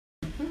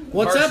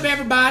What's up,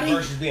 everybody?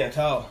 Versus being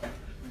tall.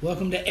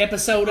 Welcome to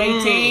episode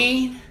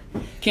 18,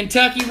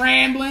 Kentucky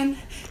Rambling.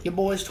 Your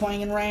boys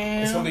Twang and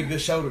Ram. It's gonna be a good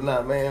show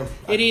tonight, man.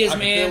 It is, I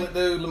man. Can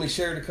feel it, dude. Let me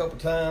share it a couple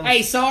times.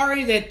 Hey,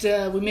 sorry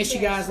that we missed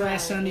you guys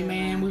last Sunday,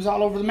 man. We was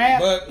all over the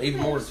map. But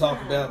even more to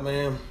talk about,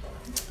 man.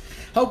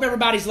 Hope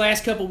everybody's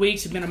last couple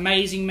weeks have been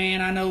amazing,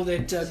 man. I know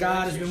that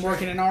God has been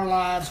working in our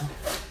lives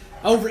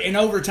in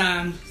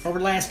overtime over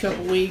the last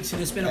couple weeks,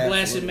 and it's been a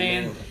blessing,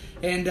 man.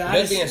 And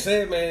that being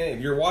said, man,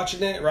 if you're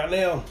watching it right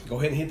now, go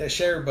ahead and hit that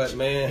share button,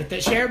 man. Hit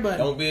that share button.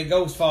 Don't be a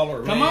ghost follower,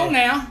 man. Come on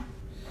now.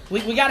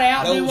 We got to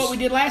outdo what we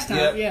did last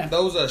time. Yeah.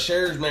 Those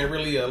shares, man,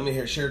 really, let me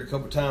hear shared a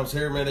couple times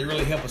here, man. They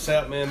really help us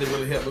out, man. They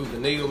really help move the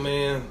needle,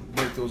 man.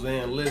 Break those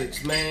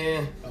analytics,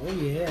 man. Oh,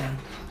 yeah.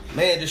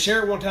 Man, just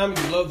share it one time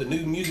if you love the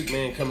new music,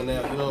 man, coming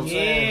out. You know what I'm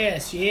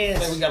saying? Yes. I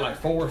think we got like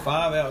 4 or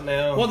 5 out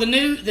now. Well, the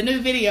new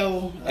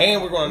video.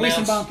 And we're going to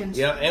announce. Bumpkins.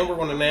 Yeah, and we're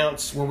going to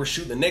announce where we're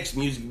shooting the next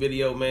music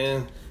video,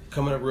 man,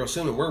 coming up real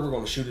soon, and where we're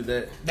going to shoot it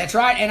at. That's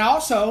right. And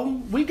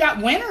also, we've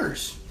got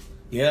winners.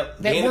 Yep.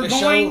 That we're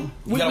going.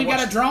 We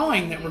got a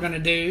drawing that we're going to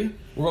do.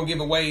 We're going to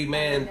give away,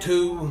 man,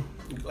 2.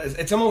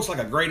 It's almost like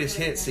a greatest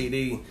hit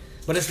CD.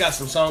 But it's got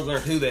some songs on there,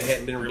 too, that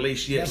hadn't been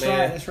released yet,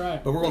 man. That's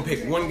right. But we're going to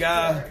pick one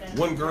guy,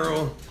 one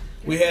girl.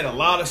 We had a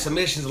lot of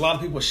submissions. A lot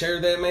of people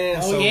shared that, man.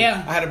 Oh,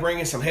 yeah. I had to bring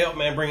in some help,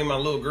 man, bring in my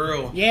little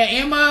girl. Yeah,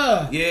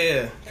 Emma.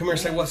 Yeah. Come here and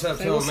say what's up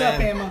to what's him, man.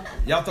 Up, Emma.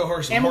 Y'all throw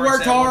her some Emma hearts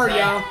worked hard,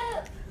 y'all.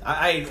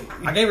 I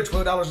gave her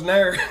 $12 an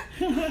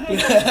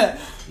hour.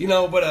 You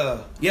know,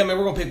 but, yeah, man,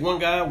 we're going to pick one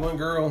guy, one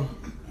girl.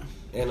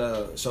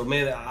 And so,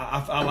 man,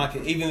 I like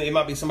it. Even it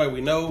might be somebody we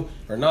know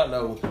or not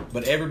know,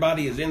 but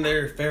everybody is in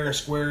there, fair and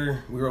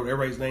square. We wrote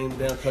everybody's name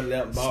down, cut it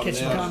out, and bottom it out. Let's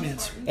get some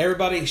comments.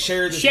 Everybody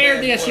share this.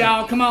 Share this,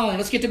 y'all. Come on.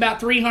 Let's get to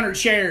about 300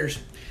 shares.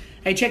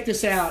 Hey, check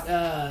this out.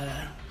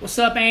 What's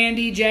up,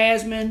 Andy,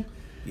 Jasmine?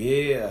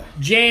 Yeah.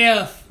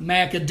 Jeff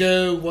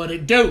McAdoo. What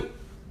it do?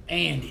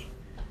 Andy.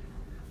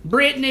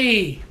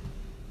 Brittany.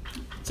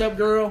 What's up,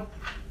 girl?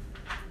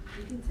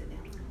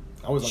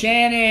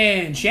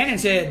 Shannon. Shannon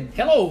said,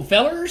 hello,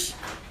 fellers.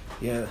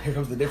 Yeah, here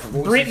comes the different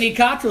voices. Brittany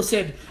Cottrell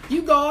said,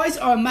 you guys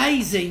are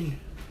amazing.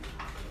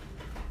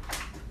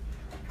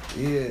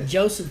 Yeah.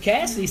 Joseph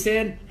Cassidy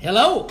said,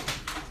 hello.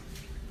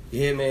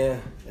 Yeah,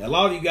 man. A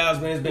lot of you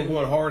guys, man, has been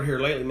going hard here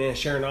lately, man,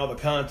 sharing all the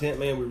content,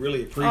 man. We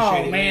really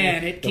appreciate it,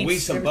 man. It the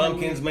keeps Some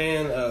Bumpkins,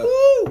 man.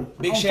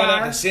 Big shout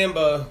out to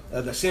Simba.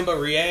 The Simba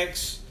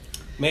Reacts.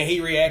 Man,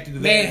 he reacted to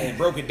that and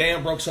broke it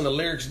down, broke some of the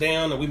lyrics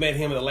down, and we met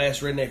him at the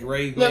last Redneck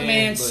Rave. Look,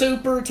 man,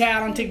 super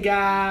talented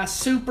guy,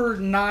 super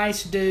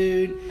nice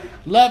dude.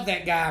 Love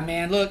that guy,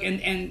 man. Look,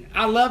 and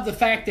I love the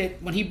fact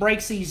that when he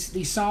breaks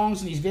these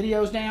songs and these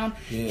videos down,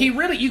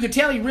 you could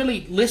tell he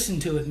really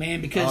listened to it,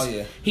 man, because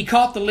he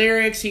caught the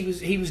lyrics,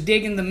 he was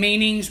digging the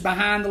meanings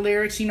behind the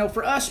lyrics. You know,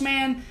 for us,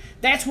 man,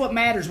 that's what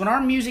matters. When our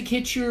music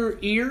hits your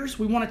ears,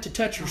 we want it to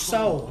touch your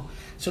soul.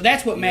 So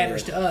that's what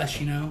matters to us,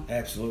 you know.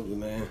 Absolutely,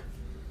 man.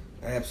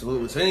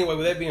 Absolutely. So anyway,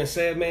 with that being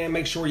said, man,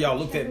 make sure y'all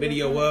look that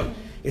video up.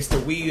 It's the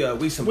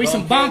We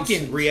Some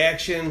Bumpkins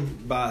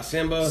reaction by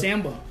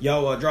Simba.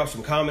 Y'all drop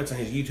some comments on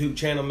his YouTube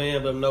channel,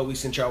 man. Let him know we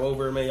sent y'all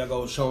over, man. Y'all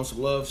go show him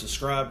some love.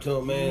 Subscribe to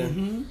him,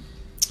 man.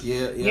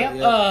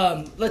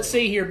 Yeah. Let's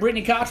see here.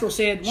 Brittany Cottrell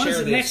said, when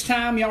is the next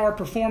time y'all are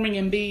performing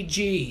in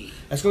BG?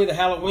 That's going to be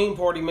the Halloween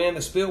party, man.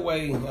 The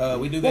Spillway.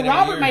 We do that every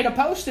Robert year. made a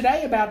post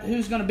today about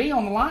who's going to be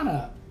on the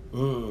lineup.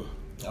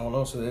 I don't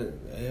know. So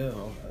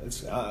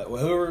it's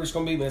whoever it's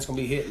gonna be, man, it's gonna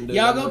be hitting.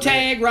 Y'all go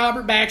tag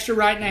Robert Baxter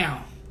right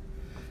now.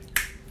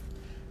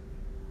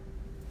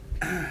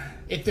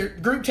 If they're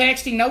group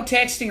texting, no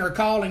texting or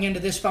calling into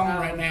this phone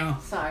right now.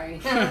 Sorry,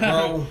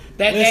 bro.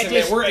 that just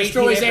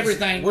destroys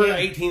everything. We're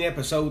 18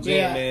 episodes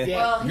in, man.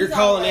 Well, you're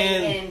calling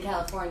in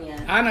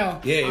California. I know.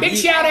 Yeah. Big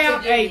shout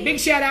out! Hey, big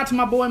shout out to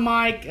my boy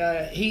Mike.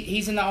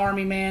 He's in the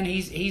Army, man.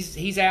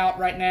 He's out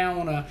right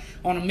now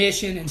on a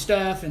mission and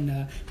stuff.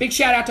 And big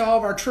shout out to all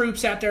of our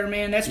troops out there,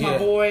 man. That's my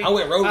boy. I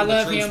went rode with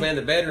the troops, him. Man.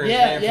 The veterans,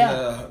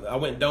 man. I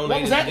went and donated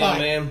what was that to them, like?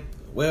 man.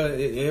 Well,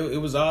 it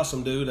was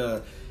awesome, dude.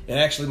 It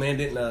actually, man,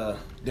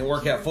 didn't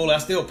work out fully. I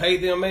still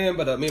paid them, man,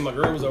 but me and my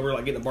girl was over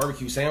like getting a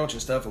barbecue sandwich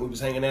and stuff, and we was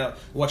hanging out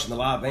watching the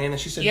live band.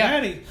 And she said,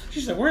 "Daddy," she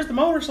said, "Where's the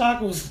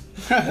motorcycles?"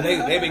 And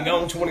they've been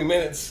gone 20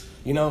 minutes,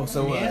 you know.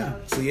 So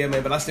yeah,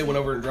 man. But I still went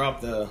over and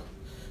dropped the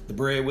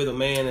bread with them,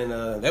 man,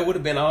 and that would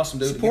have been awesome,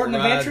 dude. Supporting the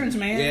veterans,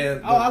 man.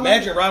 Yeah.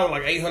 Imagine riding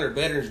with like 800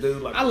 veterans,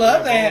 dude. Like, I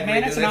love that,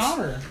 man. That's an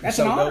honor. That's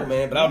an honor, dope,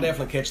 man. But I'll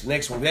definitely catch the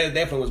next one. That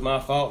definitely was my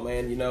fault,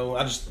 man. You know,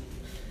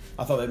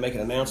 I thought they'd make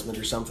an announcement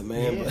or something,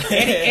 man. Yeah. But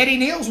Eddie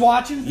Neal's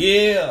watching.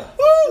 Yeah.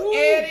 Woo!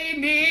 Eddie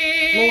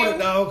Neal. Florida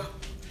dog.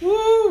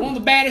 Woo! One of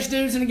the baddest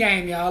dudes in the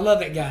game, y'all. I love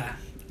that guy.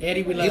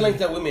 Eddie, we love him. He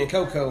linked up with me and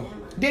Coco.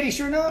 Did he,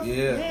 sure enough?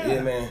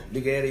 Yeah, man.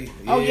 Big Eddie.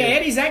 Yeah. Oh, yeah,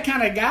 Eddie's that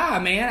kind of guy,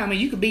 man. I mean,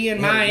 you could be in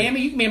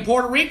Miami, you could be in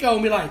Puerto Rico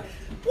and be like,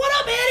 what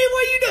up, Eddie?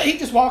 What you doing? He'd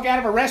just walk out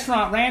of a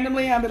restaurant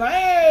randomly. I'd be like,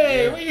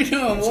 hey, what you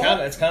doing?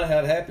 That's kind of how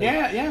it happened.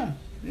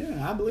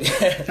 Yeah, I believe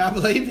it. I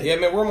believe it. Yeah,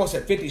 man, we're almost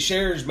at 50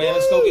 shares, man.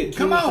 Let's go get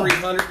 200 or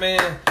 300,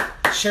 man.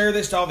 share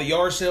this to all the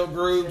yard sale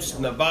groups,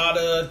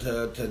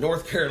 Nevada to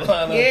North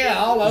Carolina. Yeah,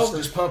 all over.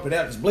 Just pump it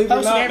out. Because believe it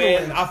or not,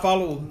 man, I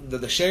follow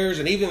the shares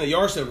and even the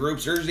yard sale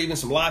groups. There's even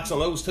some likes on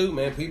those too,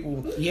 man.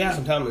 People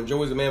sometimes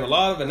enjoys it, man. A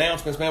lot of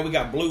announcements, man. We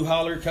got Blue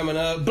Holler coming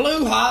up.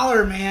 Blue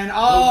Holler, man.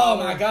 Oh,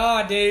 my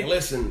God, dude. And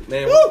listen,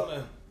 man.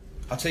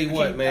 I'll tell you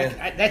what, man.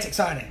 That's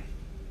exciting.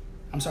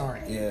 I'm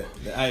sorry.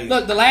 Yeah.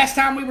 Look, the last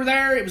time we were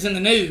there, it was in the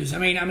news. I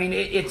mean,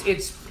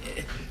 it's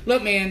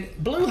look, man.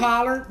 Blue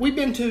Holler. We've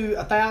been to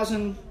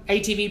 1,000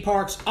 ATV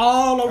parks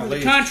all over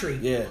the country.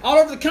 Yeah. All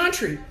over the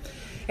country,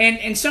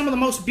 and some of the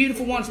most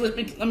beautiful ones. Let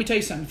me tell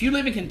you something. If you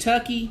live in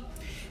Kentucky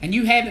and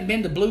you haven't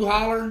been to Blue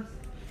Holler,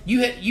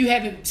 you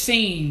haven't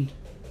seen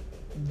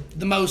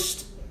the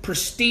most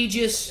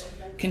prestigious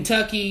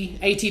Kentucky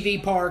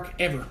ATV park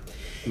ever.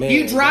 Man,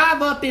 you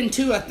drive up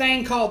into a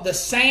thing called the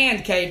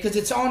Sand Cave because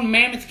it's on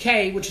Mammoth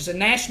Cave, which is a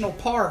national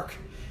park,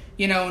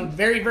 you know, and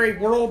very, very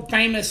world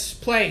famous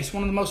place,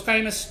 one of the most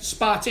famous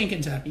spots in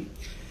Kentucky.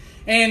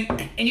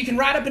 And you can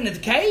ride up into the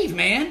cave,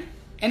 man.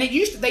 And they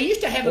used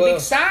to have a big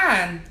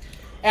sign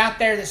out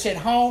there that said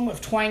 "Home of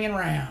Twang and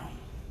Round."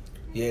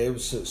 Yeah, it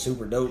was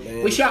super dope,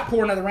 man. We shot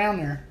pour another round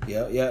there.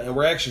 Yeah, and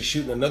we're actually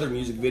shooting another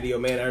music video,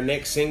 man. Our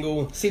next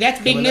single. See, that's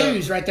big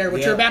news right there.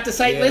 What you're about to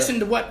say. Listen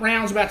to what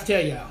Round's about to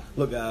tell y'all.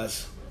 Look,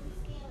 guys.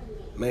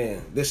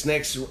 Man, this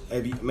next,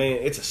 man,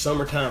 it's a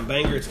summertime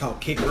banger. It's called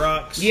Kick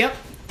Rocks. Yep.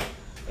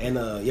 And,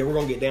 we're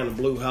going to get down to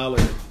Blue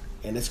Holler,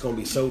 and it's going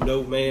to be so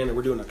dope, man. And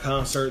we're doing a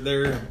concert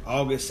there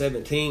August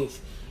 17th.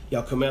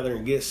 Y'all come out there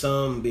and get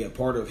some, be a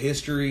part of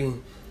history,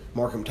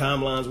 mark them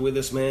timelines with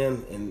us,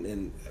 man.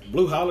 And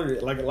Blue Holler,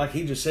 like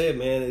he just said,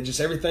 man, it's just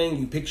everything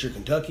you picture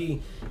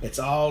Kentucky. It's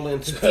all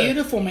into. It's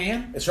beautiful,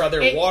 man. It's right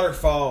there,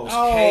 waterfalls,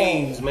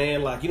 caves,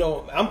 man. Like, you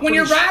know, when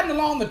you're riding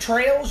along the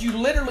trails, you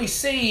literally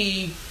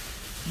see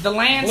the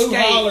landscape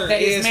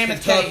that is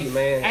Mammoth Cave,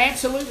 man.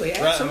 Absolutely.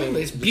 Right, I mean,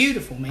 it's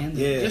beautiful, man.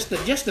 Yeah. Just the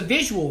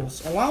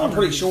visuals alone. I'm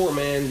pretty sure,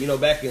 man. You know,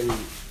 back in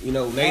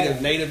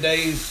native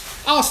days.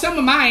 Oh, some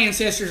of my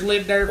ancestors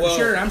lived there for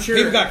sure. I'm sure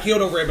people got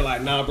killed over there. But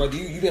like, nah, brother,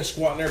 you've been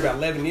squatting there about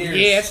 11 years.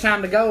 Yeah, it's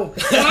time to go.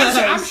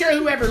 Well, I'm sure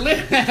whoever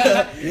lived.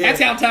 That's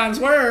how times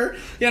were.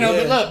 You know,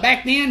 but look,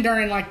 back then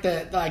during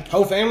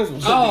whole families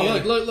was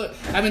together. Look.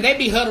 I mean, they'd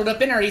be huddled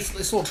up in there. This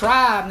little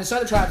tribe, and this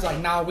other tribe's like,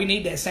 no, we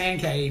need that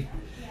sand cave.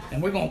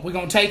 And we're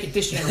gonna take it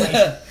this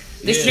generation.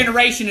 This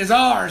generation is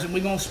ours, and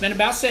we're gonna spend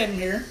about 7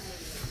 here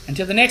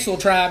until the next little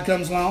tribe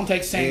comes along,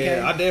 takes the sand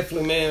cave. I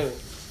definitely, man.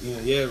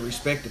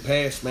 Respect the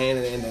past, man,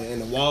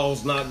 and the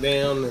walls knocked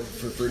down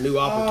for new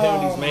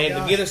opportunities,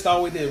 man. To get us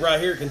all we did right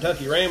here at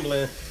Kentucky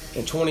Rambling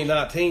in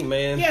 2019,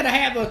 man. Yeah, to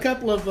have a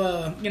couple of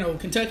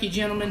Kentucky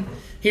gentlemen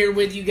here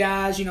with you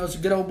guys,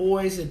 some good old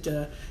boys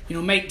that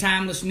make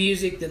timeless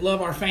music, that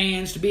love our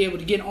fans, to be able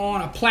to get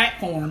on a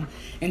platform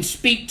and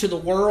speak to the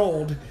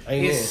world.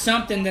 Amen. Is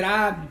something that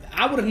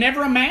I would have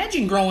never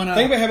imagined growing up.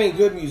 Think about how many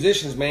good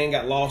musicians, man,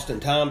 got lost in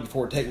time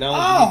before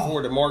technology,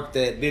 before to mark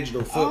that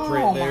digital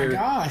footprint there. Oh my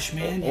gosh,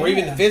 man! Or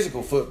even the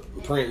physical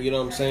footprint. You know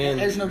what I'm saying?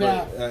 There's no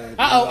doubt.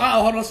 Hold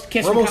on, let's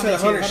catch some almost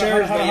comments at 100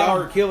 shares, man.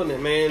 Y'all are killing it,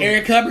 man.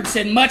 Eric Hubbard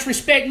said, much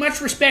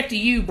respect to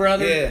you,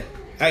 brother. Yeah.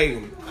 Hey,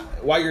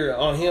 while you're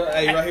on him,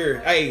 right here.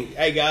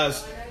 Hey,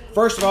 guys.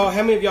 First of all,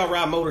 how many of y'all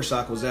ride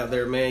motorcycles out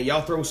there, man?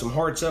 Y'all throw some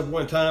hearts up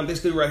one time.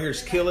 This dude right here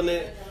is killing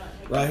it.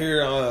 Right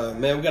here,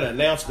 man, we got an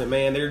announcement,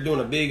 man. They're doing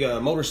a big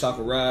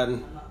motorcycle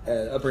ride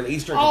up in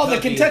eastern Kentucky.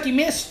 The Kentucky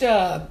Mist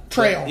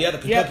Trail. Yeah, the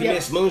Kentucky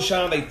Mist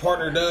Moonshine. They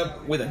partnered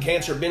up with a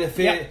cancer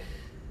benefit. Yep.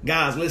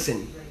 Guys,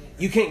 listen.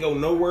 You can't go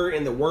nowhere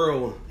in the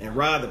world and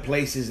ride the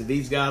places that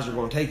these guys are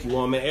going to take you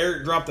on, man.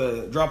 Eric dropped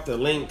the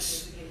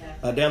links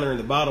down there in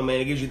the bottom,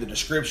 man. It gives you the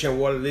description of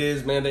what it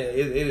is, man. It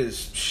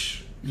is...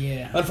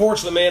 Yeah.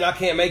 Unfortunately, man, I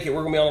can't make it.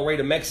 We're going to be on the way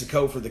to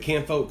Mexico for the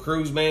Kinfolk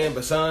Cruise, man.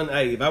 But, son,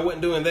 hey, if I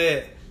wasn't doing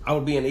that, I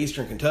would be in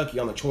eastern Kentucky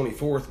on the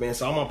 24th, man.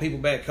 So all my people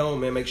back home,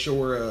 man, make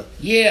sure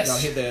y'all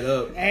hit that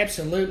up.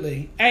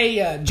 Absolutely.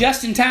 Hey,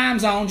 Justin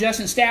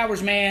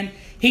Stowers, man,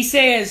 he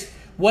says,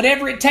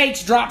 whatever it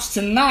takes drops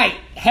tonight.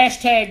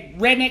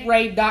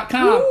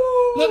 #redneckrave.com. Woo!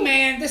 Look,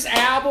 man, this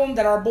album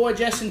that our boy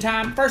Justin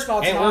Time, first of all,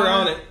 it's an honor. We're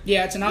on it.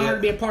 Yeah, it's an honor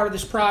to be a part of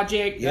this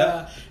project.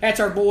 Yep. That's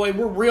our boy.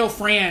 We're real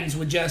friends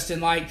with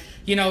Justin. Like,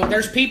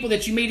 there's people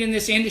that you meet in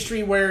this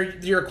industry where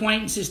your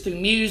acquaintances through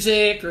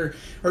music or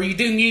you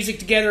do music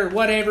together or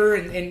whatever,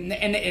 and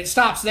it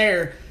stops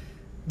there.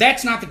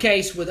 That's not the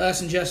case with us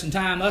and Justin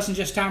Time. Us and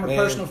Justin Time are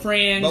personal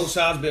friends. Both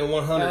sides been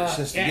 100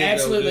 since the get-go.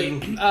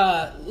 Absolutely.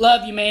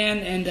 Love you, man.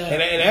 And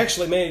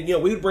actually, man,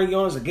 we would bring you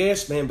on as a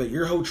guest, man, but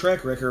your whole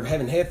track record of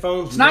having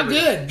headphones... It's not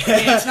good.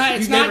 Yeah,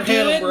 it's not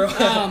good. Bro.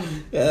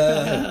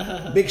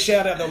 Big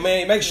shout out, though,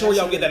 man. Make sure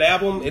y'all get that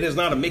album. It is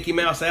not a Mickey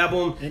Mouse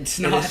album. It's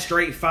not. It's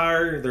straight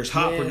fire. There's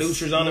hot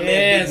producers on it,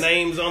 man. Big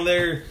names on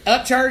there.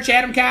 Upchurch,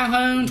 Adam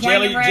Calhoun,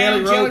 Jelly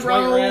Roll,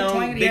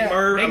 Twang, Big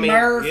Murph. Big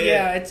Murph,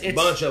 it's a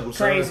bunch of them,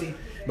 crazy. Son.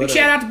 Big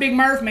shout out to Big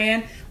Murph,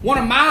 man. One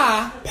of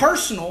my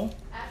personal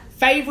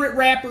favorite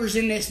rappers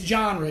in this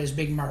genre is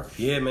Big Murph.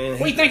 Yeah, man.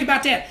 What do you think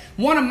about that?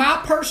 One of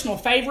my personal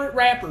favorite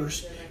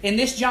rappers in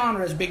this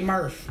genre is Big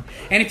Murph.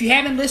 And if you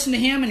haven't listened to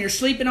him and you're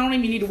sleeping on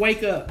him, you need to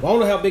wake up. Well, I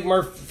don't know how Big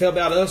Murph felt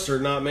about us or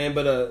not, man,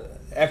 but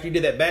after you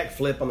did that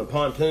backflip on the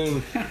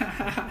pontoon,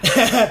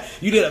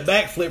 you did a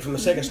backflip from the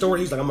second story.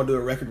 He's like, I'm going to do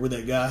a record with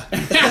that guy.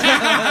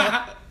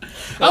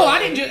 Oh, I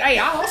didn't do... Hey,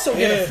 I also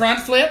did a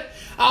front flip.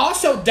 I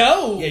also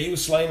dove. Yeah, he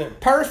was slaying it.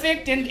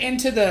 Perfect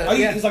into the... Oh,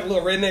 he's like a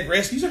little redneck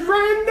rescue. He's like,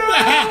 Brandon!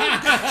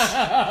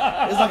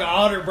 It's like an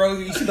otter, bro.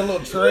 You see the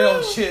little trail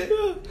and shit.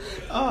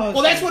 Oh,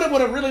 well, that's what it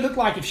would have really looked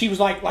like if she was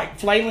like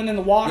flailing in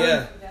the water.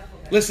 Yeah.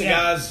 Listen,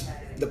 guys.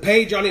 The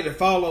page y'all need to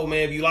follow,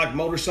 man, if you like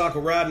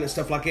motorcycle riding and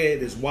stuff like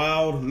that, is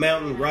Wild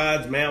Mountain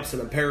Rides, Maps,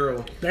 and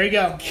Apparel. There you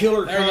go.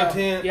 Killer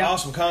content,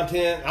 awesome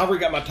content. I've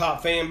already got my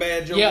top fan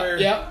badge over there.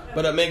 Yeah.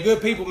 But, man,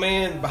 good people,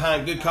 man,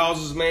 behind good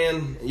causes,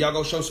 man. Y'all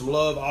go show some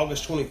love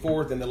August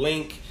 24th, and the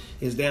link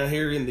is down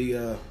here in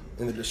the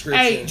description.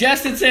 Hey,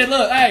 Justin said,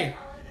 look, hey.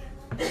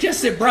 Just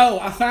said, bro,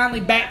 I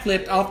finally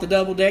backflipped off the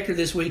double-decker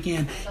this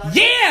weekend.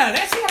 Yeah,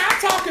 that's what I'm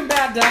talking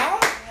about,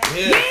 dog.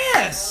 Yeah.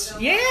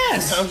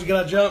 Yes. Sometimes you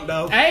gotta jump,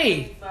 dog.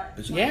 Hey,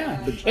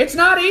 it's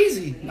not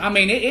easy. I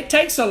mean, it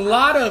takes a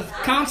lot of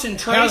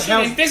concentration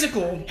and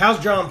physical. How's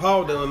John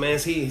Paul doing, man?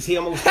 Is he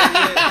almost done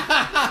yet?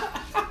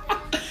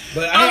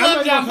 But I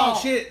love John Paul.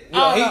 Shit. You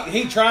know,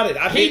 he tried it.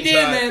 He did,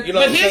 man. You know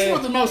but his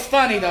was the most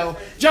funny, though.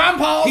 John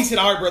Paul. He said,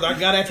 all right, brother, I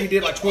got it. After he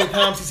did it like 20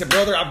 times, he said,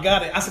 brother, I've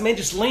got it. I said, man,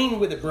 just lean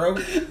with it, bro.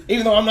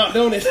 Even though I'm not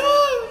doing it.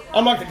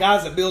 I'm like the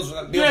guys that builds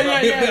I'm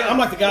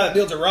like the guy that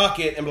builds a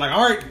rocket and be like,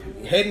 all right,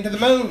 heading to the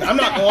moon. I'm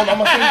not going. I'm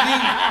going to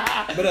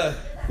send you. But,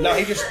 no,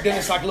 he just did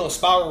this like a little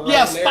spiral roll.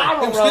 Yeah, spiral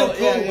roll. It was still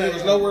cool, but it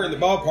was nowhere in the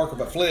ballpark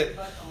of a flip.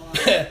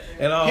 And,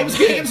 it was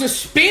good. It was a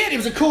spin. It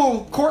was a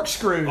cool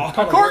corkscrew. I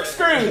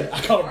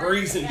caught a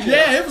breeze and shit.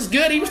 Yeah, it was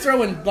good. He was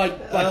throwing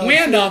like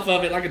wind off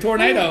of it like a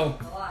tornado.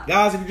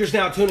 Guys, if you're just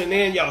now tuning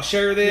in, y'all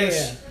share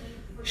this. Yeah.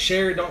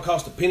 Share it. Don't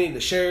cost a penny to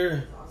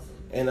share.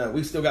 And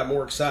we still got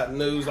more exciting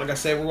news. Like I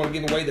said, we're going to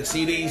give away the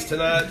CDs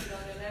tonight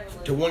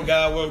to one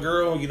guy, one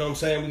girl. You know what I'm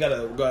saying? We got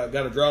a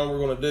drawing we're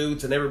going to do.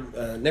 It's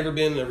never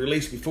been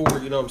released before.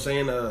 You know what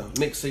I'm saying?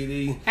 Mixed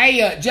CD.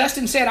 Hey,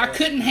 Justin said I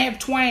couldn't have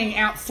Twang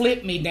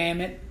outflip me.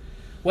 Damn it.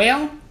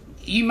 Well,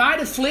 you might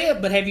have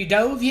flipped, but have you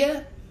dove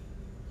yet?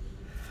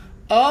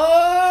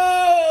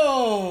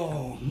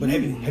 Oh! But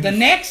have the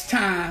next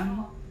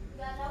time,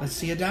 let's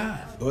see a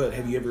dive. But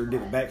have you ever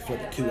did a backflip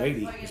at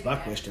 280? Is my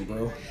question,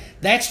 bro.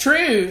 That's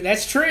true.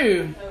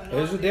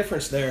 There's a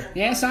difference there.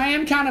 Yes, I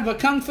am kind of a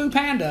kung fu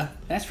panda.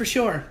 That's for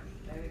sure.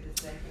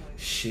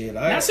 Shit,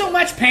 not so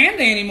much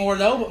panda anymore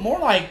though, but more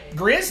like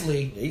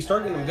grizzly. Yeah, he's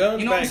starting them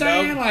guns. You know what I'm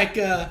saying? Like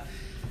a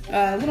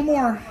little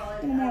more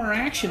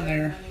action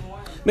there.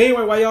 Man,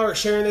 anyway, while y'all are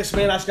sharing this,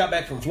 man, I just got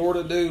back from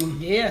Florida,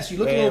 dude. Yes, you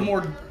look a little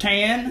more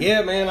tan.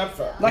 Yeah, man. You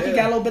got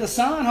a little bit of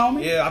sun,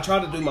 homie. Yeah, I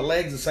tried to do my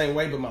legs the same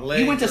way, but my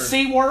legs. You went to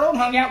SeaWorld,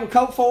 hung out with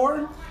Colt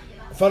Ford?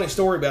 Funny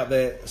story about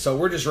that. So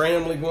we're just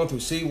randomly going through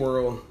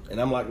SeaWorld,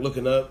 and I'm like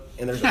looking up,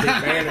 and there's a big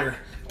banner,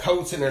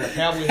 Colt's in there, and a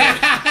cowboy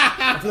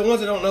hat. For the ones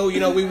that don't know,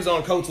 we was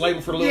on Colt's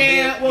label for a little bit.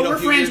 Yeah, well, we're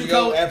friends with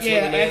Colt.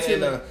 Absolutely, man.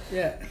 Absolutely.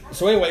 And,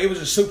 so anyway, it was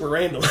just super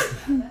random.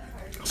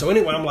 So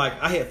anyway, I'm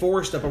like, I had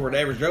Forrest up over at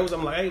Average Joe's.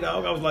 I'm like, hey,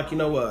 dog. I was like,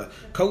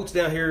 Colt's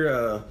down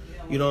here,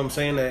 you know what I'm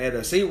saying, at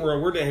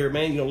SeaWorld. We're down here,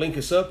 man. Link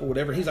us up or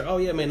whatever. He's like, oh,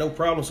 yeah, man, no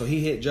problem. So he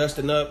hit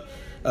Justin up.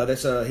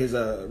 That's his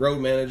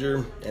road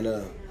manager.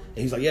 And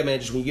he's like, yeah,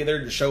 man, just when you get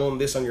there, just show him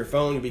this on your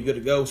phone. You'll be good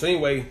to go. So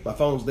anyway, my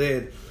phone's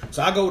dead.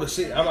 So I go to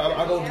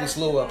this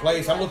little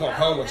place. I'm looking at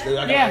homeless, dude.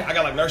 I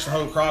got like nursing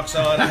home Crocs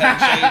on. I had a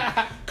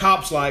shade.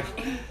 Cops like...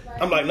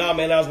 I'm like, nah,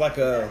 man. I was like,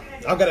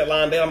 I've got it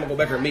lined down. I'm gonna go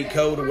back there and meet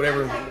Code or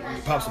whatever.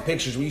 Pop some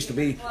pictures. We used to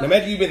be. Now,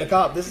 imagine you being the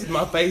cop. This is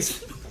my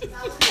face.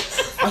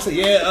 I said,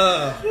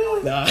 yeah,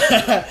 nah.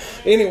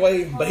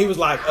 Anyway, but he was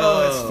like,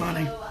 that's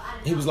funny.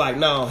 He was like,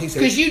 no. He said,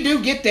 because you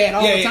do get that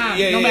all the time,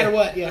 no matter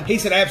what. Yeah. He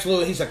said,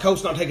 absolutely. He said,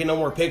 Coach's not taking no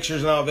more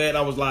pictures and all that. And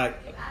I was like,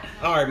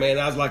 all right, man.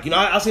 I was like,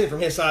 I seen it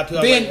from his side too.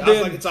 I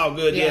was like, it's all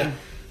good, yeah.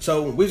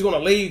 So we was gonna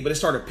leave, but it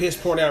started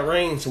pouring down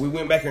rain. So we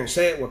went back here and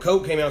sat. Well,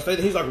 Coach came out and stayed.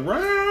 He's like,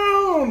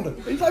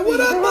 round. He's like, what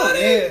up, buddy?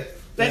 Yeah.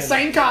 That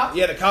same cop.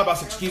 Yeah, the cop. I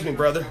said, excuse me,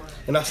 brother,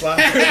 and I slide.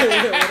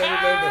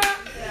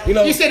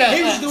 You said,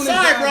 he was doing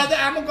sorry, brother.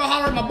 I'm gonna go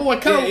holler at my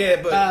boy Coach.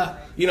 Yeah, but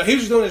he was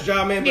just doing his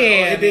job, man. But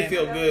it did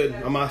feel good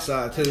on my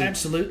side too.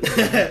 Absolutely.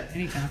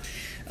 Anytime.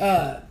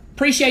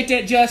 Appreciate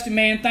that, Justin,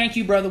 man. Thank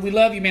you, brother. We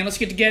love you, man. Let's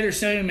get together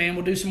soon, man.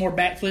 We'll do some more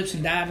backflips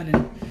and diving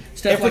and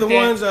stuff like that. And for the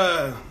ones,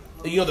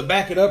 the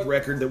Back It Up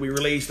record that we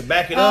released, the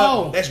Back It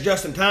Up, that's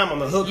just in time on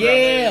the hook right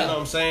there. You know what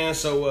I'm saying?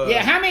 So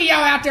how many of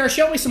y'all out there,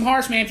 show me some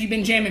hearts, man, if you've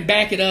been jamming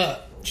Back It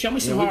Up. Show me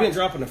some hearts. We've been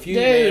dropping a few.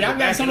 Dude, I've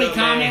got so many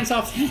comments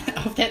off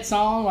that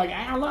song. Like,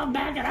 I love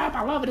Back It Up.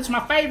 I love it. It's my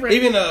favorite.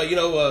 Even,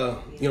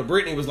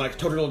 Brittany was like,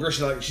 told her little girl,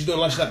 she's doing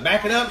like, she's like,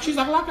 Back It Up. She's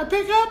like a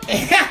pickup.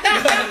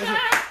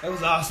 That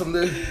was awesome,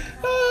 dude.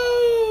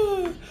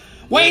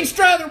 Wayne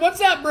Strother, what's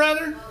up,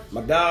 brother?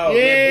 My dog,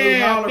 yeah, Blue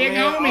Holler, big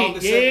man. homie.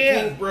 August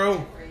 17th,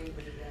 bro.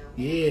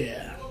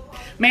 Yeah.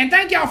 Man,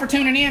 thank y'all for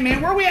tuning in,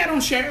 man. Where we at on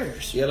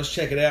shares? Yeah, let's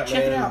check it out, man.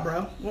 Check it out,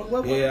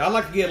 bro. Yeah, I'd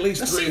like to get at least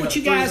let's 300, see what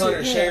you guys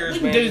 300 shares, we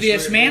can man. do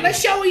this, man. Let's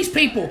show these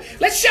people.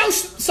 Let's show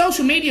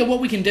social media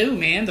what we can do,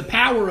 man. The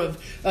power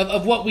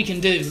of what we can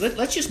do.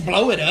 Let's just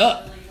blow it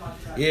up.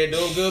 Yeah,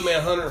 doing good, man.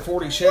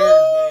 140 shares,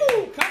 Woo!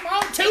 man. Come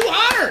on,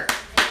 200.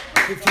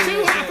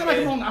 200.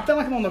 I feel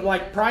like I'm on the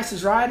like Price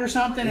is Right or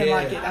something, and Yeah.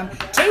 like I'm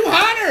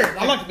 200.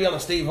 I'd like to be on the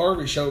Steve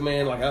Harvey show,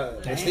 man.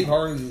 Like Steve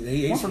Harvey, Went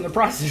he's from the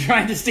Price is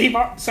Right to Steve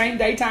same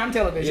daytime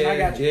television. yeah, I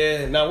got you.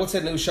 yeah. Now, what's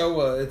that new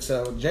show? It's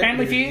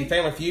Family Feud?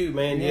 Family Feud,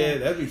 man. Yeah,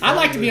 that'd be fun. I'd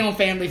like to be on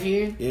Family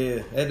Feud.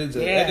 Yeah, that dude's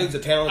a Yeah.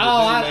 talented dude, man.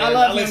 I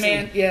love him, listened-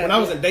 man. Yeah. When I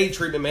was in day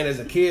treatment, man, as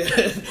a kid,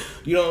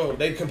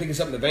 they'd come pick us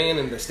up in the van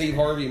and the Steve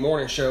Harvey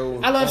morning show.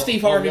 I love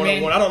Steve Harvey,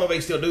 man. 101. I don't know if they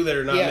still do that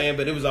or not, Yeah. man,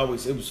 but it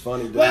was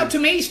funny. Dude. Well, to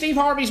me, Steve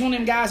Harvey's one of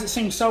them guys that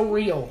seems so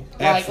real.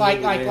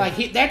 Absolutely,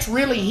 man. That's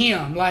really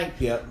him. Like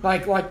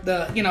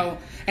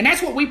the and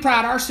that's what we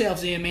pride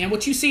ourselves in, man.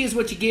 What you see is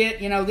what you get.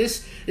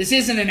 This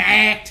isn't an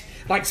act.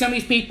 Like some of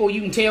these people,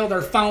 you can tell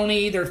they're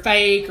phony, they're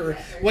fake, or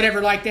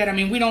whatever like that. I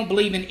mean, we don't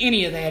believe in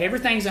any of that.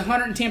 Everything's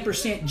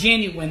 110%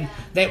 genuine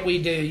that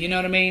we do. You know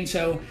what I mean?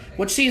 So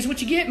what you see is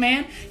what you get,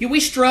 man. We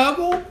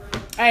struggle.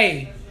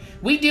 Hey,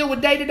 we deal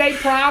with day-to-day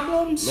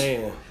problems.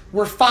 Man.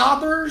 We're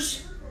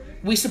fathers.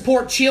 We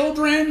support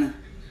children.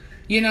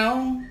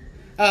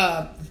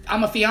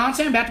 I'm a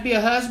fiance. I'm about to be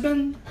a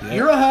husband. Yeah.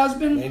 You're a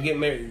husband. Man,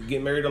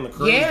 get married on the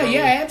cruise. Yeah, bro.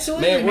 yeah,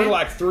 absolutely. Man, we're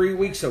like 3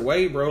 weeks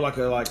away, bro.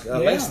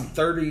 Less than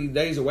 30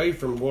 days away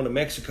from going to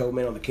Mexico,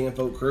 man, on the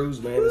Kinfolk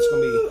cruise, man. It's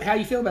gonna be. How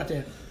you feel about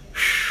that?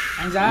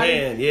 Anxiety?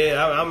 Man,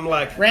 yeah, I'm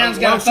like. Round's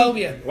got a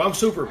phobia. I'm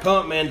super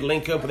pumped, man, to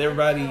link up with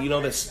everybody.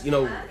 That's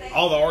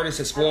all the artists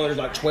that's going. There's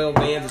like 12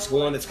 bands that's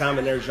going. That's kind of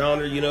in their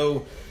genre,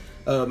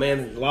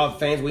 man, a lot of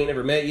fans we ain't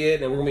never met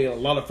yet, and we're gonna be a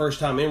lot of first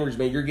time memories,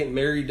 man. You're getting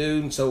married,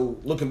 dude, and so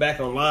looking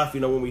back on life,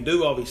 when we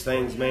do all these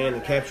things, man,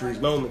 and capture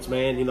these moments,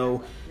 man,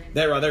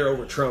 that right there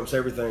over trumps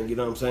everything. You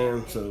know what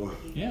I'm saying? So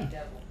yeah.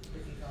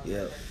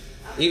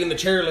 Even the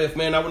chairlift,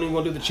 man, I wouldn't even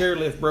want to do the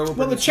chairlift, bro.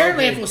 Well, the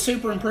chairlift was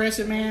super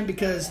impressive, man,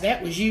 because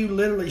that was you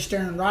literally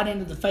staring right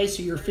into the face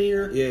of your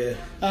fear. Yeah.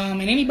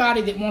 And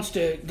anybody that wants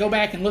to go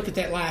back and look at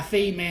that live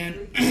feed,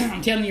 man,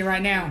 I'm telling you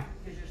right now.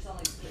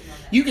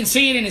 You can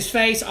see it in his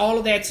face. All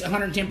of that's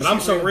 110%. But I'm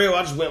so real.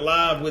 I just went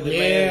live with it,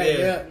 man.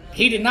 Yeah.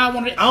 He did not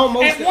want to.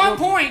 Almost at one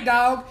point,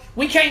 dog,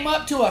 we came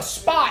up to a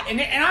spot, and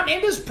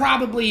it was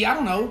probably,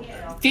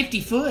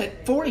 50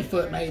 foot, 40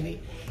 foot maybe.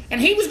 And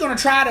he was going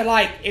to try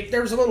to, if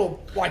there was a little,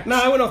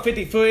 No, it went on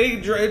 50 foot.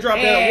 It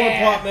dropped down at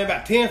one plot, man,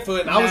 about 10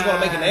 foot. And I was going to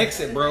make an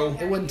exit, bro.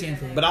 It wasn't 10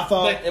 foot. But I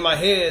thought in my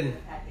head,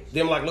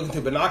 them looking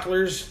through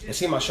binoculars and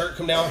seeing my shirt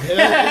come down. What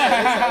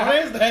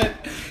is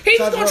that? He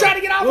was going to try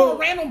to get off on a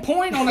random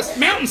point on a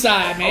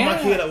mountainside, man. Oh,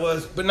 my kid, I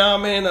was. But nah,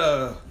 man,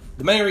 the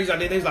main reason I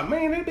did it, he was like,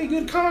 man, that'd be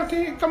good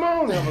content. Come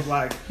on. And I was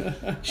like,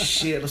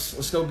 shit,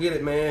 let's go get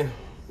it, man.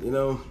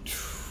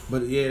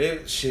 But yeah,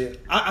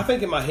 shit. I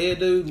think in my head,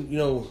 dude,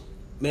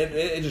 man,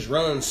 it just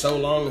runs so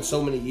long and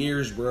so many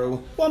years,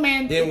 bro. Well,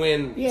 man. Then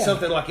when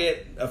something like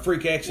it, a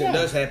freak accident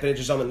does happen, it's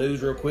just on the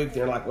news real quick.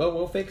 They're like, well,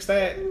 we'll fix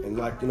that. And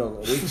a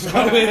week or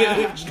so,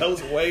 it just goes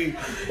away.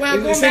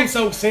 Well, it seems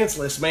so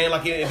senseless, man.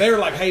 Like, if they were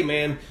like, hey,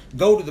 man,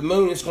 go to the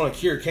moon, it's going to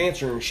cure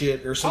cancer and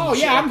shit or something. Oh,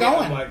 yeah, I'm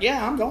going.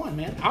 I'm going,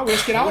 man. I'll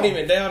risk it all. I wouldn't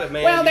even doubt it,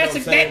 man. Well,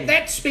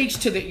 that speaks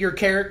to your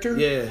character.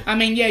 Yeah. I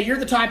mean, you're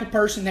the type of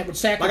person that would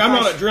sacrifice. I'm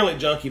not a drilling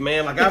junkie,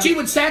 man. But you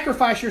would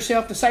sacrifice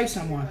yourself to save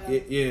someone.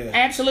 Yeah.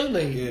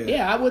 Absolutely.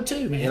 Yeah, I would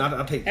too, man. And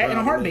I take pride in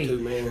a heartbeat. Too,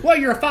 man. Well,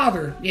 you're a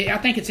father. Yeah, I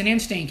think it's an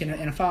instinct in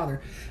a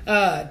father.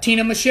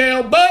 Tina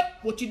Michelle Butt,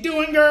 what you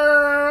doing,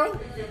 girl?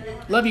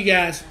 Love you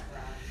guys.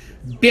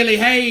 Billy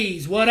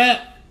Hayes, what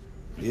up?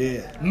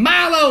 Yeah.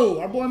 Milo,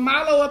 our boy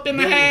Milo up in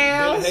the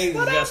house. Billy Hayes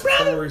what got up, some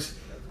brother? stories.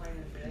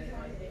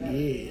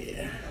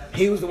 Yeah.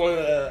 He was the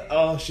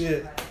one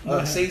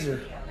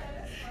Caesar.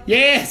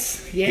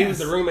 Yes. He was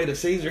the roommate of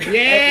Caesar.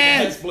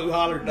 Yes. Blue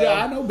hollered down.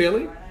 Yeah, I know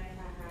Billy.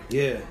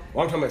 Yeah.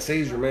 Well, I'm talking about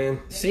Caesar, man.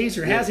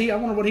 Caesar, how's he? I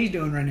wonder what he's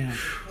doing right now.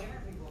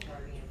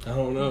 I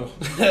don't know.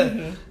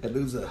 That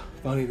dude's a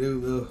funny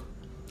dude, though.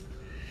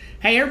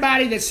 Hey,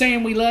 everybody that's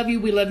saying we love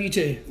you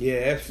too. Yeah,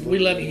 absolutely.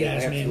 We love you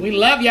guys, man. We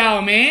love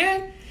y'all,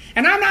 man.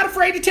 And I'm not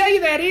afraid to tell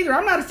you that either.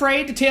 I'm not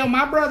afraid to tell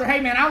my brother,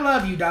 hey, man, I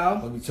love you,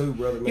 dog. Love you too,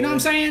 brother, man. You know what I'm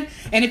saying?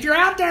 And if you're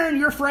out there and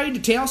you're afraid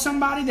to tell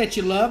somebody that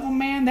you love them,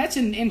 man, that's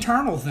an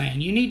internal thing.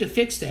 You need to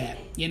fix that,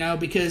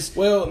 because...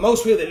 Well,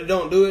 most people that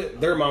don't do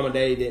it, their mom and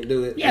daddy didn't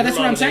do it. Yeah, that's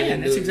what I'm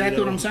saying. That's exactly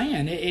what I'm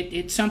saying.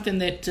 It's something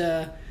that...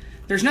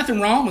 there's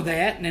nothing wrong with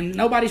that, and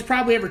nobody's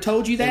probably ever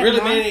told you that. And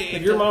really, man,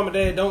 if your mom and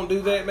dad don't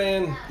do that,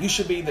 man, you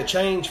should be the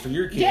change for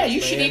your kids. Yeah,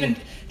 you should even...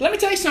 Let me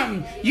tell you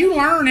something. You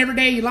learn every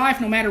day of your life,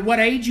 no matter what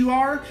age you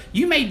are.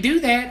 You may do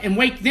that and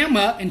wake them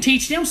up and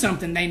teach them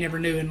something they never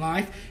knew in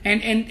life,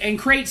 and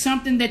create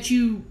something that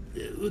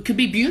could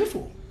be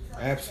beautiful.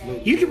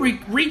 Absolutely. You could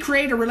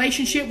recreate a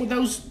relationship with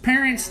those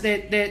parents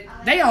that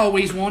they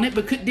always wanted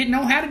but didn't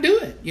know how to do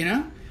it,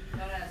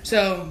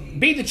 So,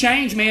 be the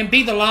change, man.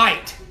 Be the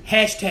light.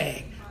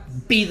 #.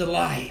 be the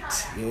light.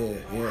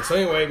 Yeah. So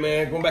anyway,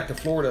 man, going back to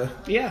Florida.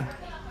 Yeah.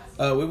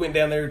 We went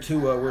down there to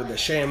where the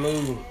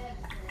Shamu.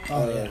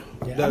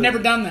 I've never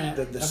done that.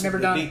 I've never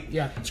done it.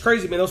 Yeah. It's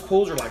crazy, man. Those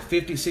pools are like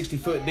 50, 60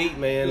 foot deep,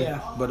 man.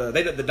 Yeah. But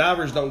the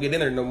divers don't get in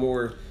there no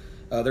more.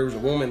 There was a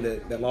woman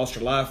that lost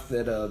her life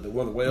that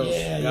one of the whales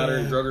got her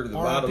and drug her to the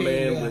bottom,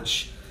 man,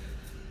 which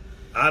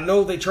I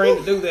know they train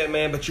to do that,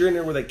 man, but you're in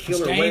there where they kill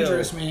her whale.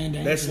 Dangerous, man.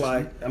 Dangerous. That's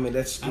like, I mean,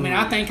 that's...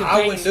 I think of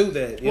I wouldn't do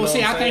that. Well,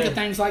 see, I think of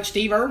things like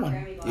Steve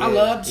Irwin. I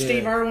loved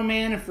Steve Irwin,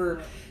 man, and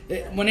for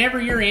whenever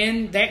you're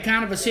in that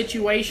kind of a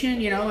situation,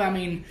 you know, I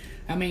mean,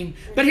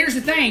 but here's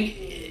the thing.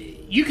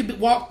 You could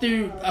walk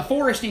through a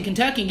forest in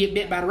Kentucky and get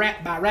bit by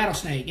a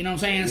rattlesnake, you know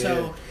what I'm saying? Yeah.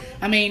 So,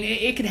 I mean,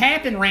 it could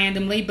happen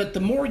randomly, but the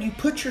more you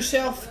put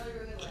yourself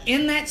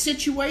in that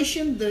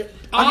situation, the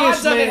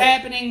odds of it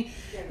happening...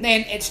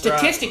 Man, it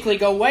statistically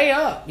go way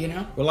up, you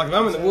know. Well, like if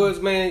I'm in the woods,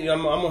 man, you know,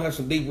 I'm gonna have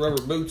some deep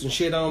rubber boots and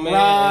shit on, man.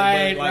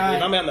 Right, like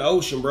if I'm out in the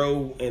ocean,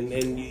 bro,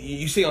 and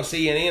you see on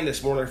CNN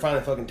this morning, they're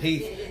finding fucking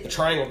teeth, the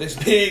triangle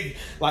this big,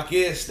 like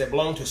this, that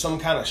belonged to some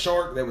kind of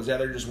shark that was out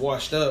there just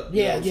washed up.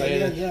 Yeah.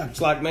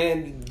 It's like,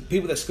 man,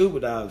 people that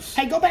scuba dives.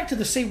 Hey, go back to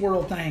the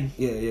SeaWorld thing.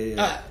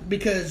 Yeah.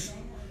 Because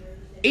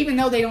even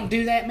though they don't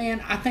do that,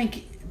 man, I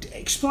think.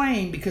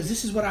 Explain, because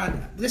this is what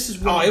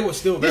it was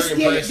still very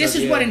impressive. This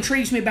is what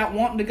intrigues me about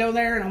wanting to go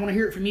there, and I want to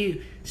hear it from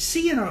you.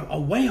 Seeing a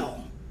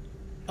whale,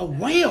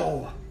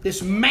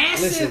 this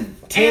massive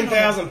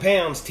 10,000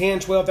 pounds,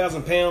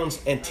 12,000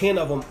 pounds, and 10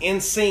 of them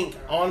in sync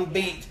on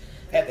beat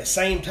at the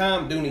same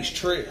time doing these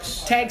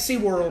tricks. Tag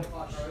SeaWorld.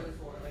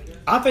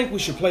 I think we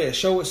should play a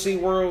show at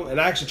SeaWorld,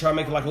 and I actually try to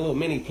make it like a little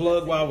mini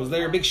plug while I was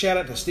there. Big shout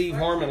out to Steve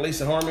Harmon,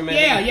 Lisa Harmon,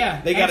 man. Yeah.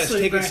 They got us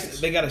tickets.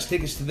 Practice. They got us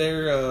tickets to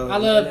their. I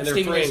love and their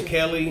Steve friend Lisa.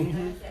 Kelly,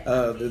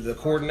 the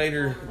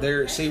coordinator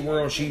there at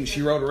SeaWorld.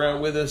 She rode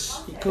around with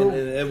us. Cool. And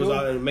it was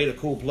and made a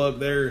cool plug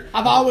there.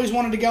 I've always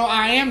wanted to go.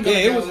 I am going.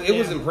 Yeah, it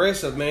was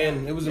impressive,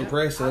 man. It was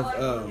impressive.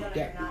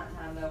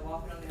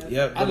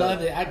 Yeah, I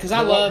loved it because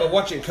I love. But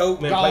watching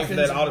Coke, man, play for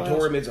that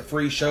auditorium, it's a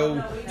free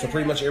show, so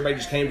pretty much everybody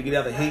just came to get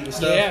out of the heat and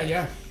stuff.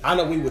 Yeah. I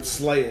know we would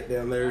slay it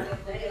down there.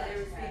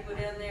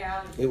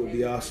 It would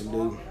be awesome,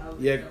 dude.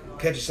 Yeah,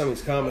 catching some of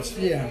these comments.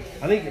 Yeah.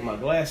 I need to get my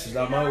glasses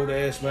out my old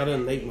ass, man. I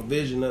done ate my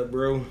vision up,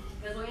 bro.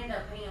 Because we ended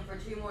up paying for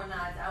 2 more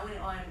nights. I went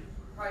on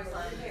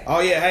Priceline. Oh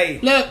yeah, hey.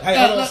 Look,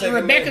 hey,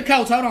 Rebecca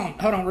Coates, hold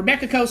on.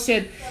 Rebecca Coates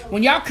said,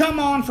 when y'all come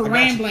on for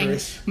rambling,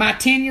 my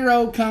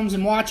 10-year-old comes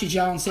and watches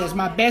y'all and says,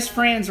 my best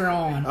friends are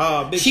on.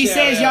 Oh, big she shout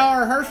says out. y'all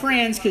are her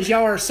friends because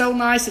y'all are so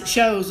nice at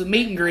shows and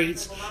meet and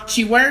greets.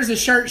 She wears the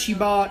shirt she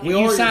bought and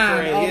you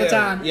sign all the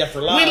time. Yeah,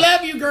 for life. We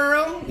love you,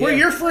 girl. We're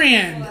your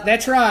friend.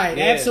 That's right.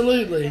 Yeah.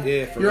 Absolutely.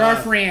 Yeah, You're life.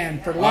 our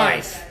friend for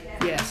life.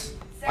 Yes.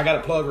 I got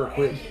to plug real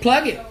quick.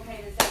 Plug it.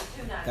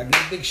 I give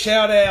a big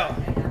shout out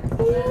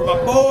for my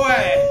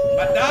boy,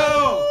 my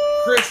dog,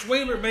 Chris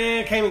Wheeler,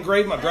 man. Came and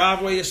graded my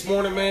driveway this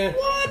morning, man.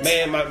 What?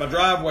 Man, my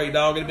driveway,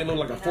 dog, it had been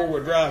looking like a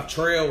 4-wheel drive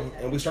trail,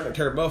 and we starting to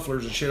tear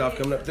mufflers and shit off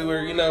coming up through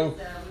there, you know.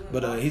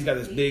 But he's got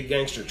this big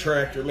gangster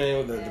tractor,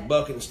 man, with the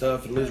bucket and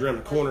stuff, and lives around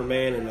the corner,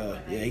 man. And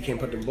he can't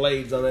put them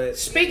blades on that.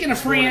 Speaking of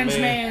friends,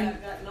 man,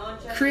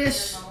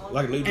 Chris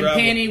like a new and driver.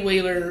 Penny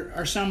Wheeler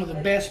are some of the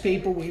best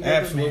people we've ever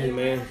met. Absolutely,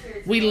 man.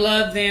 We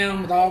love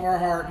them with all of our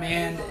heart,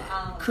 man.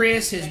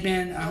 Chris has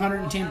been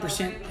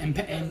 110%,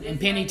 and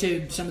Penny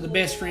too, some of the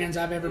best friends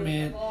I've ever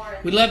met.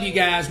 We love you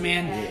guys,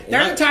 man.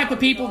 They're the type of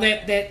people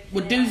that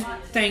would do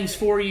things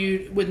for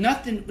you with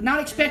nothing, not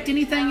expect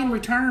anything in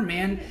return,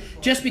 man.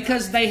 Just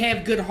because they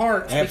have good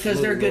hearts,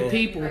 because they're good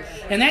people,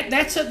 and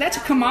that's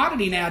a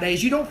commodity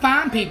nowadays. You don't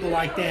find people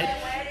like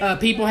that.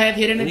 People have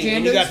hidden agendas.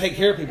 And you got to take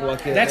care of people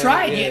like that. That's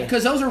right,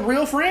 because those are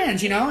real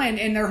friends, you know,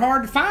 and they're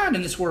hard to find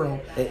in this world.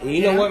 And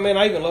you know what, man?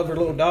 I even love her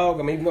little dog.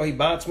 I mean, even though he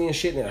bites me and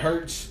shit and it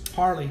hurts.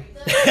 Harley.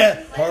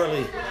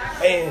 Harley.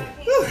 Man.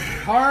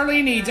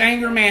 Harley needs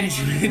anger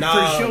management for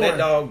sure. That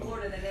dog.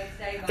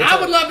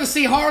 I would love to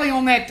see Harley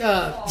on that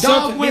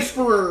Dog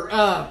Whisperer.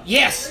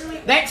 Yes,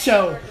 that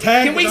show.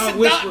 Can we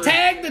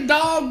tag the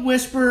Dog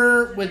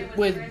Whisperer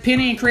with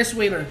Penny and Chris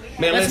Wheeler?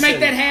 Man, Let's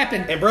make that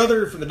happen. And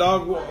brother, from the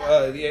dog,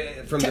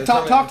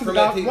 talk to the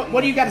dog.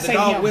 What do you got to say? The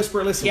Dog to him?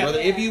 Whisperer. Listen, brother.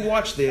 If you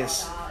watch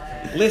this,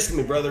 listen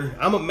to me, brother.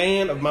 I'm a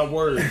man of my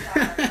word.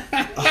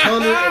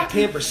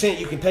 110%.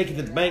 You can take it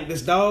to the bank.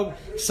 This dog,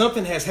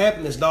 something has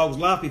happened in this dog's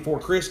life before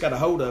Chris got a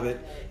hold of it.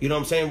 You know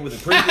what I'm saying? With the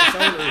previous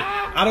owner,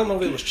 I don't know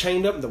if it was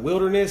chained up in the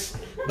wilderness,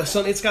 but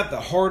son, it's got the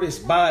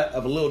hardest bite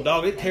of a little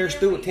dog. It tears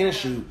through a tennis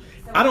shoe.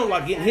 I don't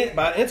like getting hit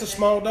by it. It's a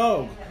small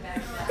dog.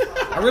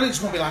 I really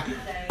just want to be like,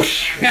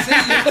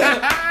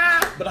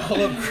 but I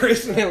love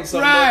Chris and him so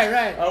much.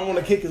 Right. I don't want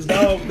to kick his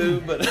dog,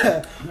 dude. But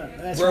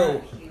bro,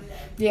 right.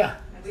 Yeah.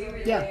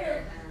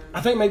 I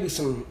think maybe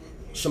some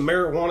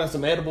marijuana,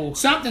 some edible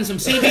something, some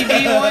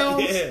CBD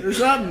oils or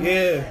something.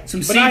 Yeah,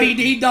 some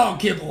CBD dog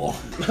kibble.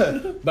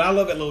 But I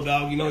love that little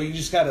dog. You know, you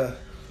just gotta.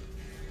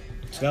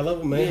 Just gotta love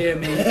them, man. Yeah,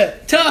 man.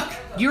 Tuck,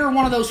 you're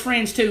one of those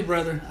friends too,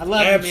 brother. I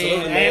love Absolutely, you,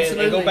 man. man.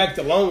 Absolutely. And go back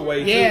the long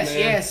way, yes, too,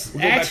 man. Yes,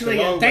 We'll actually,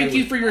 thank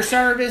you for your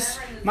service.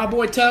 My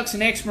boy Tuck's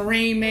an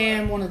ex-Marine,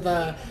 man. One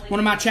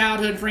of my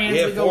childhood friends.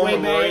 Yeah, we go way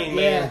former back. Marine,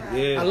 man.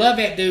 Yeah. I love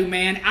that dude,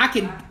 man. I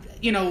can,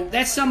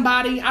 that's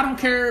somebody. I don't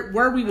care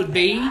where we would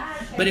be,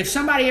 but if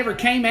somebody ever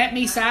came at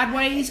me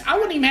sideways, I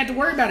wouldn't even have to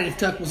worry about it if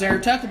Tuck was there.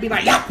 Tuck would be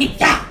like,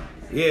 yeah.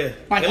 Yeah.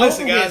 Like, and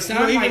listen, over with, guys,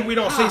 son. even Like, if we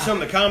don't see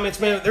some of the comments,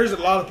 man, there's a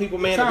lot of people,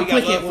 man, that we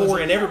got love for,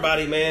 and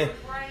everybody, man,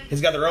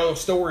 has got their own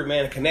story,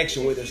 man, a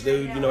connection with us,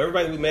 dude.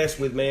 Everybody we mess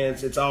with, man,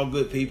 it's all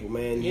good people,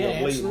 man.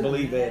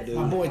 Believe that, dude.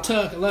 My boy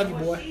Tuck, I love you,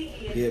 boy.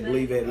 Yeah,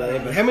 believe that,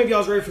 man. But how many of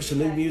y'all's ready for some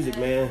new music,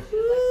 man?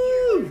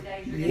 Woo.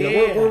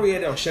 Yeah. Where are we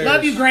at on shares?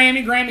 Love you,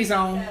 Grammy. Grammy's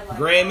on.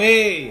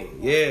 Grammy.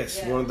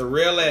 Yes, one of the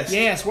realest.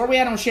 Yes, where we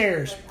at on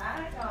shares?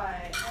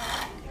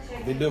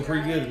 Been doing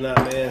pretty good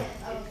tonight, man.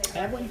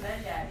 Have we?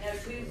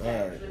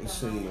 All right, let's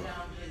see.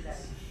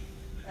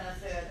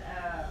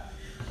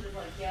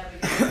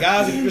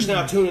 Guys, if you're just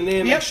now tuning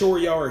in, make sure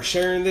y'all are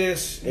sharing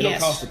this. It don't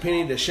cost a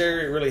penny to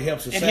share. It really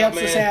helps us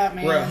out,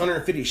 man. We're at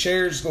 150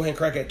 shares. Just go ahead and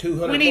crack that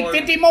 200. We need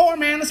 50 more,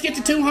 man. Let's get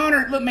to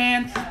 200. Look,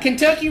 man,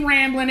 Kentucky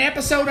Rambling,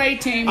 episode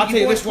 18. I'll tell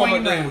you, this one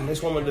I'm gonna do.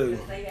 This one I'm gonna do.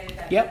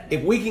 Yep.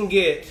 If we can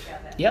get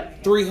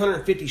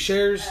 350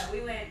 shares,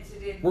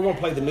 we're going to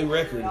play the new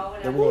record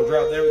that we're going to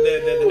drop.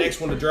 The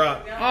next one to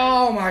drop.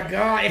 Oh, my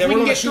God. If we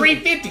can get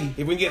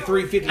 350. If we can get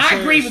 350 I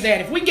shares. agree with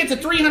that. If we can get to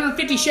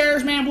 350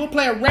 shares, man, we'll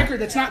play a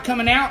record that's not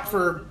coming out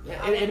for...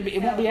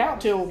 It won't be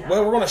out till...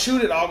 Well, we're going to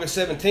shoot it August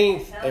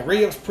 17th. And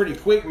re-up's pretty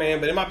quick, man.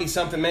 But it might be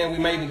something, man, we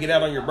may even get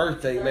out on your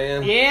birthday,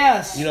 man.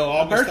 Yes.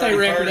 August birthday 31st.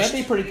 Record. That'd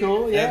be pretty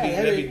cool. Yeah,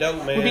 that'd be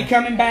dope, man. We'll be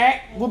coming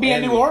back. We'll be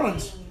in New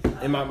Orleans.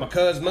 And my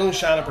cousin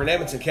Moonshine up in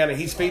Edmonton County,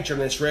 he's featured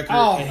in this record,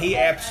 and he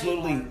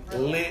absolutely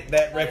lit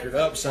that record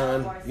up,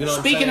 son.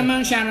 Speaking of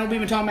Moonshine,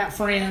 we've been talking about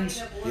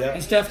friends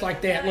and stuff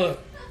like that. Look,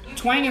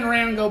 Twang and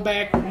Round go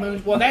back with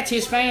Moonshine. Well, that's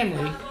his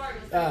family,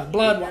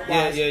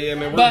 blood-wise. Yeah,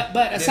 man.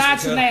 But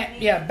aside from that,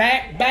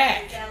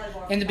 back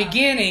in the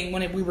beginning,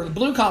 when we were the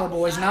Blue Collar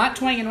Boys, not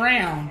Twang and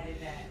Round,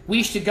 we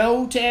used to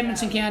go to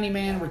Edmonton County,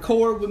 man,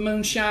 record with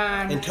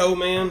Moonshine. And Toe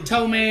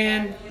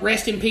Man.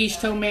 Rest in peace,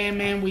 Toe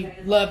Man, we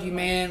love you,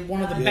 man.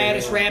 One of the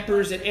baddest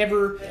rappers that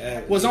ever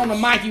was on the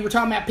mic. You were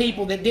talking about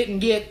people that didn't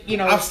get,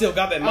 I've still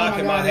got that mic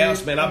in my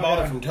house, man. I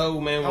bought it from Toe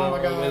Man when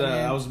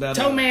I was about...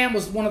 Toe Man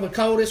was one of the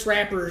coldest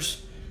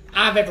rappers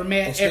I've ever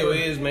met. It still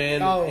is, man.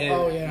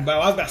 Yeah. But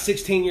I was about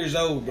 16 years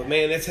old, but,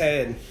 man, that's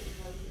had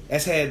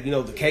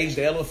the Caged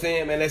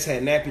Elephant, man. That's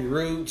had Nappy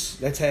Roots.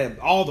 That's had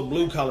all the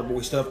Blue Collar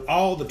Boy stuff,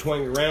 all the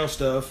Twang Around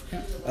stuff.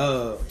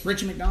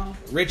 Richie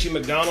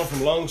McDonald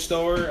from Lone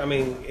Star. I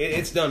mean,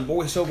 it's done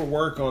voiceover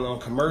work on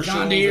commercials,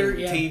 John Deere,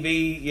 and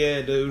TV.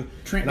 Yeah, dude.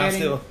 Trent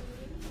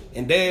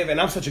and Dev, and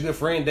I'm such a good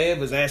friend. Dev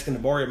was asking to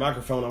borrow a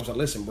microphone. I was like,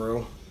 listen,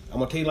 bro, I'm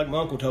gonna tell you like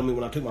my uncle told me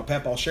when I took my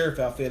Papaw Sheriff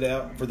outfit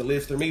out for the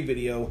Live Through Me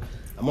video.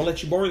 I'm gonna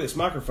let you borrow this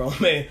microphone,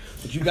 man.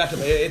 But you got to.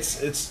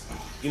 It's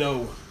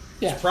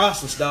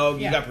priceless, dog.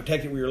 You got to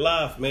protect it with your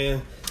life,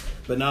 man.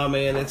 But nah,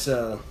 man, it's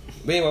But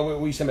anyway, what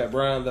were you saying about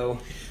Brian, though?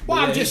 Well,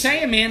 I was just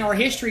saying, man, our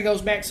history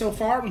goes back so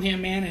far with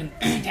him, man,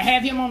 and to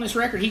have him on this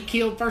record, he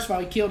killed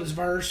his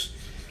verse.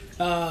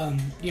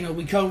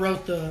 We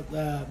co-wrote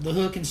the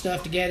hook and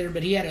stuff together,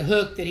 but he had a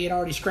hook that he had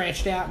already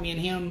scratched out. Me and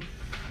him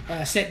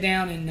sat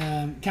down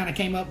and kind of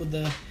came up with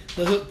the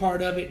hook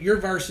part of it. Your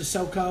verse is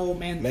so cold,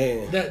 man.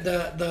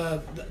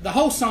 The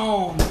whole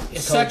song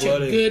is such a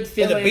good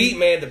feeling. And the beat,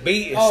 man,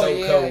 is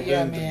so cold,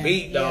 dude. The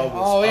beat,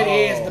 dog. It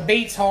is. The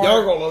beat's hard.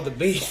 Y'all gonna love the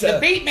beat. The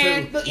beat,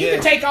 man. You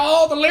can take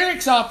all the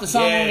lyrics off the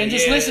song and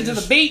just listen to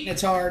the beat, and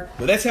it's hard.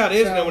 But that's how it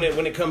is, man.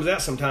 When it comes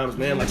out, sometimes,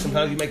 man. Like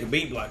sometimes you make a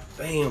beat, like,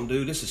 damn,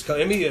 dude, this is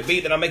cold. It may be a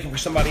beat that I'm making for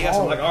somebody else.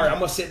 I'm like, all right, I'm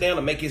gonna sit down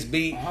and make this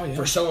beat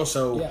for so and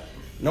so.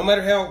 No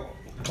matter how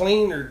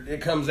clean or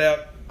it comes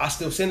out, I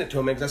still send it to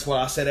him, man, because that's what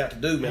I set out to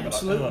do, man.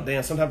 Absolutely. But like,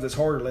 damn, sometimes it's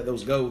hard to let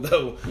those go,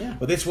 though. Yeah.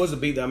 But this was a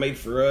beat that I made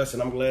for us,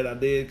 and I'm glad I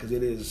did, because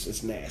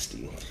it's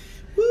nasty.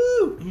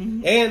 Woo!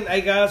 Mm-hmm. And,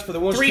 hey, guys, for the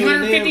ones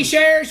 350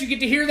 shares, you get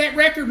to hear that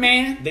record,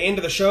 man. The end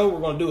of the show,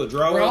 we're going to do a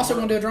drawing. We're also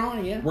going to do a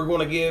drawing, yeah. We're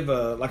going to give,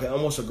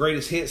 almost a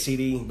greatest hit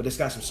CD, but it's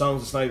got some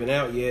songs that's not even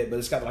out yet, but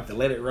it's got, like, the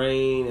Let It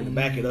Rain and the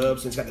Back It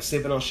Ups, and it's got the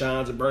Sippin' on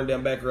Shines and Burn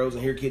Down Back Roads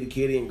and Here Kitty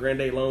Kitty and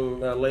Grande Long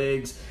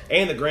Legs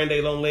and the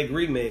Grande Long Leg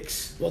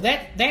remix. Well,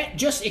 that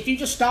just, if you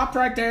just stopped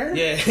right there.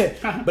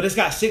 Yeah, but it's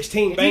got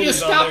 16 bangers on there. If you just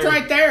stopped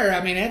right there,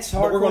 I mean, that's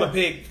hard. But we're going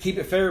to keep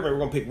it fair, but we're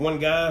going to pick one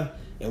guy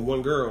and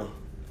one girl.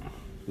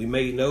 We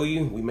may know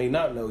you, we may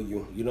not know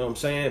you. You know what I'm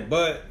saying?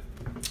 But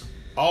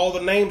all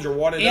the names are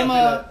wadded up.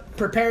 Emma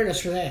prepared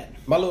us for that.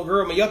 My little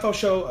girl, man, y'all throw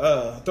some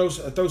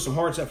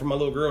hearts up for my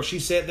little girl. She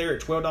sat there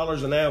at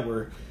 $12 an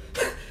hour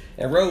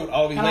and wrote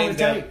all these names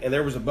down, and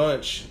there was a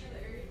bunch.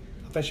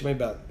 I think she made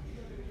about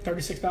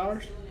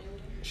 $36.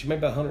 She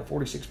made about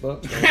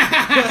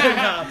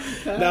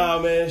 $146. Nah,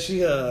 man,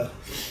 she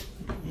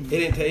It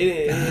didn't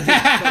take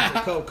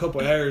a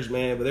couple hours,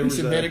 man. But there was.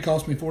 It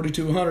cost me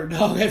 $4,200.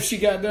 Dog, if she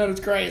got done, it's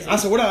crazy. I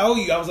said, "What do I owe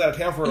you?" I was out of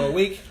town for a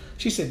week.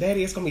 She said,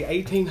 "Daddy, it's gonna be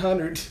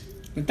 $1,800."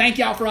 And thank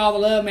y'all for all the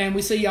love, man.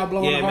 We see y'all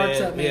blowing our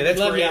hearts up, man. Yeah, that's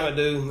love for y'all. Emma,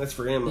 dude. That's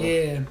for Emma.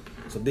 Yeah.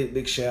 It's a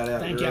big shout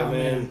out. Thank girl, y'all,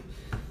 man.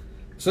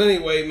 So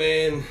anyway,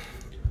 man.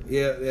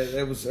 Yeah,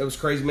 that was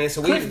crazy, man.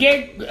 So Cliff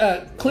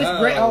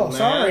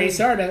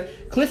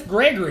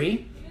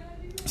Gregory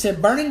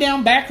said Burning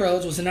Down Back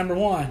Roads was the number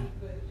one.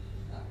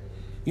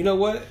 You know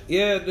what?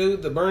 Yeah,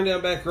 dude, the Burning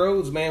Down Back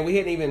Roads, man. We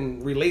hadn't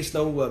even released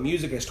no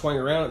music as Twang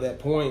Around at that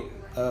point.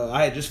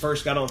 I had just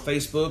first got on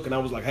Facebook, and I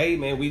was like, hey,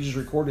 man, we just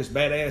recorded this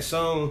badass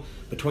song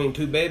between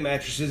two bed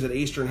mattresses at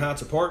Eastern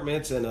Heights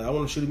Apartments, and I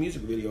want to shoot a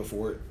music video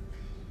for it.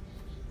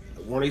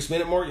 1 East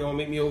Minute Mark, you want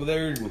to meet me over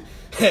there? And,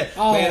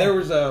 man, there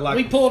was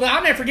we pulled up.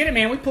 I'll never forget it,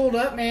 man. We pulled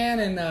up, man,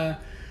 and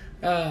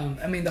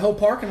I mean, the whole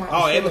parking lot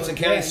was Edmonton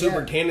County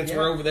superintendents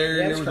were over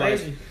there, and there was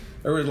crazy.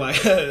 There was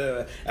like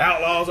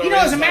outlaws. You know,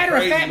 as a matter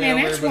of fact,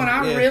 man, that's when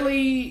I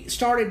really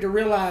started to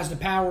realize the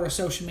power of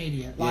social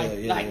media.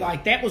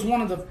 Like that was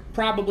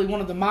probably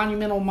one of the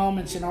monumental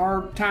moments in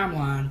our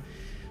timeline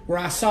where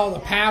I saw the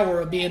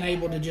power of being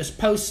able to just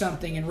post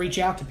something and reach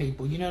out to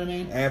people. You know what I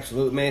mean?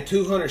 Absolutely, man.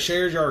 200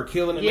 shares, y'all are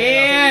killing it, man.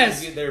 Yes. I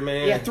think we can get there,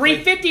 man. Yeah,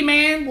 350,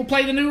 man. We'll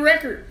play the new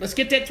record. Let's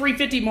get that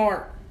 350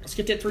 mark. Let's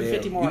get that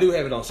 350 mark. You do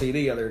have it on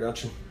CD out there,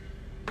 don't you?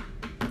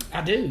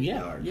 I do,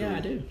 yeah. Right, yeah, cool. I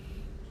do.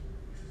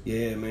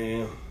 Yeah,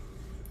 man.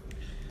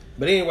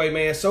 But anyway,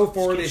 man, so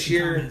far this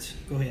year, comments.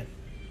 Go ahead.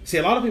 See,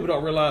 a lot of people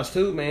don't realize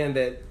too, man,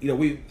 that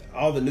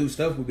all the new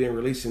stuff we've been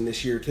releasing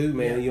this year too,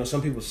 man. Yeah.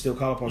 Some people still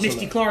call upon.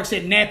 Misty Clark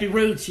said nappy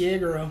roots, yeah,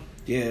 girl.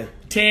 Yeah.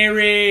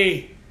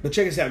 Terry. But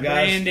check us out,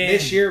 guys. Brandon.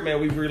 This year, man,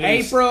 we've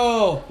released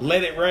April.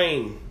 Let It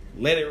Rain.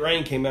 Let It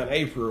Rain came out in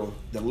April.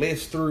 The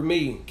List Through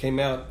Me came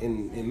out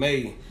in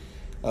May.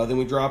 Then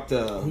we dropped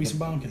We Some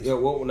Bumpkins. Yeah,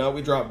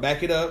 we dropped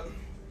Back It Up.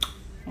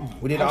 Oh,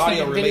 We did an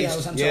audio release.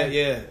 Videos, I'm sorry.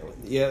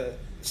 Yeah.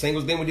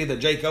 Singles. Then we did the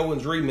Jake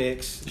Owens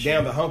remix,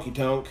 Down the Honky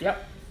Tonk.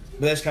 Yep.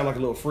 But that's kind of like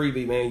a little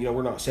freebie, man.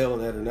 We're not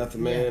selling that or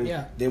nothing, man.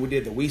 Yeah. Then we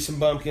did the We Some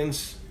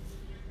Bumpkins,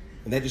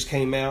 and that just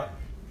came out.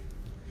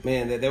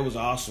 Man, that was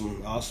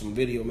awesome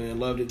video,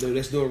 man. Loved it, dude.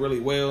 That's doing really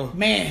well.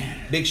 Man.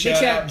 Big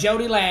shout out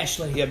Jody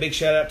Lashley. Yeah, big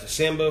shout out to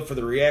Simba for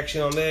the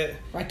reaction on that.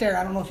 Right there.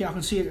 I don't know if y'all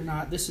can see it or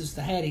not. This is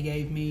the hat he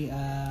gave me.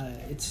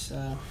 It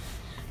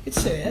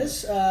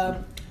says,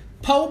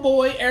 Po'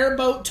 Boy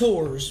Airboat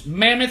Tours,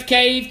 Mammoth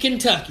Cave,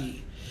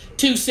 Kentucky,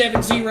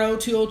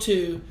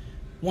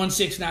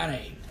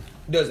 270-202-1698.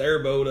 Does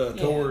airboat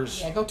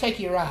tours. Yeah, go take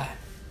your ride.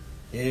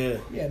 Yeah.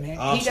 Yeah, man.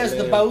 Awesome, he does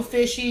the man. bow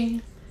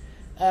fishing.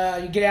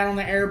 You get out on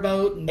the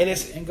airboat and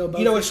go bow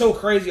fishing. It's so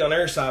crazy on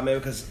our side, man,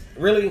 because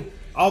really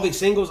all these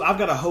singles, I've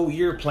got a whole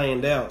year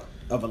planned out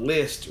of a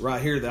list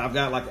right here that I've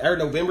got, like our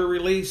November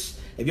release.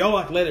 If y'all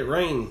like Let It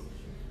Rain,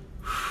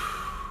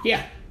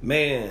 yeah,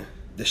 man,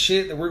 the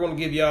shit that we're going to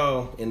give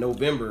y'all in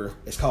November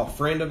is called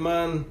Friend of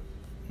Mine.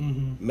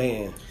 Mm-hmm.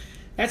 Man.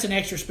 That's an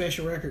extra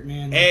special record,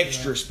 man.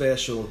 Extra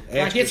special.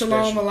 Like it's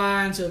along the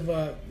lines of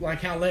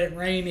like how Let It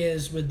Rain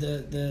is with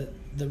the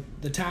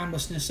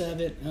timelessness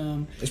of it.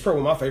 It's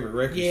probably my favorite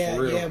record. Yeah,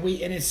 for real. yeah.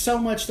 And it's so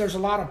much. There's a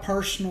lot of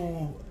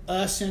personal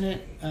us in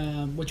it,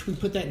 which we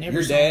put that in every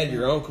your song. dad,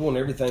 your uncle, and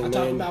everything. I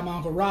talk about my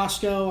Uncle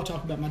Roscoe. I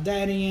talk about my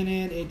daddy in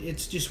it.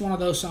 It's just one of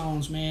those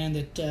songs, man,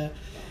 that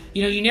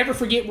you never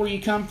forget where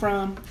you come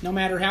from. No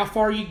matter how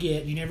far you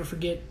get, you never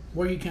forget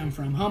where you come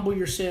from. Humble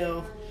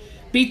yourself.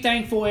 Be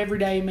thankful every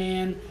day,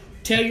 man.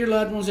 Tell your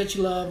loved ones that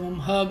you love them.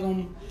 Hug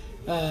them.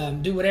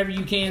 Do whatever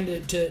you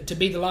can to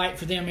be the light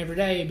for them every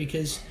day,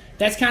 because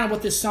that's kind of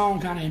what this song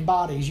kind of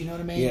embodies. You know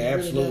what I mean? Yeah,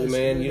 absolutely,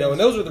 man. And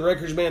those are the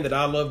records, man, that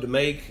I love to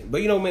make.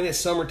 But, man, it's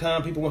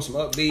summertime. People want some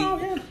upbeat. Oh,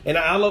 yeah. And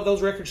I love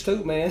those records,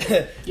 too, man.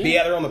 Be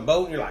out there on the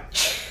boat, and you're like,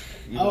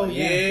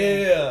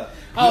 yeah.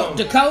 Oh,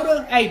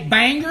 Dakota, hey,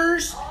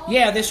 bangers.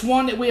 Yeah, this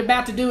one that we're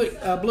about to do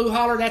at Blue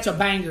Holler, that's a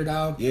banger,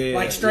 dog. Yeah,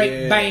 like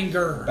straight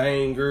banger.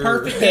 Banger.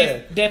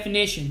 Perfect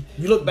definition.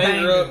 You look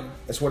banger up.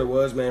 That's what it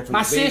was, man. From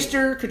my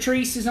sister,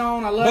 Catrice, is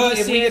on. I love you, sis. But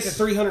if we get to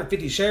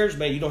 350 shares,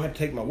 man, you don't have to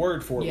take my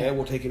word for it, Yeah. man.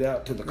 We'll take it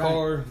out to the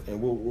car, and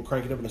we'll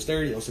crank it up in the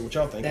stereo and see what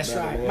y'all think That's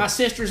about right. it, man. My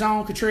sister's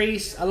on,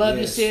 Catrice. I love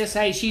you, sis.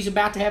 Hey, she's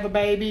about to have a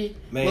baby.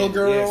 Man, little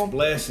girl. Yes,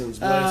 blessings,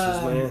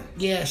 man.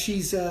 Yeah,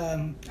 she's.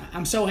 I'm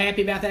so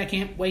happy about that. I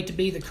can't wait to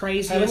be the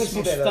craziest, Hey, most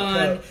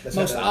fun,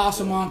 most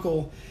awesome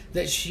uncle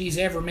that she's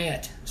ever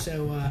met.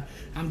 So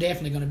I'm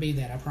definitely going to be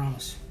that. I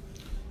promise.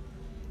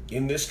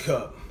 In this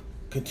cup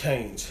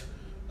contains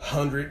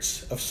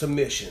hundreds of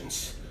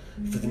submissions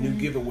for the new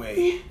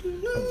giveaway of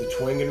the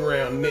Twang and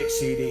Round Mix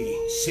CD.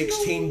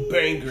 16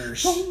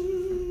 bangers. The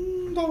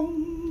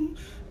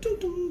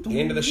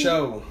end of the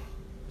show.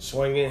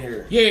 Swing in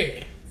here.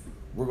 Yeah.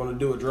 We're going to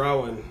do a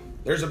drawing.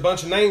 There's a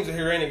bunch of names in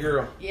here, ain't it,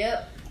 girl?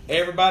 Yep.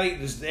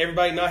 Does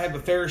everybody not have a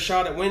fair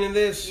shot at winning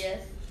this?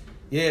 Yes.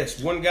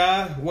 Yes. One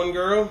guy, one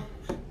girl.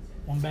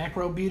 One back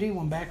row beauty,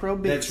 one back row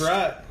beast. That's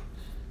right.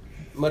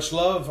 Much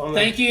love.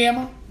 Thank you,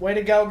 Emma. Way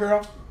to go,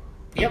 girl.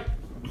 Yep.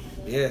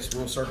 Yes,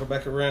 we'll circle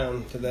back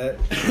around to that.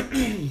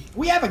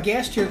 We have a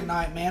guest here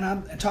tonight, man.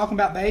 I'm talking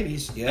about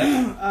babies.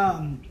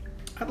 Yeah.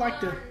 I'd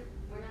like to.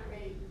 We're not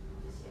ready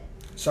just yet.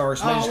 Sorry.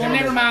 So Oh, well,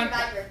 never mind.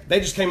 They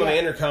just came on the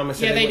intercom and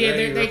said Yeah, they went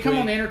did. They come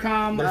on the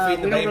intercom. They're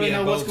feeding We the don't baby really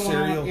know a bowl what's of going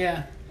cereal. on.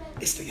 Yeah.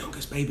 It's the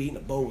youngest baby eating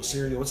a bowl of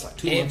cereal. It's like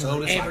 2 months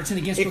old. It's Ever. It's in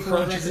the Guinness it Book of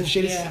World crunches and Records.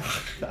 shit.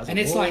 Yeah. And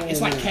it's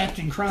like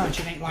Captain Crunch.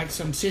 It ain't like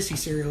some sissy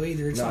cereal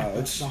either. It's like the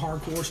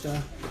hardcore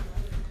stuff.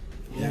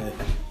 Yeah.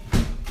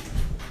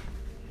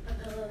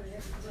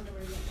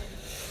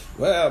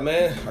 Well,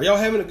 man, are y'all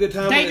having a good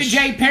time? David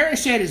J.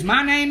 Parrish said, "Is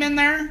my name in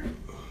there?"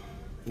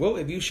 Well,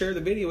 if you share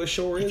the video, it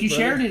sure is. If you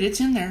shared it, it's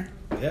in there.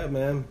 Yeah,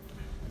 man.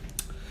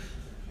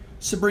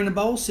 Sabrina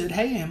Bowles said,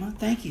 "Hey, Emma,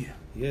 thank you."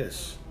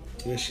 Yes.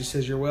 Yes, she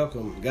says you're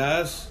welcome.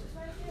 Guys,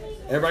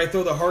 everybody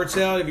throw the hearts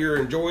out if you're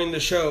enjoying the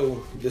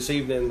show this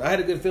evening. I had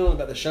a good feeling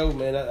about the show,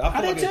 man.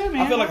 I did too,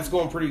 man. I feel like it's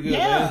going pretty good,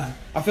 man.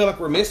 I feel like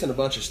we're missing a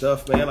bunch of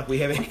stuff, man, like we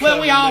haven't Well,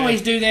 we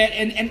always do that.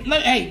 And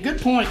look, hey, good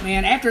point,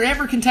 man. After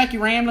every Kentucky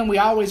Rambling, we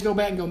always go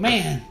back and go,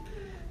 man.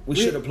 We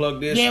should have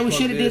plugged this. Yeah, we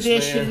should have did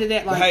this, should have did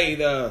that. Like, hey,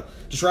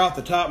 just right off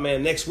the top,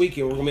 man, next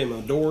weekend we're going to be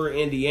in Medora,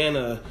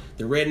 Indiana,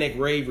 the Redneck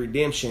Rave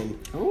Redemption.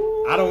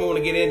 Ooh. I don't want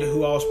to get into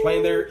who all's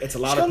playing there. It's a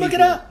lot of people. Look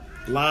it up.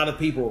 A lot of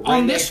people.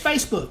 On this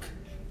Facebook.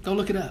 Go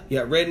look it up.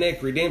 Yeah,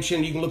 Redneck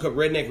Redemption. You can look up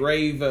Redneck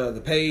Rave,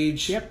 the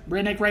page. Yep,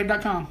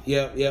 redneckrave.com.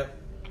 Yep,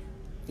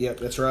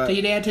 that's right. Tell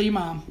your dad, tell your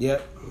mom.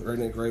 Yep,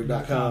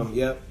 redneckrave.com.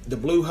 Yep. The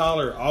Blue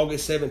Holler,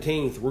 August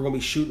 17th. We're going to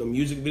be shooting a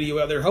music video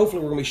out there.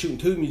 Hopefully, we're going to be shooting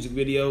 2 music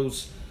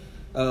videos.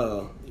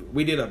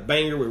 We did a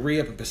banger with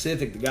Re-Up and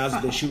Pacific. The guys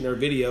have been shooting our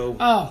video.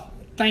 Oh,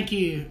 thank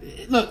you.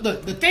 Look,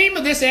 the theme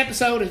of this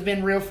episode has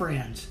been real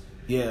friends.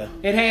 Yeah.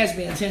 It has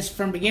been since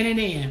from beginning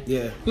to end.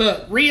 Yeah.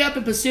 Look, Re-Up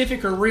and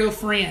Pacific are real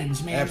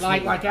friends, man.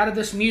 Absolutely. Like out of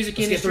this music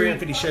Let's industry. get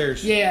 350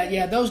 shares.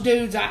 Yeah. Those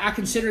dudes, I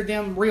consider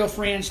them real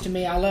friends to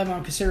me. I love them.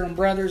 I consider them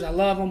brothers. I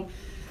love them.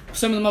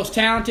 Some of the most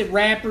talented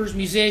rappers,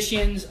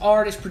 musicians,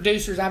 artists,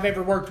 producers I've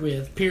ever worked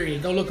with,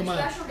 period. Go look them up.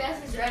 Special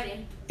guest is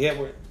ready.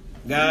 Yeah,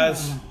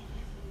 guys,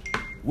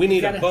 we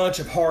need a bunch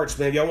of hearts,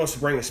 man. Y'all want us to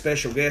bring a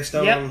special guest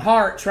on? Yep,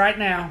 hearts right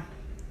now.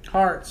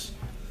 Hearts.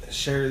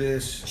 Share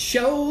this.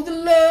 Show the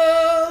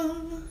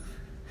love,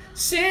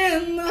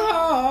 send the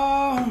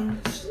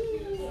hearts.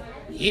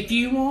 If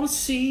you want to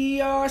see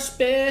our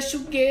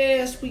special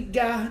guest we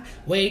got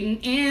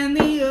waiting in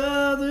the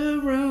other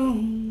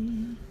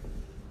room.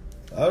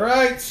 All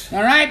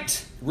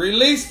right.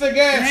 Release the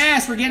guest.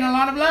 Yes, we're getting a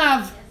lot of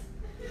love.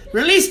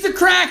 Release the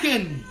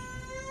Kraken.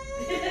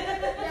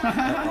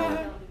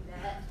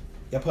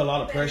 Y'all put a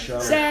lot of pressure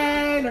on her.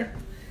 Sailor.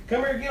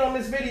 Come here, get on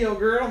this video,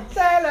 girl.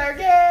 Sailor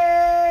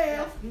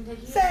girl.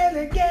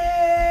 Sailor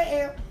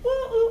girl. Ooh,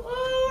 ooh,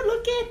 ooh,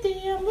 look at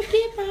them. Look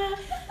at my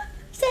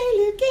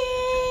Sailor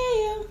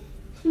girl.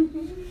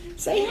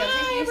 Say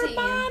hi,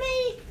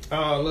 everybody.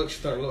 Oh, look, she's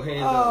throwing a little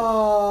hand up.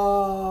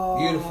 Oh.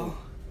 Beautiful.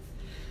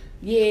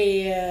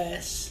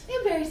 Yes.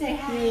 You better say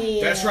hi.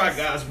 Yes. That's right,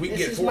 guys. We can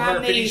This get is my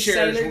 450 niece, shares.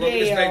 Sailor We're going to get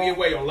this Gail. baby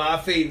away on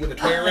live feed with a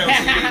Twang around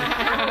CD.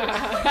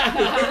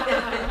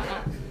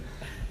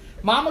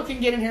 Mama can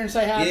get in here and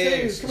say hi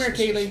Yes. too. Come here,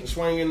 Keely.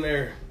 Swing in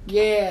there.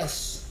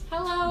 Yes.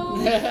 Hello.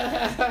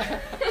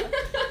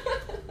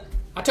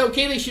 I told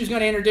Keely she was going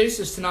to introduce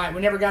us tonight.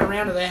 We never got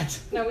around to that.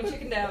 No, we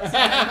chickened out.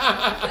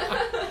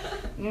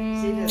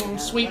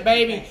 Sweet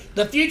baby.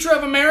 The future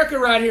of America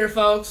right here,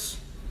 folks.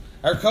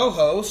 Our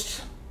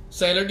co-host,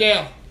 Sailor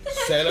Gail.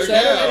 Sailor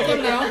Sailor,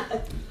 come Gal. now.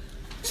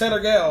 Sailor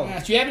Gal.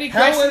 Yes, do you have any How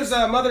questions?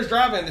 was Mother's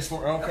Drive-In this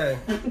morning? Okay.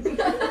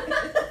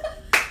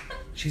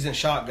 She's in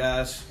shock,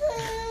 guys.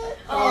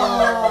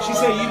 Oh. She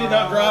said you did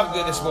not drive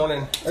good this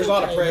morning. There's a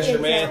lot of pressure,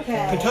 man.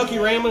 okay. Kentucky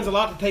Rambling's a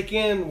lot to take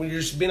in when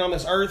you've just been on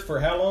this earth for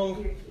how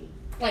long?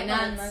 Like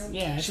 9 months.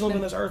 Yeah, She's only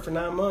been on this earth for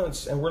 9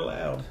 months, and we're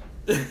loud.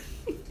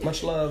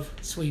 Much love.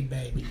 sweet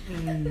baby.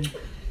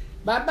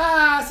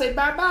 Bye-bye. Say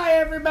bye-bye,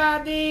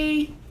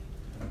 everybody.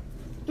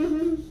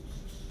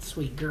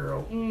 Sweet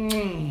girl.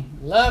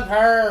 Love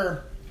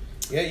her.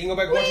 Yeah, you can go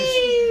back and watch his.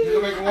 You can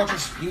go back and watch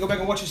his. You can go back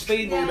and watch his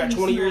feed when you're about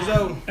 20 years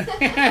old.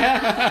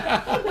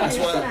 That's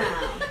what.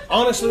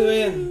 Honestly,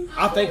 man,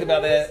 I think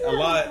about that a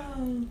lot.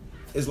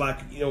 It's like,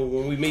 you know,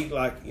 when we meet,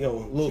 like, you know,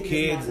 little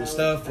kids and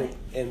stuff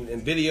and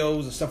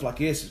videos and stuff like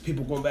this,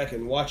 people going back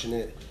and watching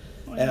it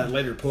at a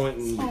later point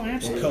in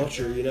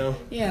culture, you know.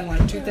 Yeah, in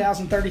like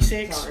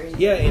 2036.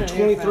 Yeah, in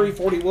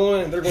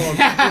 2341, they're going.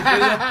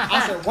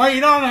 I said,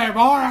 "Wait on there, boy."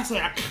 I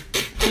said.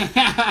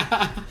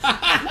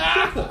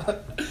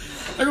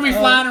 They're going to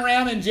be flying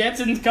around in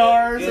Jetsons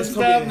cars and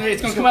stuff. And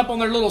it's going to come up on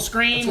their little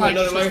screen. Like,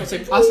 I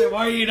said,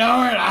 "What are you doing?"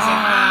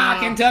 I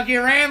said, "Kentucky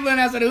Rambling."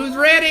 I said, "Who's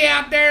ready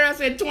out there?" I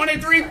said,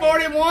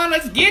 2341.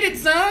 Let's get it,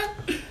 son.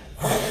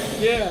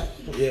 Yeah.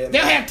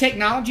 They'll have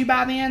technology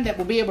by then that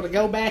will be able to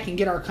go back and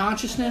get our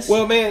consciousness.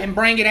 Well, man, and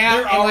bring it out.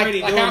 they're And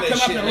already like doing I'll that come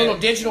up shit, in a man. little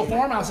digital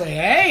form. I'll say,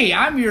 "Hey,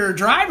 I'm your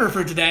driver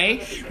for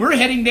today. We're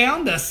heading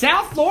down to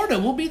South Florida.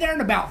 We'll be there in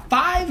about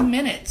 5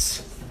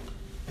 minutes."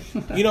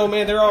 You know,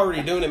 man, they're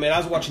already doing it, man. I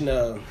was watching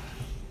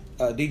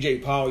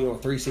DJ Paul, you know,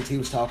 360. He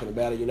was talking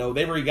about it. You know,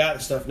 they've already got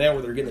the stuff now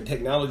where they're getting the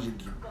technology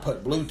to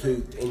put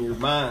Bluetooth in your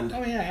mind.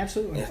 Oh yeah,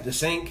 absolutely. To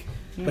sync.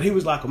 But he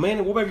was like, "Oh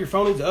man, what about if your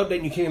phone needs to update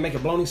and you can't even make a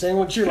bologna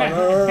sandwich?" You're like,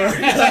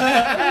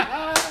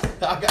 I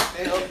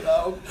Goddamn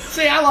dog.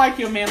 See, I like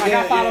him, man. Like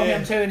I follow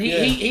him too, and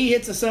Yeah. he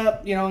hits us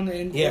up, you know,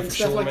 and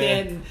stuff sure, like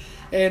man.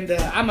 that. And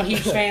I'm a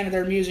huge fan of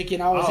their music,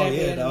 and always have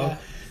been. dog.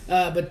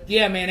 But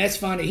yeah, man, that's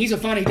funny. He's a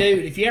funny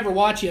dude. If you ever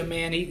watch him,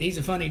 man, he's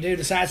a funny dude.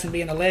 Aside from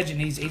being a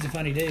legend, he's a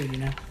funny dude. You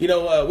know. You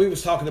know, we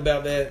was talking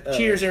about that.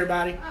 Cheers,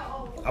 everybody.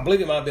 I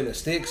believe it might have been the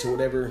Sticks or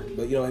whatever,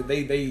 but you know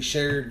they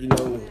shared, you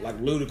know, like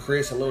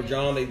Ludacris and Lil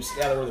Jon. They was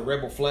gathered with the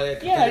Rebel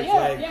flag, flag.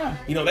 Yeah.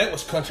 You know, that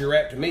was country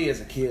rap to me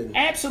as a kid.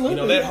 Absolutely.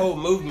 You know, that whole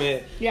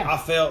movement. Yeah. I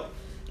felt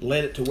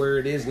led it to where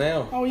it is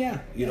now. Oh yeah.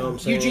 You know what I'm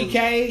saying?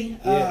 UGK.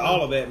 Yeah,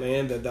 all of that,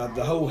 man.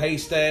 The whole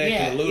Haystack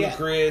and the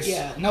Ludacris.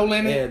 Yeah. No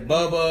Limit. And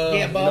Bubba.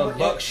 Yeah, Bubba. You know,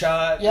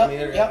 Buckshot. Yep, I mean,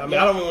 yep, I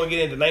don't even want to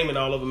get into naming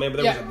all of them, man,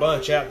 but there was a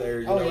bunch out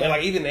there. You know? Yeah. And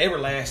like even the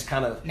Everlast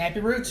kind of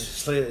Nappy Roots.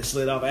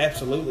 slid off.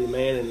 Absolutely,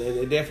 man. And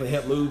it definitely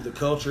helped move the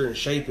culture and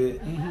shape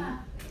it.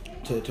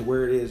 To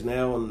where it is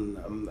now,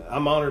 and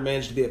I'm honored,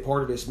 man, to be a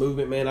part of this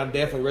movement, man. I'd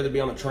definitely rather be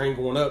on the train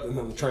going up than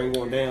on the train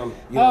going down.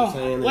 You know what I'm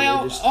saying?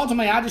 Well,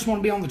 ultimately, I just want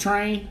to be on the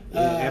train.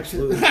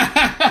 Absolutely.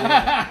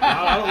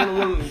 I don't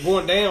want to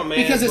going down, man.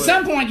 Because at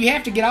some point, you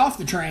have to get off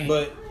the train.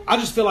 But I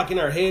just feel like in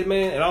our head,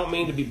 man, and I don't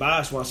mean to be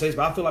biased when I say this,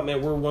 but I feel like,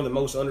 man, we're one of the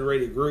most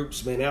underrated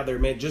groups, man, out there,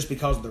 man, just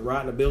because of the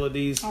writing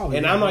abilities. Oh,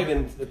 and yeah. I'm not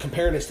even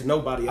comparing this to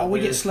nobody out there.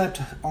 we get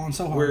slept on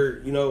so hard. Where,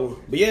 you know,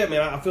 but yeah,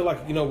 man, I feel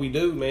like, you know, we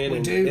do, man. We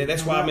do. And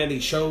that's why, man,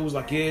 these shows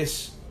like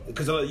this,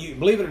 because you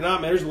believe it or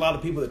not, man, there's a lot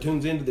of people that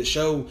tunes into the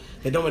show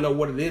that don't even know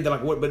what it is. They're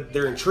like, what? But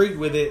they're intrigued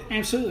with it.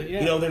 Absolutely, yeah.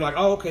 You know, they're like,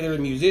 oh, okay, they're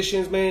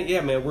musicians, man. Yeah,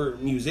 man, we're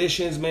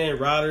musicians, man,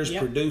 writers,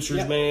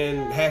 producers,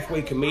 man,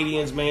 halfway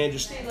comedians, man,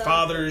 just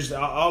fathers,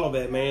 all of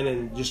that, man,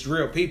 and just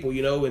real people,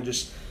 you know, and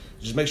just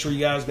make sure you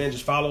guys, man,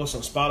 just follow us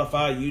on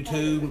Spotify,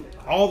 YouTube,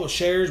 all the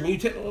shares. When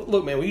you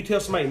look, man, when you tell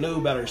somebody new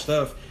about our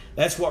stuff,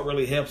 that's what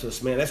really helps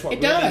us, man. That's what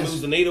really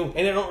moves the needle,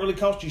 and it don't really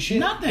cost you shit.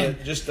 Nothing.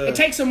 Just it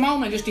takes a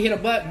moment just to hit a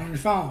button on your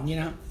phone, you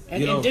know,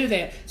 and do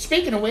that.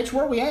 Speaking of which,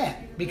 where are we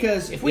at?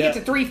 Because if we get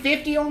to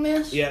 350 on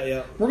this,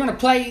 we're gonna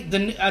play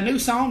a new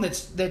song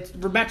that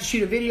we're about to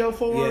shoot a video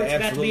for. Yeah, it's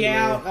about to be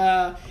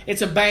out.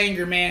 It's a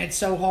banger, man. It's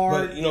so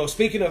hard. But you know,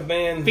 speaking of,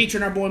 man,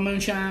 featuring our boy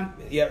Moonshine.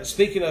 Yeah,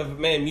 speaking of,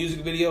 man,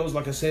 music videos,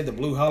 like I said, the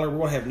Blue Holler, we're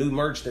gonna have new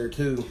merch there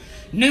too.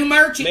 New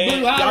merch at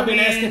Blue Holler, y'all been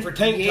asking for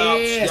tank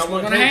tops. Y'all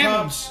want tank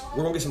tops? Them.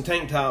 We're gonna get some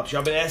tank tops.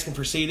 Y'all been asking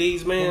for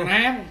CDs, man. We're gonna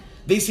have them.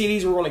 These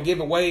CDs we're going to give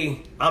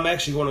away. I'm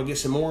actually going to get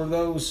some more of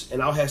those,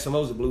 and I'll have some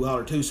of those at Blue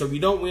Holler too. So if you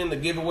don't win the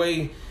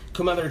giveaway,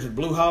 come out there to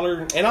Blue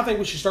Holler. And I think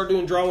we should start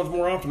doing drawings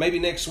more often. Maybe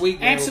next week.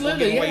 Man,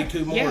 absolutely, we'll give away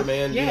two more,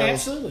 man. Yeah, you know?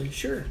 absolutely,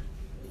 sure.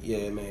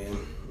 Yeah, man.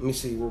 Let me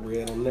see where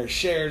we're at on their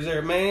shares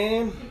there,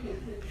 man.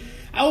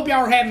 I hope y'all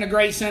are having a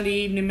great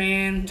Sunday evening,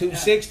 man.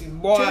 260,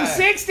 boy.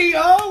 260.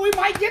 Oh, we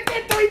might get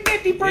that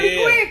 350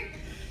 pretty quick.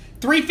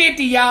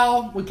 350,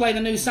 y'all. We played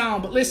a new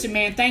song. But listen,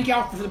 man, thank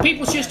y'all for the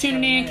people just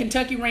tuning in.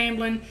 Kentucky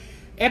Ramblin',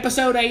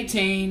 episode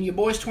 18. Your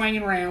boys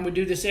twanging around. We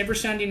do this every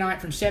Sunday night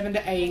from 7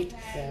 to 8.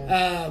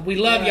 We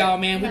love y'all,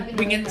 man.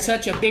 We get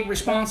such a big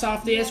response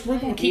off this. We're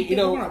going to keep, we're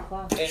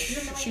going to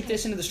shoot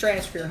this into the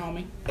stratosphere,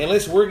 homie. And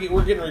listen, we're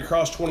getting to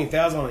cross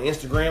 20,000 on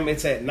Instagram.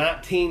 It's at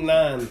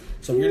 19.9.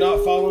 So if you're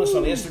not following us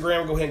on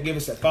Instagram, go ahead and give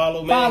us that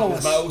follow, man.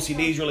 Because my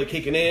OCD's really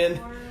kicking in.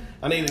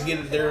 I need to get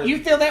it there. You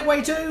feel that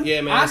way too?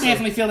 Yeah, man. I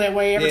definitely feel that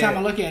way every time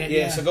I look at it.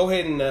 Yeah. So go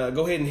ahead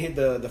and hit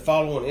the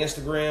follow on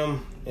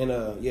Instagram, and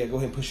go ahead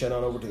and push that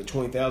on over to the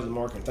 20,000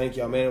 mark. And thank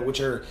y'all, man. Which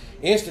our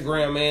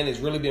Instagram, man, has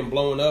really been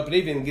blowing up. It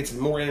even gets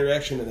more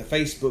interaction than the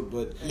Facebook,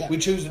 but we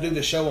choose to do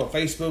the show on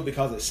Facebook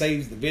because it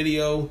saves the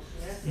video.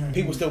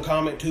 People still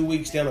comment 2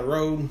 weeks down the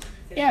road.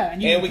 Yeah,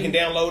 and we can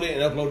download it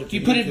and upload it to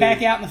you put YouTube. it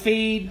back out in the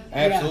feed.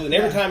 Absolutely. And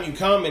every time you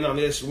comment on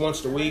this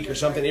once a week or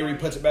something, it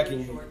puts it back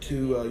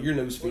into your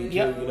news feed too.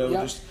 You know,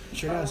 just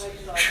sure does.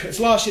 It's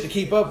a lot of shit to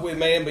keep up with,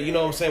 man. But you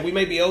know what I'm saying? We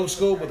may be old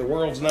school, but the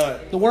world's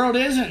not. The world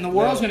isn't, and the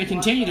world's going to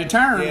continue to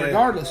turn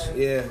regardless.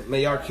 Yeah,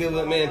 man, y'all kill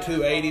it, man.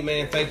 280,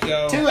 man. Thank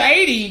y'all.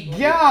 280,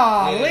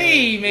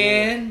 golly,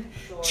 man.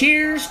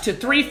 Cheers to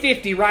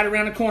 350 right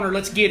around the corner.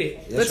 Let's get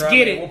it. Let's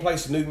get it. We'll play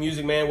some new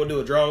music, man. We'll do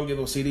a draw and give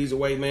those CDs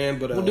away, man.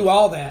 But we'll do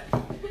all that.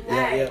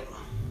 Yeah.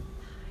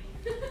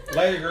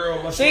 Later,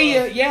 girl. See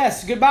you.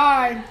 Yes.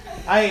 Goodbye.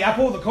 Hey, I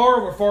pulled the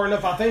car over far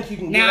enough. I think you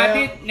can get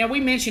out. Now we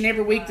mention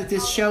every week that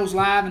this show's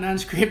live and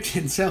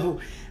unscripted,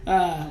 so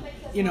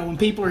you know when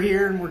people are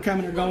here and we're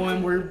coming or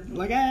going, we're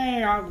like,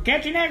 hey, I'll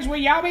catch you next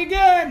week. Y'all be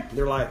good.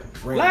 They're like,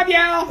 love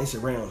y'all. They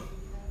said, Round,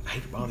 I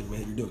hate to bother you,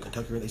 man. You're doing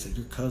Kentucky. They said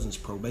your cousin's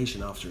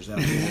probation officer's out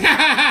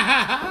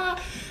there.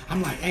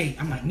 I'm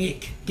like,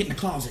 Nick, get in the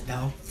closet,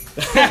 dog.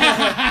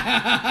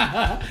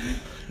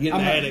 Get in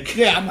the attic.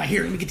 Yeah, I'm like,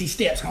 here, let me get these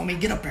steps, homie.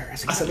 Get up there. I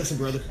said, listen,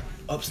 brother.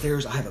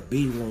 Upstairs, I have a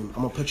bee room.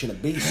 I'm gonna put you in a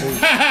bee suit.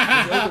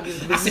 I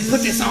said,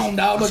 put this on,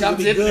 dog. Look, I'm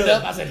zipping it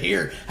up. I said,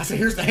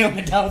 here's the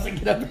helmet, dog. I said,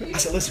 get up there. I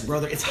said, listen,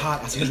 brother, it's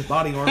hot. I said, here's a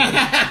body armor.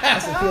 I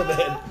said, feel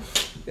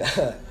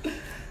that.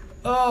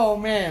 Oh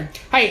man.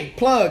 Hey,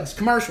 plugs,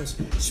 commercials.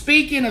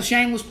 Speaking of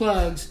shameless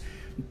plugs,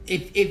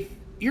 if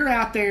you're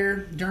out there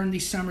during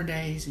these summer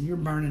days and you're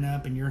burning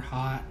up and you're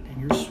hot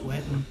and you're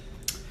sweating,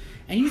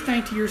 and you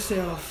think to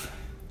yourself,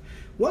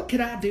 What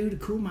could I do to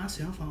cool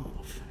myself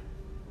off?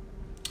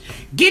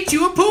 Get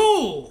you a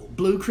pool!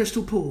 Blue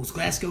Crystal Pools,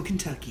 Glasgow,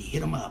 Kentucky. Hit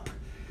them up.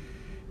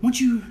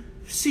 Once you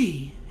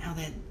see how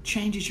that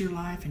changes your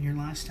life and your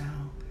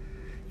lifestyle,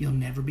 you'll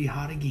never be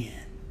hot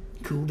again.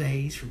 Cool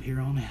days from here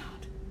on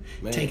out.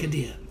 Man. Take a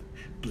dip.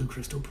 Blue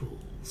Crystal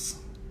Pools.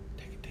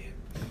 Take a dip.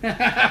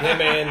 Yeah,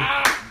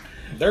 man.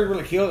 They're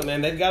really killing it,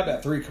 man. They've got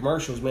about 3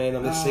 commercials, man,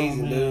 on this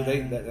season, man.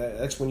 dude.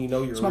 That's when you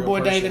know you're it's a my real boy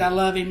person. David. I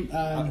love him.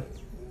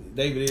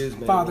 David is,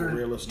 man, father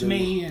realist, to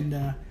me,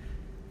 and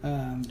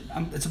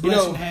it's a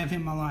blessing to have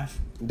him in my life.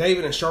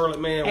 David and Charlotte,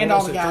 man, and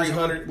all the guys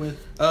 300.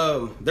 With.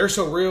 They're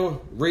so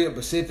real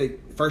Pacific.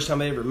 First time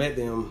they ever met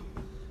them,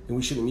 and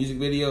we shoot a music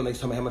video, and they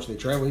told me how much they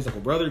travel. He's like,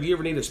 well, brother, if you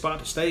ever need a spot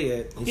to stay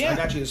at, he said, I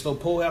got you this little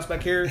pool house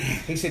back here.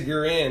 He said,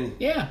 you're in.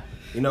 Yeah.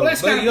 You know, well,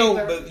 that's the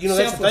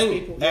thing.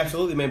 People,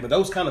 absolutely, man. But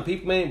those kind of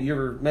people, man, you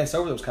ever mess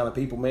over those kind of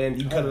people, man,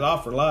 you cut it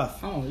off for life.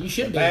 Oh, you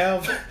should be.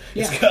 Valve,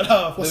 it's cut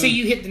off. Well, dude. see,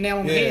 you hit the nail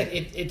on the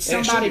head. It's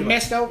somebody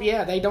messed over.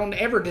 Yeah, they don't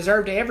ever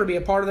deserve to ever be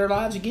a part of their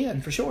lives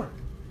again, for sure.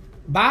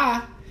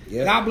 Bye.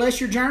 Yeah. God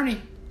bless your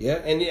journey. Yeah,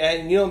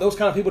 and you know, those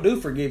kind of people do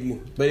forgive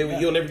you,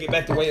 but you'll never get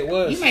back the way it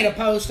was. You made a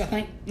post, I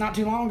think, not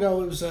too long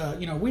ago. It was,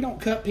 we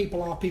don't cut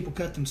people off, people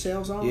cut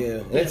themselves off. Yeah,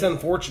 and it's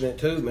unfortunate,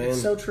 too, man.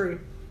 It's so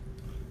true.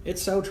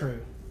 It's so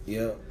true.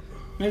 Yeah.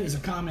 Maybe it was a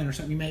comment or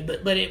something you made,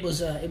 but it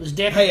was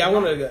definitely. Hey, I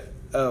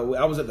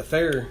was at the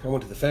fair. I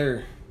went to the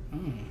fair.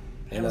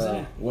 How was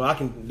that? Well, I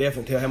can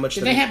definitely tell how much.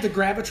 Did they have the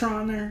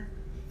Gravitron there?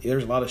 Yeah,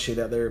 there's a lot of shit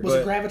out there. Was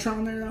it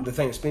Gravitron there though? The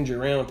thing that spins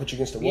you around, puts you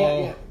against the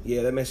wall.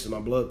 Yeah, that messes my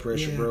blood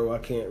pressure, bro. I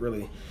can't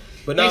really.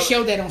 But they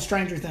showed that on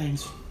Stranger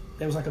Things.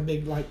 That was like a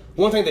big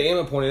One thing that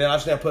Emma pointed out, I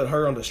just now put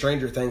her on the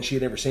Stranger Things she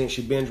had never seen.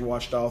 She binge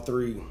watched all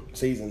 3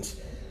 seasons.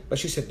 But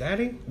she said,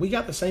 Daddy, we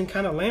got the same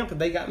kind of lamp that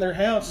they got in their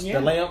house. Yeah.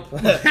 The lamp.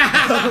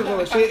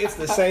 It's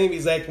the same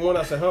exact one.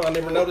 I said, I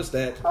never noticed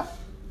that.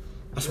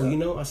 I said,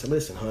 well, I said,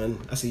 listen, hon.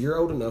 I said, you're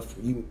old enough.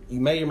 You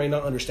may or may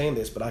not understand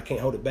this, but I can't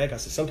hold it back. I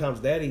said, sometimes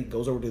Daddy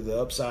goes over to the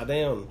upside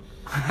down.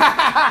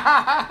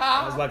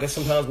 I was like,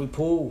 sometimes we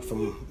pull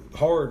from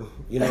hard, on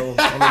these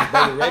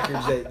baby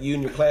records that you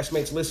and your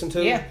classmates listen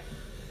to. Yeah.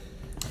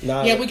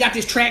 Nah. Yeah, we got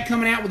this track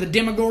coming out with a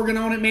Demogorgon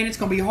on it, man. It's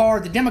going to be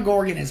hard. The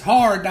Demogorgon is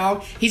hard,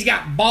 dog. He's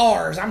got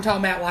bars. I'm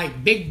talking about,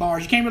 like, big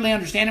bars. You can't really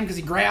understand him because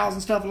he growls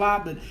and stuff a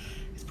lot, but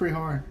it's pretty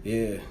hard.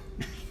 Yeah.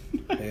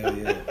 Hell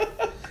yeah.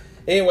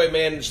 Anyway,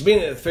 man, just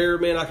being at the fair,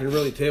 man, I can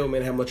really tell,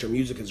 man, how much our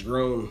music has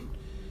grown.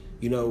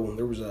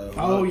 There was a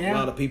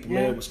lot of people,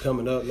 man, that was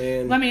coming up,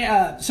 man. Let me,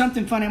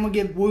 something funny. I'm going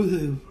to give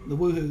Woohoo, the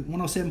Woohoo,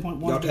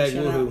 107.1. Y'all tag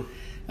Woohoo.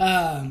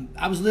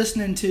 I was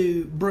listening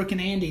to Brooke and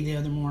Andy the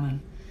other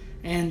morning.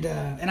 And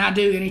I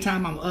do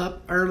anytime I'm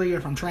up early, or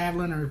if I'm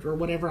traveling or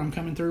whatever, I'm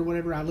coming through,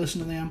 whatever, I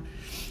listen to them.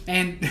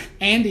 And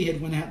Andy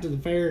had went out to the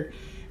fair,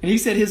 and he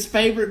said his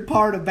favorite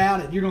part about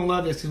it. You're gonna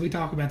love this because we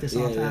talk about this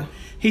all the time.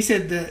 He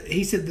said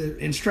the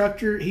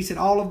instructor. He said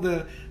all of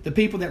the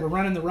people that were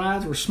running the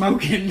rides were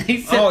smoking.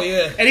 He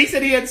said, and he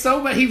said he had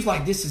so much. He was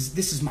like, "This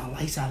is my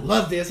life. I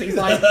love this." He's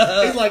like,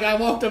 I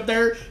walked up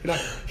there.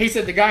 He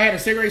said the guy had a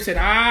cigarette. He said,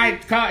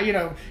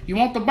 you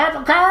want the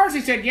bumper cars?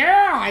 He said,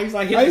 yeah. He's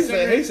like,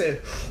 he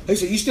said,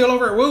 you still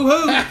over at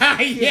Woohoo?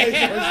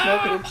 Yeah,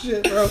 smoking and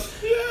shit, bro.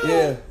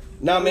 Yeah.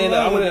 No, man,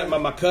 I went at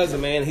my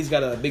cousin, man. He's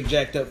got a big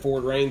jacked up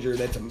Ford Ranger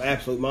that's an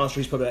absolute monster.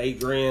 He's put about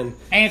 $8,000.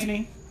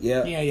 Anthony?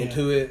 Yeah.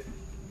 Into it.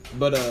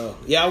 But, I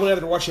went out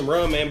there to watch him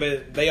run, man,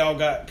 but they all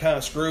got kind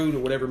of screwed or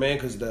whatever, man,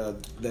 because the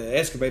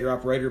excavator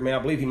operator, man, I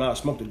believe he might have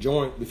smoked a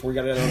joint before he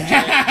got out on the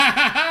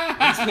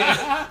track. He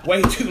spent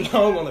way too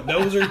long on the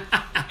dozer.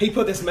 He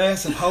put this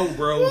massive hole,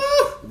 bro,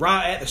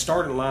 right at the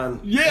starting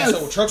line. Yes.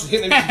 So trucks was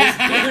hitting him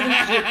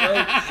and shit,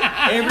 bro.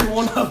 Every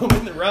one of them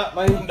in the right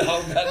lane,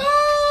 dog.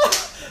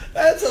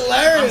 That's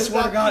hilarious. I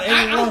swear to God,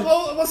 everyone.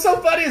 What's so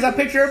funny is I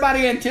picture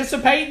everybody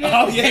anticipating it.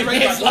 Oh, yeah,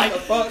 it's like,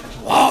 what the fuck?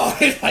 Oh,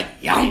 it's like,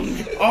 young.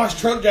 Oh, his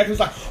truck jacket was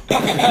like,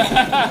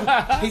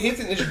 he hits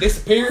it and it just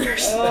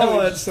disappears.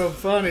 Oh, that's so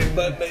funny.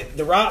 But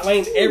the right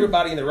lane,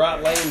 everybody in the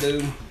right lane,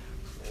 dude,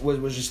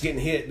 was just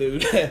getting hit,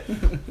 dude.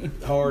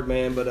 Hard,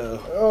 man, but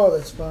oh,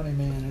 that's funny,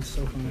 man. That's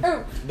so funny.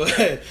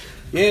 But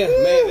yeah,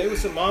 man, there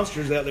was some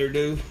monsters out there,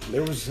 dude.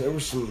 There was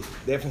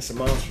definitely some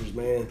monsters,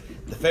 man.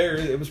 The fair,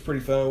 it was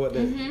pretty fun, wasn't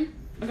it? Mm-hmm.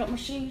 I got my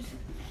shoes.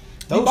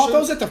 You bought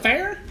those at the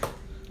fair?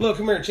 Look,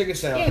 come here, check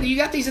this out. Yeah, you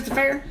got these at the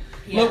fair?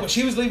 Yeah. Look, when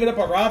she was leaving up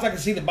our rides, I could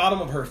see the bottom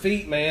of her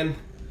feet, man.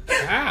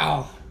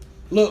 Wow.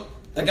 Look,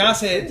 the guy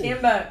said $10.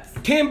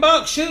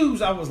 $10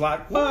 shoes. I was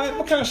like,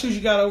 what kind of shoes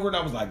you got over? And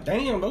I was like,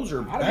 damn, those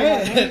are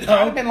bad. I'd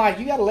have been like,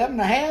 you got 11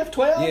 and a half,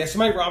 12? Yeah,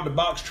 somebody robbed a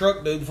box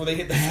truck, dude, before they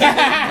hit the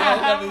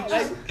Cash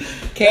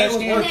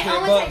and it only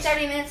takes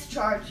 30 minutes to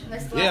charge.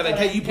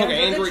 Yeah, you plug an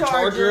Android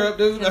charger up,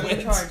 dude.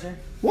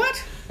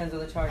 What? Depends on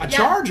the charger. A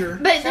charger?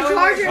 But the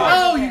charger.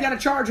 Oh, you got to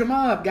charge them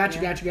up. Got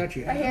you. Right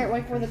here,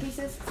 wait for the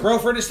pieces. Bro,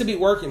 for this to be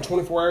working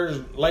 24 hours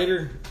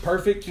later,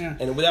 perfect. Yeah.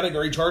 And without even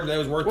recharging, that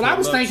was worth Well, I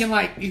was thinking,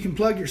 like, you can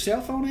plug your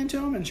cell phone into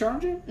them and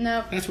charge it?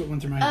 No. That's what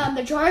went through my head.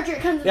 The charger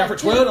comes with for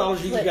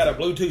 $12, you got a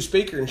Bluetooth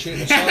speaker and shit.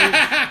 And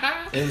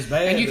It was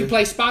bad. And you can dude.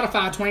 play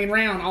Spotify Twang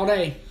Round all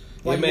day. Yeah,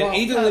 while you man. walk.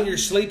 Even when you're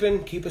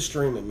sleeping, keep it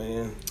streaming,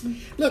 man.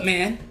 Look,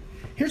 man.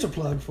 Here's a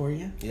plug for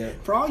you. Yeah.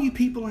 For all you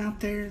people out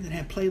there that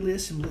have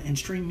playlists and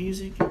stream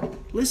music,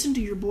 listen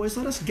to your boys.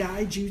 Let us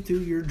guide you through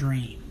your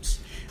dreams.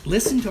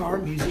 Listen to our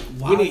music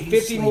while We need you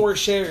 50 sleep. more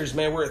shares,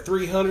 man. We're at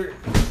 300.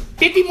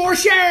 50 more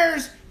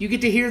shares. You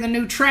get to hear the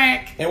new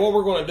track, And what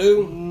we're going to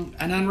do,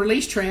 an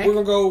unreleased track. we're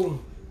going to go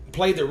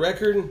play the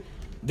record.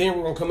 Then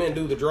we're going to come in and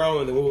do the draw,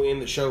 and then we'll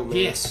end the show, man.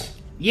 Yes.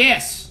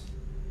 Yes.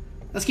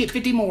 Let's get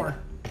 50 more,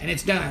 and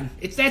it's done.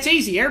 That's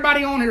easy.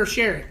 Everybody on here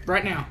share it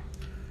right now.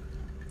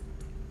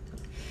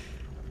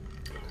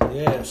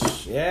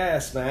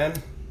 Yes, man.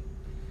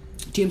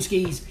 Tim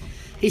Skis.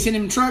 He said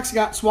them trucks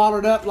got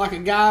swallowed up like a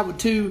guy with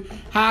 2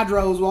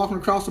 hydros walking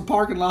across the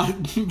parking lot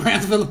at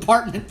Brownsville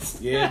Apartments.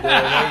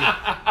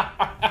 Yeah,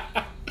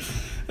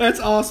 That's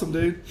awesome,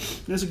 dude.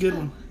 That's a good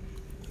one.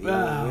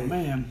 Yeah, Oh,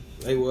 man.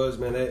 They was,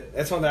 man.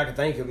 That's something I could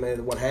think of,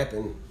 man, what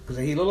happened. Because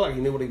he looked like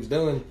he knew what he was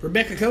doing.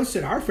 Rebecca Coates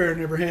said our fair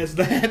never has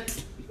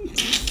that.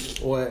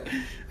 What?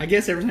 I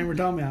guess everything we're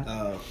talking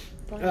about.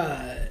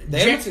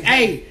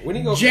 Hey, when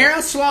you go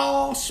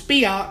Jaroslav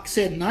Spiak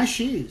said nice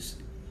shoes.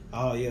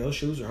 Oh, yeah, those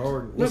shoes are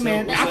hard. Look, What's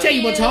man, that? I'll tell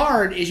you what's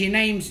hard is your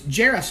name's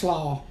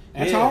Jaroslav.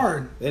 That's Yeah,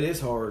 hard. That is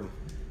hard.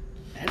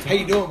 That's How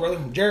you doing, brother?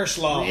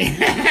 Jaroslav.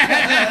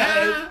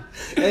 That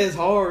is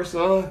hard,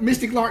 son.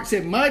 Mystic Lark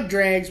said mud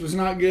drags was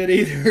not good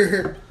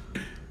either.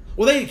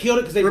 Well, they killed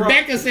it because they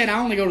Rebecca said I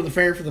only go to the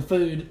fair for the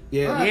food.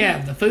 Yeah. Yeah,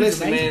 the food's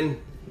Listen, amazing.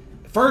 man.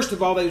 First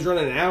of all, they was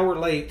running an hour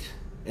late.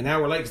 An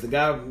hour late because the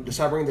guy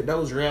decided to bring the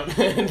dozer out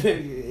and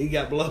he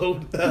got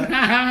blowed.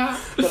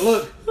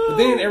 But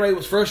then everybody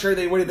was frustrated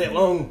they waited that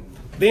long.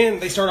 Then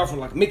they started off with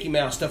like Mickey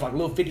Mouse stuff, like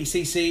little 50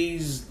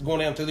 cc's going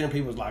down through there, and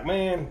people was like,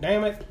 man,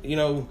 damn it,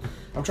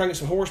 I'm trying to get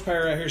some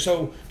horsepower out here.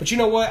 So, but you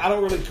know what? I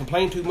don't really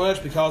complain too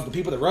much because the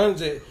people that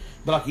runs it,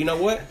 but like, you know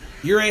what?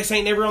 Your ass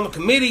ain't never on the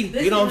committee.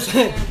 This You know what I'm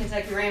is saying?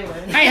 Kentucky Rambler.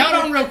 Hey,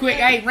 hold on real quick.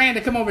 Hey,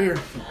 Randa, come over here.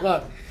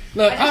 Look,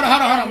 hold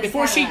on.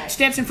 Before she Side.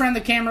 steps in front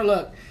of the camera,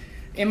 look.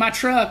 In my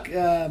truck,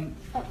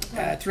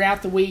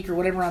 throughout the week or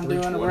whatever I'm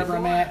doing or wherever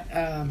I'm at,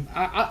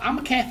 I'm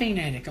a caffeine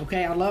addict,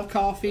 okay? I love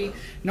coffee.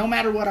 No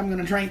matter what I'm going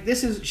to drink.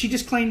 She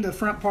just cleaned the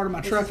front part of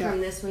my This truck is out. from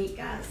this week,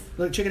 guys.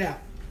 Look, check it out.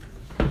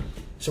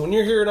 So when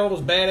you're hearing all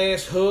those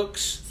badass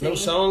hooks,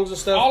 those songs and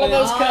stuff, All of man,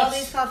 those All cups.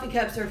 these coffee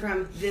cups are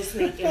from this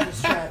week in his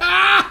truck.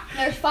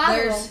 There's 5 of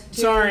them. There's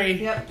two. Sorry.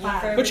 Yep,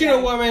 5. But you know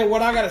what, man?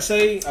 What I got to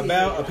say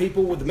about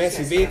people with the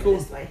messy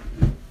vehicle,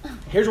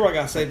 here's what I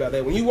got to say about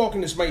that. When you walk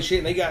into somebody's shit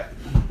and they got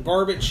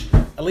garbage,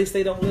 at least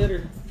they don't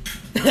litter.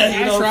 You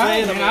know what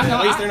I'm saying? I mean,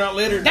 at least they're not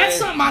littered. That's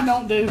man. something I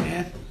don't do,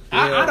 man.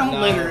 I don't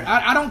litter.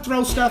 I don't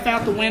throw stuff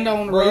out the window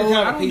on the Bro, road. you're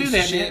kind I of a don't do piece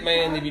that, of shit,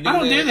 man. If you do I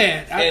don't do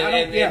that.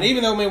 And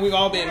even though, man, we've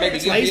all been maybe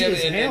It's guilty lazy of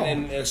as it, hell.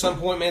 and at some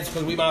point, man, it's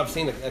because we might have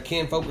seen a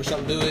kinfolk or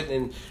something do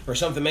it, or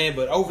something, man.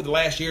 But over the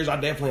last years, I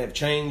definitely have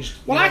changed.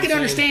 Well, You know I could what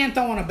I'm understand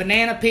throwing a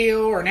banana peel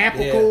or an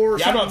apple saying? core or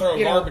Yeah, I'm something. not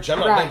throwing garbage. I'm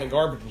not dumping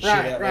garbage and shit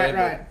out, man.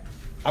 Right.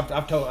 But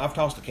I've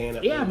tossed a can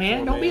up. Yeah, there man.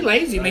 before, Don't be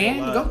lazy, I ain't man.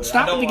 gonna lie, Go but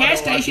stop I at the don't- I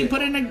gas don't like station, it.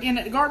 put it in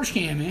a garbage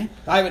can, man.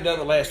 I haven't done it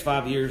the last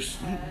 5 years.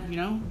 You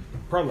know,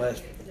 Probably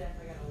last.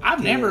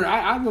 I've never.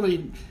 I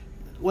really.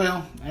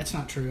 Well, that's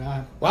not true.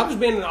 Well, I'm just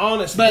being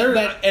honest.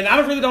 But- And I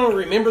really don't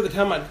remember the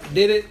time I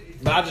did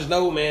it, but I just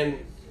know, man,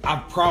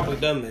 I've probably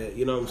done that.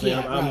 You know what I'm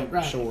saying? Yeah, I'm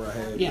right. sure I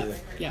have.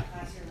 Yeah,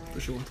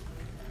 for sure.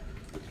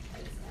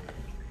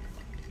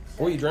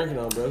 What are you drinking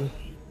on, brother?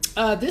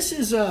 This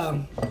is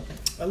a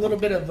little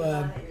bit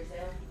of.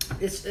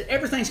 It's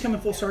everything's coming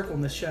full circle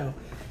in this show.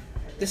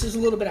 This is a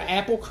little bit of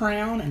Apple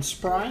Crown and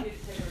Sprite.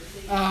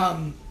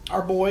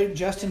 Our boy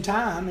Just in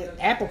Time.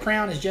 Apple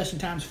Crown is Just in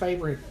Time's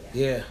favorite.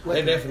 Yeah,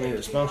 they definitely need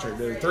a sponsor,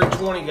 dude.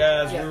 320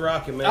 guys, Yeah. we're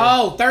rocking, man.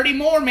 Oh, 30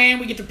 more, man.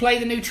 We get to play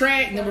the new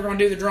track, and then we're going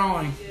to do the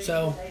drawing.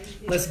 So,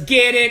 let's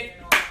get it.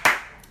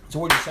 So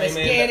what'd you say, Let's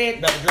man? get it.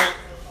 About the drink?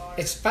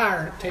 It's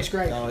fire. It tastes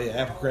great. Oh yeah,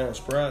 Apple Crown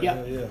Sprite.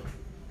 Yep. Yeah. You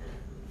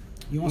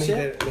Let want me to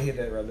hit sip? that. Let me hit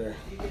that right there.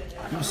 You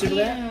want to sip of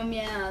that?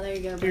 Yeah, there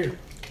you go. Here.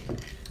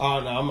 Oh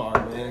no, I'm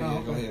alright, man. Yeah,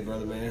 Oh, go okay. ahead,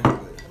 brother, man.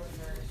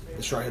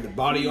 This right here, the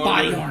body armor.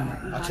 Body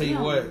armor. I'll tell you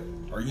what.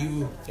 Are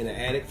you in an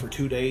attic for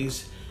 2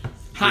 days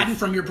Hiding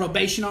from your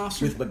probation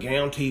officer? with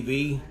McGowan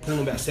TV,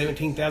 pulling about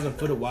 17,000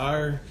 foot of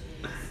wire,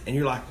 and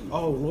you're like,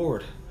 oh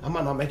Lord, I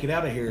might not make it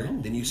out of here.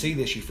 Oh. Then you see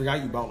this, you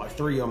forgot you bought like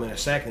 3 of them in a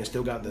sack, and it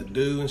still got the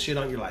dew and shit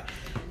on. You're like,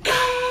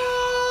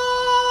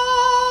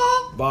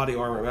 body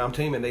armor, man. I'm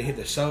telling you, man, they hit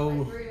the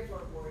soul.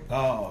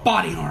 Oh,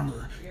 Body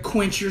armor.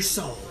 Quench your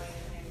soul.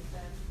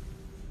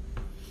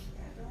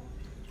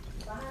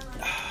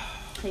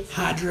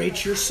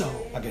 Hydrate your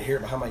soul. I can hear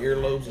it behind my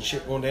earlobes and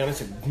shit going down. It's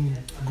a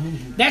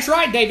That's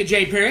right, David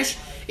J. Parrish.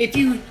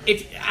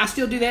 If I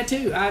still do that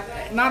too. I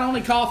not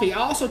only coffee, I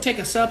also take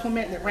a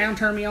supplement that Round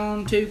turned me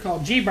on to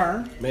called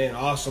G-Burn. man,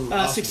 awesome.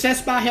 awesome.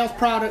 Success by Health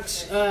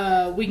Products.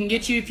 We can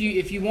get you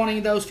if you want any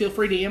of those. Feel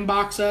free to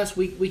inbox us.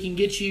 We can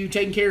get you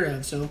taken care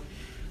of. So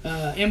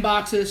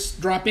inbox us.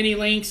 Drop any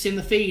links in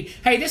the feed.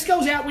 Hey, this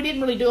goes out. We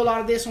didn't really do a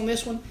lot of this on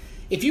this one.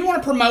 if you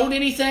want to promote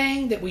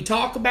anything that we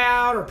talk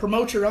about or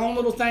promote your own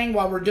little thing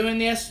while we're doing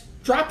this,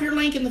 drop your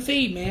link in the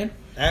feed, man.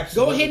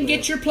 Absolutely. Go ahead and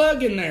get your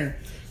plug in there.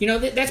 You know,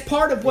 that's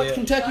part of what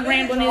Kentucky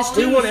Rambling is,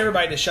 too. We want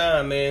everybody to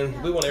shine,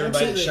 man. We want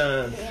everybody to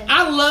shine.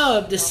 I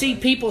love to see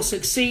people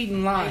succeed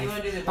in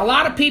life. A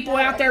lot of people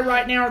out there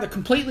right now are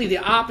completely the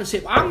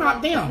opposite. I'm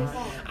not them.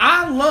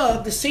 I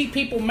love to see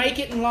people make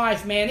it in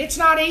life, man. It's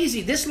not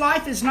easy. This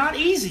life is not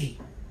easy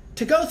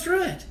to go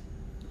through it.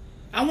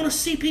 I want to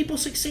see people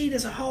succeed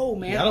as a whole,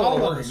 man. I don't want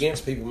to work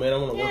against people, man. I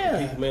want to work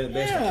with people, man, the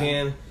best I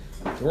can.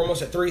 So we're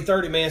almost at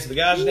 3:30, man. So the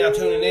guys are now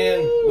tuning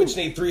in. We just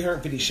need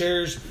 350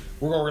 shares.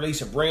 We're going to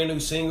release a brand new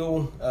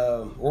single,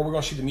 or we're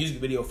going to shoot the music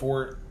video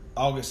for it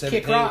August 17th.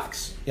 Kick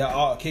Rocks.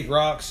 Yeah, Kick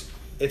Rocks.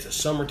 It's a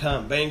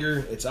summertime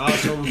banger. It's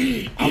awesome.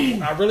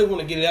 I really want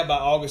to get it out by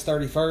August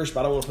 31st, but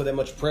I don't want to put that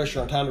much pressure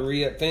on Time to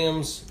Re-Up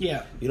Films.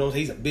 Yeah. You know,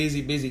 he's a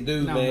busy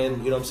dude,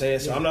 man. You know what I'm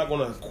saying? So I'm not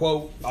going to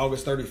quote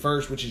August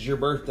 31st, which is your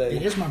birthday.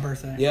 It is my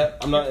birthday. Yeah,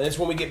 I'm not. That's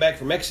when we get back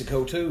from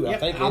Mexico too. Yep. I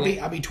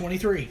think I'll be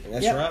 23.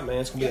 That's right, man.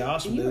 It's gonna be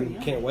awesome,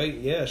 dude. Can't wait.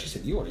 Yeah, she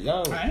said you are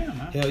young. I am.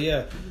 Hell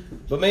yeah.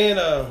 But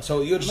man,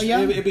 so you'll just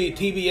it'll be a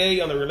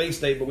TBA on the release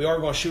date, but we are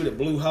going to shoot at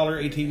Blue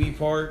Holler ATV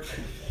Park.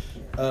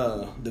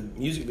 The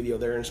music video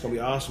there, and it's going to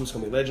be awesome. It's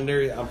going to be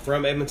legendary. I'm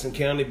from Edmonson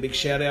County. Big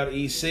shout out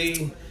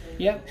EC.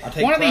 Yep.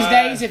 One of these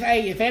days, if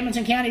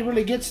Edmonson County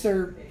really gets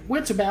their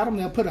wits about them,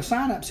 they'll put a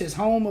sign up that says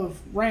 "Home of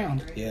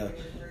Round." Yeah.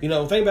 You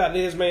know, the thing about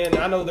it is, man,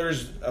 I know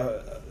there's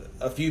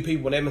a few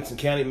people in Edmonson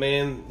County,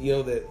 man, you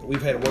know, that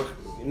we've had to work,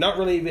 not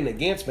really even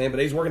against, man, but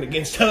he's working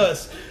against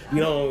us. You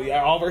know,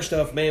 all of our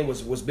stuff, man,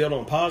 was built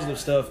on positive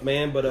stuff,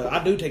 man. But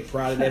I do take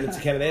pride in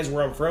Edmonson County. That's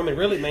where I'm from. And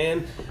really,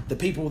 man, the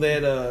people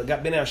that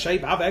got bent out of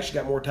shape, I've actually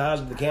got more ties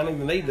with the county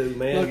than they do,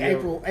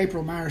 man. Look,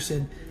 April Meyer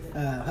said,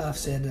 Huff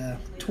said,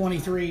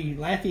 23,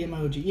 laughy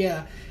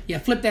emoji. Yeah,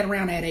 flip that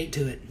around, add 8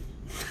 to it.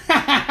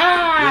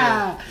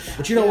 Yeah.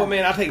 But you know what,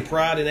 man? I take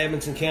pride in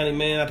Edmonson County,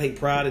 man. I take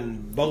pride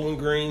in Bowling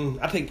Green.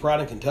 I take pride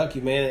in Kentucky,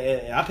 man.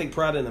 And I take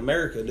pride in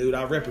America, dude.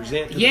 I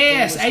represent.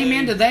 Yes,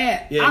 amen to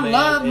that. Yeah, I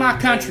love my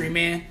country,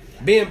 man.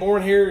 Being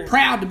born here.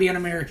 Proud to be an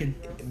American.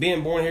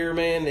 Being born here,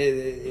 man,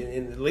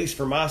 at least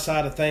for my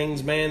side of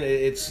things, man,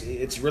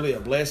 it's really a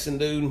blessing,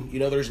 dude. You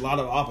know, there's a lot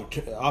of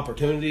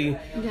opportunity.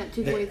 You got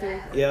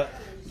 243. Yeah.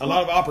 A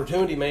lot of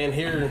opportunity, man,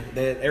 here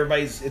that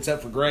it's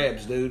up for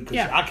grabs, dude.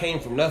 Because I came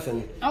from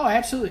nothing. Oh,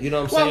 absolutely. You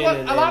know what I'm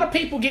saying? A lot of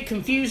people get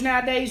confused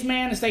nowadays,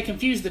 man, is they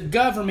confuse the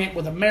government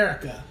with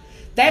America.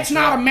 That's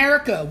not right.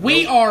 America.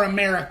 We are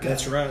America.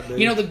 That's right, dude.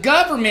 You know, the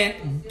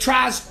government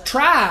tries.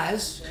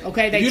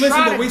 Okay, they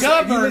try to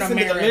govern America.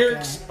 To the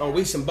lyrics on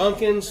We Some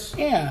Bumpkins.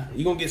 Yeah.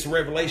 You're going to get some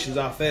revelations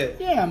off that.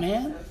 Yeah,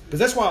 man. Because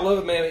that's why I love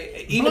it, man.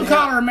 Blue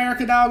collar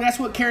America, dog. That's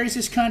what carries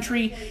this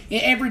country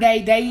every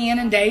day, day in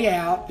and day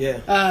out.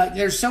 Yeah.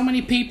 There's so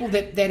many people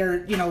that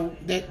are, you know,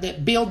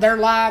 that build their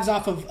lives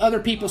off of other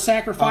people's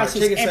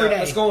sacrifices every day.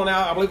 Let's go on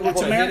out. I believe we're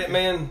going to hit it,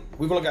 man.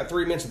 We've only got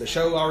 3 minutes of the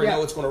show. I already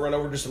know it's going to run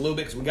over just a little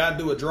bit because we got to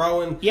do a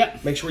drawing.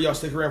 Yep. Make sure y'all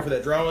stick around for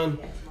that drawing.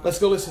 Let's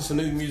go listen to some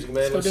new music,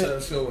 man.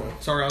 Let's go.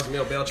 Sorry, I was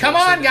Mel Belcher. Come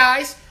on,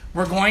 guys.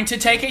 We're going to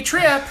take a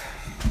trip.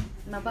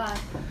 Bye-bye.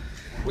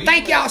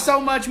 Thank y'all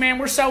so much, man.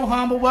 We're so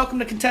humble. Welcome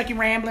to Kentucky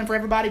Rambling for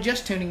everybody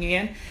just tuning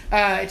in.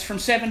 It's from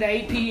 7 to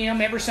 8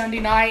 p.m. every Sunday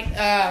night.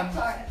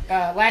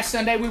 Last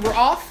Sunday we were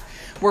off.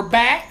 We're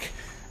back.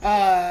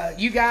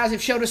 You guys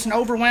have showed us an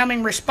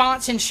overwhelming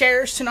response in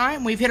shares tonight,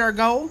 and we've hit our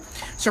goal.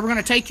 So we're going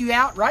to take you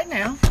out right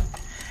now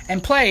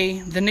and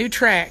play the new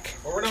track,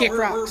 Kick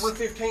Rocks. We're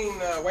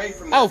 15 away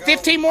from that.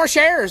 15 more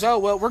shares. Oh,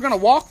 well, we're going to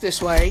walk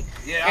this way.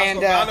 Yeah,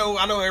 I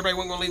know everybody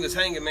wasn't going to leave us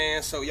hanging,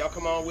 man, so y'all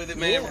come on with it,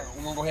 man. Yeah.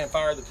 We're going to go ahead and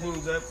fire the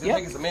tunes up. It'll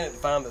take us a minute to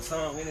find the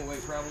song anyway,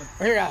 probably.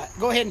 Here,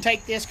 go ahead and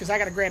take this because I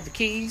got to grab the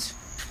keys.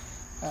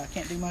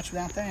 Can't do much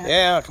without that.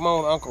 Yeah, come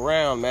on, Uncle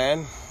Round,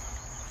 man.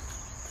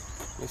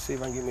 Let me see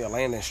if I can get me a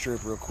landing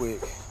strip real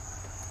quick.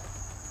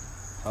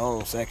 Hold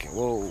on a second.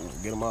 Whoa,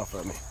 get them off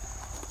of me.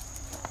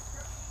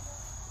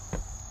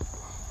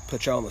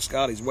 Put y'all on the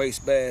Scotty's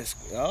waist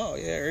basket. Oh,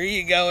 yeah, there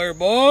you go there,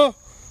 boy.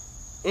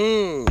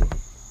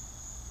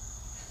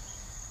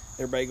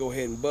 Everybody go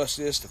ahead and bust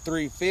this to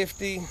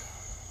 350.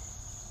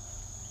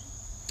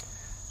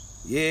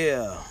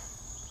 Yeah.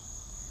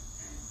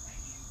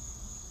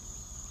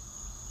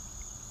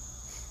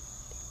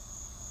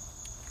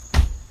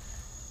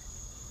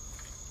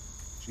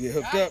 Did you get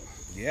hooked up?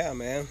 Yeah,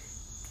 man.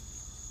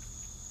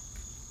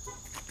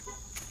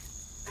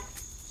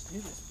 Let's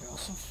do this,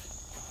 Joseph.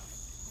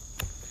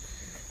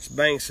 Let's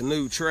bang some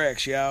new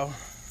tracks, y'all.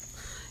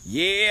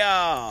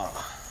 Yeah.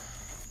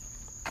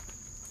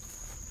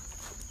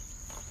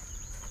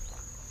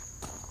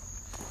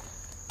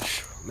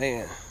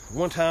 Man,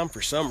 one time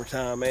for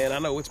summertime, man. I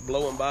know it's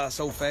blowing by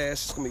so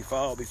fast. It's gonna be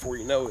fall before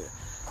you know it.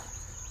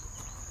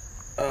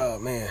 Oh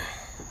man.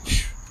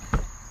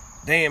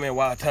 Damn, man,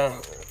 wild time.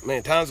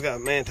 Man,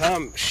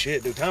 time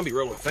shit, dude. Time be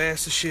rolling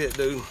fast as shit,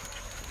 dude.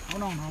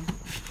 Hold on, homie.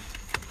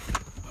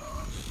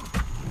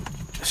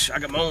 I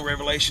got my own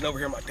revelation over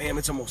here. I'm like, damn,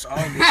 it's almost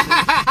August.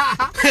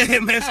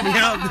 It messed me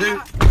up,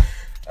 dude.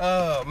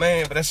 Oh,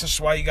 man, but that's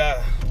just why you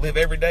gotta live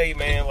every day,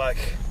 man, like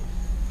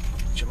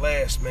it's your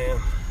last,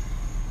 man.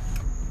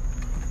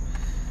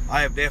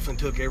 I have definitely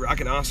took I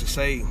can honestly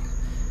say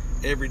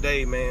every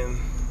day, man,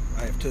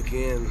 I have took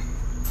in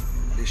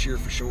this year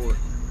for sure.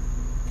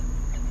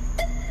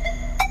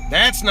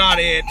 That's not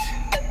it.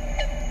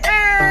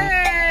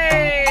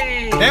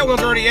 Hey! That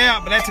one's already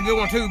out, but that's a good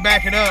one too.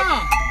 Back it up.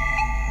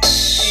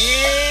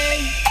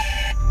 Hey.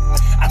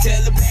 I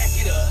tell her back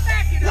it up,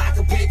 like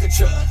a pickup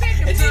truck,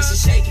 and then she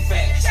shake it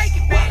fast,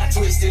 while I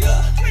twist it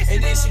up,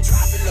 and then she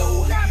drop it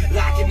low,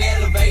 like an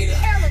elevator.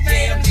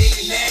 Yeah, I'm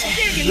digging that,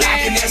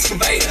 like an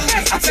excavator.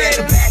 I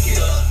tell her back it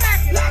up,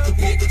 like a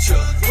pickup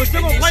truck. We're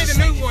still gonna play the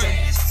new one.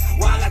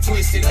 While I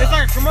twist it up, it's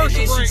like a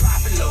commercial break.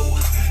 Drop it low,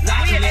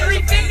 like We an at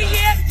 350 elevator.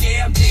 yet?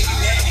 Yeah, I'm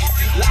digging that,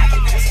 like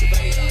an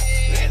excavator.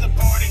 There's a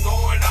party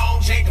going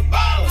on, shake a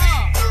bottle.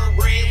 Third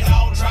grade,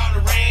 all trying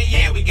to rain,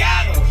 yeah, we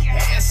got them.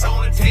 Ass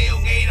on the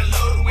tailgate, I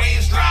love the way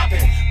it's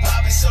dropping.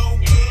 Poppin' so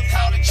good,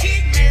 call the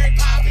chick Mary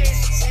Poppins.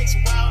 Sexy,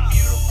 wild,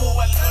 beautiful,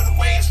 I love the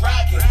way it's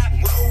rocking.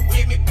 Roll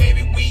with me,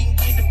 baby, we can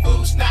get the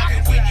boots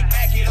knocking. When you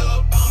back it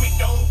up on me,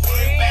 don't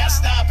worry about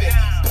stopping.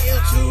 Bill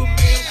to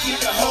bill, keep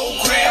the whole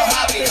crowd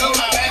hopping. Come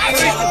on, baby, I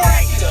tell her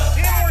back it up,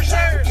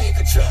 like a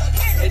pickup truck,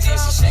 and then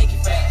she shake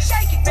it fast,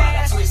 while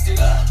I twist it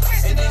up,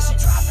 and then she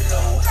drop it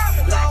low,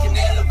 like an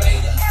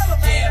elevator.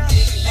 Yeah, I'm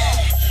digging that,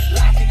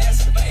 like an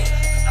excavator.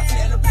 I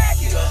tell her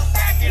back it up,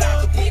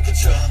 like a pickup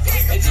truck,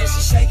 and then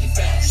she shake it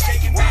fast,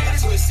 while I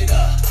twist it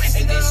up,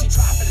 and then she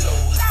drop it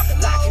low,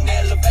 like an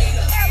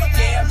elevator.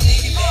 Yeah, I'm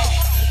digging that,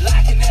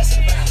 like an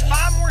excavator.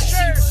 5 more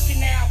shares.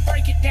 Now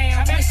break it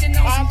down. Missing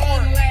on some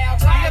button loud.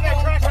 Drive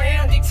on the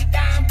ground. Dixie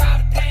dime by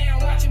the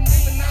pound. Watch him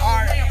moving all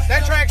Alright, around.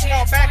 that track's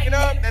called Back It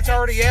Up. That's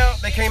already out.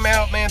 They came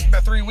out, man,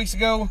 about 3 weeks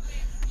ago.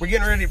 We're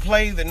getting ready to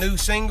play the new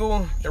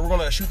single that we're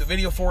going to shoot the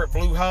video for at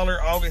Blue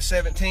Holler August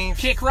 17th.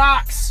 Kick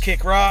rocks.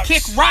 Kick Rocks.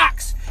 Kick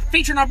rocks.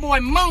 Featuring our boy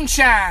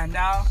Moonshine,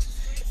 dog.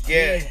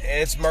 Yeah,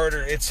 and it's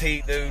murder. It's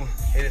heat, dude.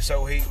 It is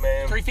so heat,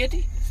 man.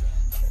 350?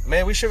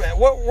 Man, we should.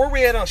 Where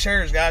we at on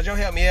shares, guys? Y'all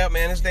help me out,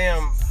 man.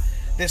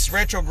 This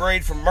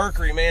retrograde from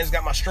Mercury, man, has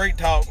got my straight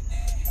talk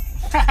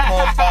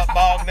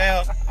bogged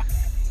out.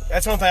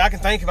 That's one thing I can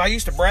think of. I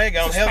used to brag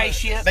on.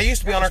 Spaceship. They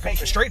used to be on our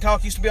straight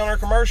talk. Used to be on our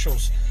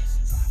commercials.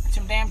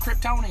 Some damn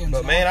Kryptonians.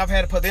 But man, I've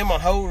had to put them on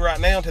hold right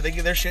now until they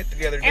get their shit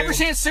together, dude. Ever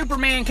since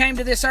Superman came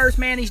to this Earth,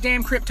 man, these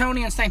damn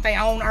Kryptonians think they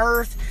own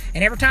Earth.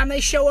 And every time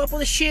they show up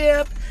with a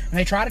ship and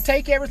they try to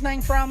take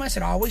everything from us,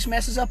 it always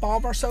messes up all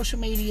of our social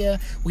media.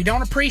 We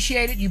don't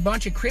appreciate it, you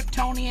bunch of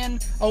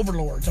Kryptonian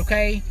overlords,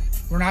 okay?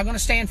 We're not going to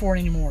stand for it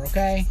anymore,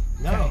 okay?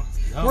 No. Okay.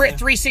 No, We're man. at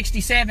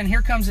 367.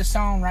 Here comes this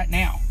song right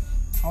now.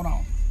 Hold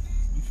on.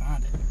 Let me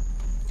find it.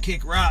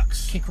 Kick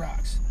Rocks. Kick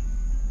rocks.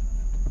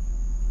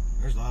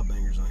 There's a lot of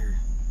bangers on here.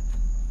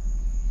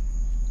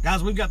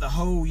 Guys, we've got the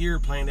whole year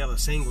planned out of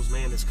singles,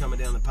 man, that's coming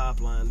down the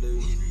pipeline,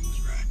 dude.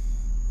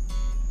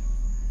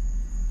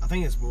 I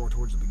think it's more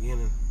towards the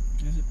beginning.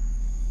 Is it?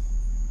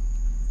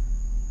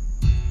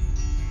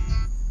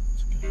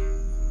 It's okay.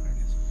 There it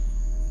is.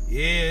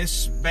 Yeah,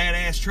 it's a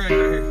badass track right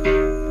here.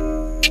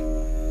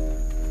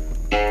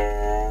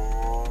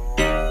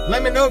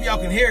 Let me know if y'all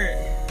can hear it.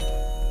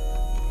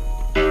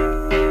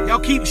 Y'all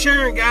keep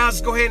sharing,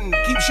 guys. Go ahead and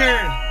keep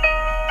sharing.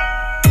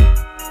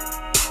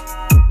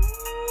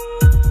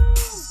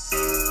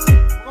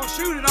 We're gonna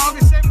shoot it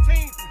August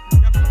 17th.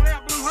 Y'all come on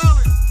out, Blue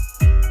Holler.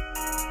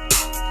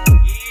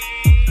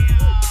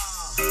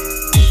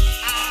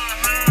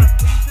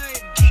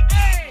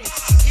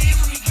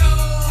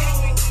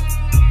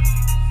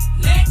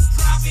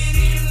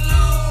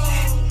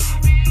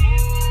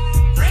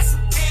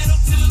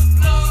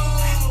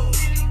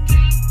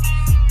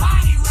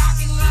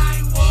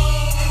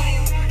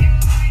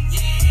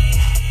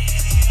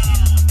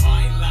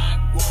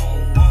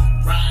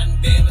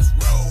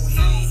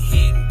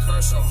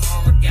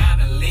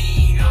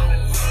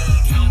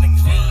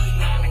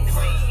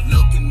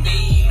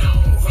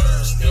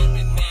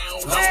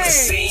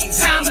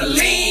 Time to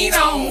lean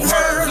on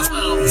her.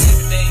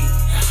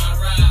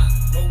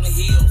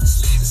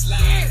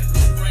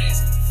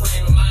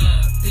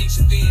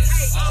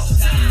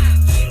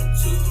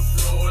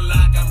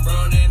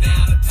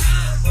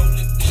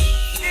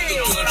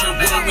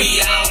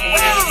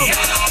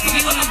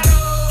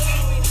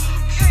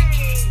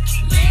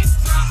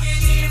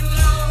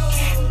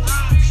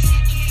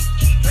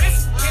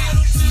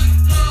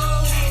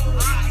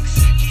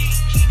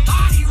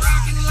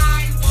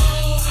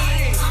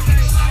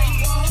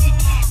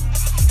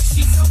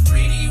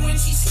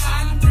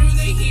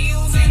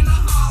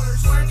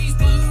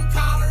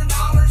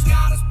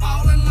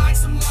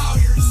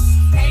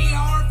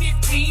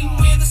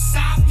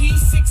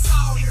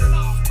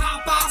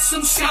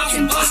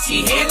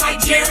 She head like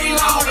Jerry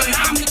Lawler.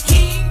 I'm the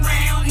king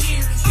round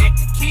here. Check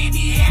the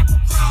candy apple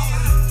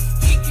crawler.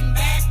 Kicking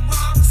back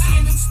rocks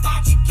in them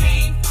spots you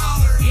can't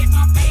follow. If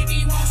my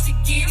baby wants to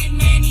get it,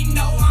 man, you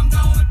know I'm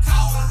gonna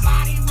call her.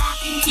 Body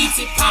rocking keeps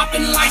it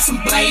popping like some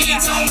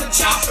blades on the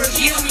chopper.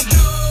 Here we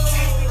go.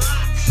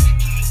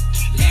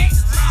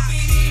 Let's drop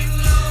it in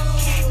low.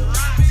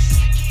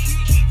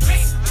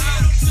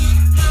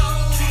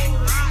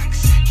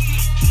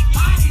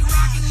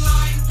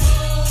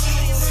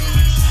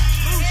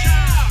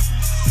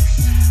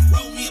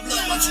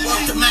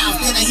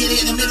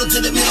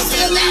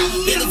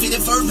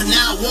 but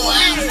now I wore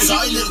out.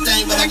 Sorry, little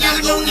thing, but I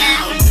gotta go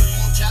now.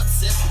 Chop,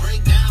 set,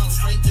 break down,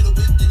 straight to the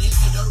whip, then hit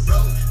the dirt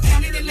road.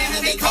 Down in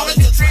Atlanta, they call it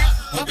the trap.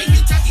 Up in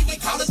Kentucky,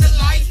 we call it the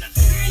life.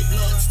 Your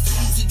blood's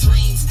twos and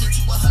dreams, get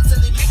you a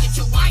hustle and make it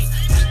your wife.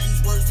 Make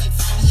these words like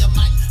finally a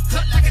mic.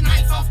 Cut like a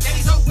knife off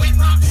daddy's old wet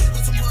rock.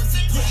 With some words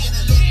that put in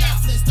a lid.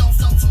 Now Flintstone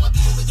stone, so I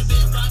beat it with the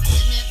bed rock.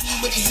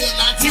 With his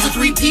headline, here's a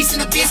 3-piece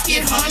and a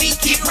biscuit, honey,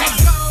 kick rock.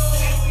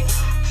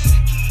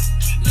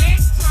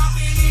 Let's drop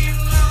it in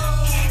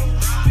low.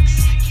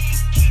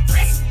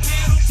 Press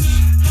pedal to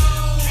go.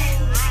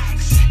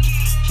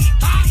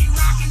 Body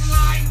rocking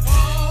like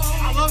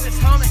whoa. I love this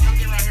comic I'm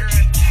getting right here.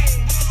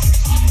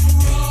 On the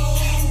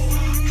road,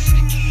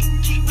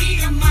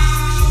 we got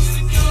miles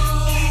to go.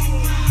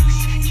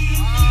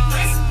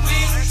 Press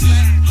pedal to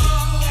go.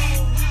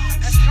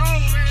 That's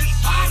cold, man.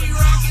 Body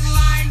rocking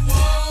like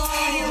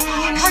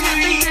whoa. Bring your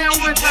feet down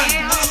with us.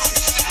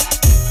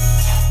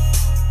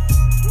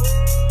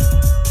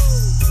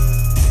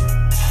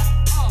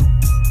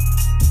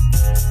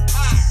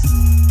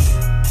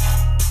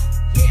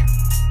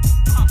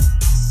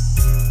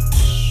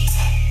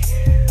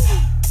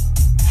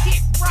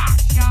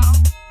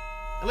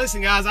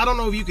 Listen, guys, I don't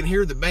know if you can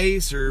hear the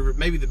bass or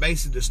maybe the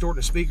bass is distorting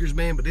the speakers,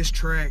 man, but this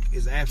track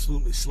is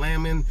absolutely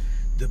slamming.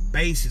 The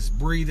bass is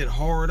breathing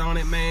hard on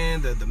it,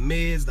 man. The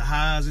mids, the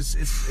highs,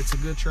 it's a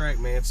good track,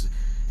 man. It's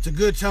a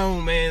good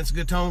tone, man. It's a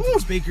good tone for the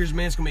speakers,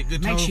 man. It's gonna be a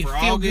good tone for August.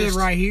 Makes you feel good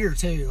right here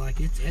too.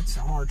 Like it's a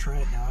hard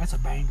track now. That's a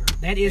banger.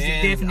 That is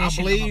the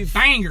definition of a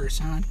banger,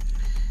 son.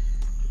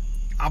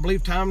 I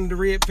believe Time to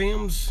Re-Up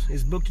Films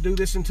is booked to do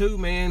this in too,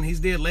 man. He's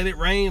did Let It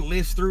Rain,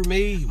 Lives Through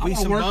Me. I want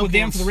to work with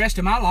them for the rest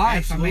of my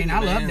life. Absolutely, I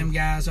mean, I love them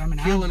guys. I mean,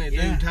 killing it,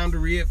 dude. Time to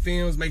Re-Up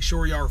Films. Make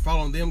sure y'all are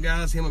following them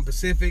guys. Him and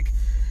Pacific.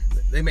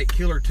 They make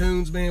killer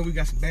tunes, man. We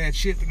got some bad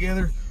shit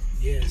together.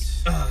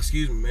 Yes.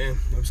 Excuse me, man.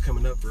 I was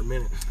coming up for a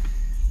minute.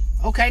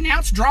 Okay, now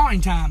it's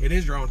drawing time. It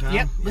is drawing time.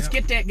 Yep. Let's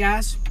get that,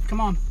 guys.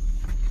 Come on.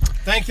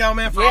 Thank y'all,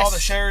 man, for all the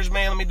shares,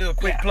 man. Let me do a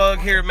quick plug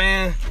here,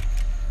 man.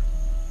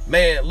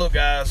 Man, look,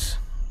 guys.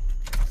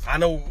 I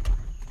know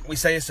we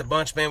say it's a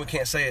bunch, man. We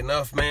can't say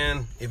enough,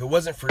 man. If it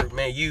wasn't for,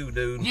 man, you,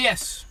 dude.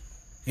 Yes.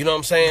 You know what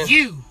I'm saying?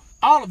 You.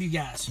 All of you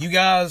guys. You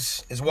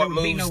guys is what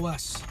moves no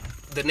us.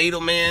 The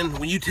needle, man.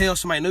 When you tell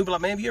somebody new, be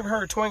like, man, have you ever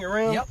heard of Twang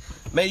around? Yep.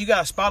 Man, you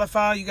got a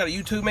Spotify, you got a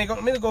YouTube, man.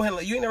 Let me go ahead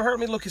and you ain't never heard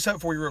me. Look this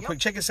up for you real quick.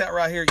 Check this out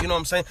right here. You know what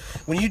I'm saying?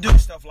 When you do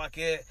stuff like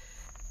that,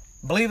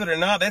 believe it or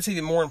not, that's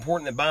even more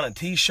important than buying a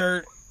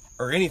t-shirt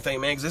or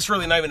anything, man, because it's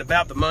really not even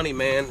about the money,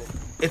 man.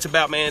 It's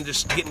about, man,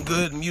 just getting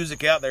good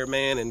music out there,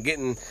 man, and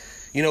getting,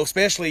 you know,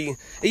 especially,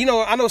 you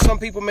know, I know some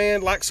people,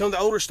 man, like some of the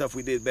older stuff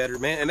we did better,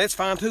 man, and that's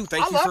fine too.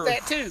 Thank you for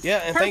that too. Yeah,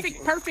 and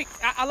perfect.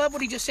 I love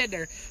what he just said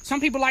there. Some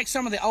people like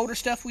some of the older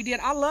stuff we did.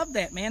 I love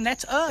that, man.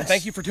 That's us. And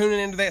thank you for tuning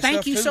into that stuff too,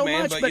 man. Thank you so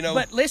much. But, you know,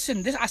 but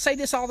listen, I say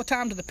this all the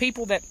time to the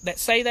people that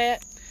say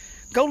that.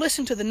 Go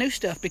listen to the new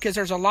stuff, because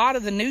there's a lot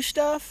of the new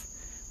stuff.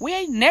 We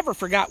ain't never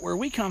forgot where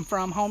we come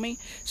from, homie.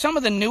 Some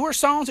of the newer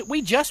songs that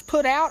we just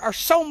put out are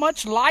so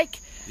much like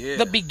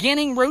the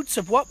beginning roots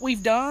of what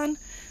we've done.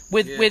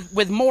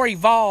 With more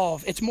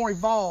evolved. It's more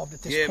evolved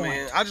at this point.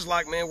 Yeah, man. I just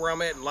like, man, where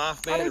I'm at in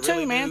life, man. I do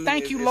too, man.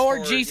 Thank you,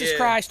 Lord Jesus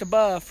Christ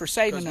above, for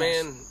saving us.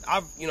 Man,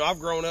 I've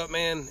grown up,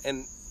 man,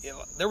 and you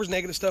know, there was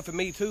negative stuff in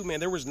me too,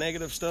 man. There was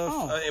negative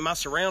stuff in my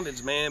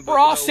surroundings, man. But, we're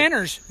all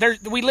sinners.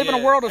 We live in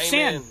a world of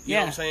sin. You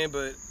know what I'm saying?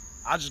 But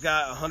I just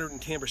got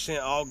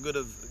 110% all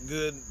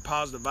good,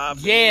 positive vibes.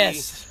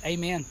 Yes,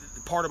 amen.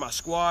 Part of my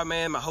squad,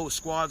 man. My whole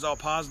squad's all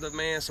positive,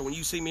 man. So when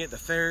you see me at the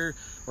fair,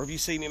 or if you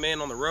see me, man,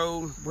 on the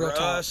road,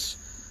 us.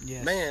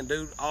 Yes. Man,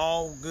 dude,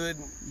 all good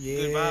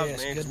vibes, man.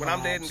 Because when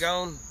I'm dead and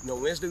gone, you know,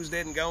 when this dude's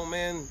dead and gone,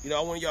 man, you know,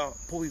 I want y'all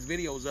pull these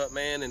videos up,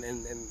 man,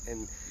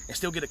 and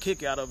still get a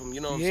kick out of them. You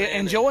know what I'm saying? Yeah,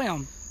 enjoy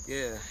them.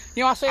 Yeah.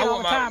 You know, I say it all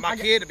the time. My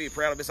kid to be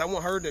proud of this. I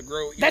want her to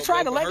grow. That's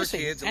right, a her legacy.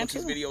 Kids and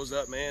look these videos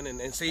up, man,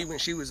 and see when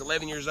she was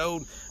 11 years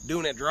old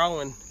doing that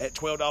drawing at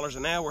 $12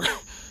 an hour.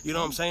 You know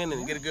what I'm saying?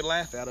 And get a good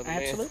laugh out of it,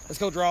 Absolutely. Man. Let's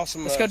go draw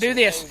some. Let's go do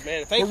this.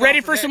 Things, we're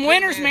ready for some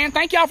winners, man.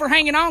 Thank y'all for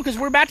hanging on, because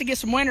we're about to get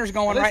some winners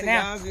going right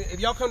now. Guys, if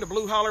y'all come to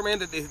Blue Holler, man,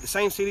 the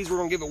same cities we're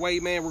gonna give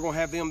away, man, we're gonna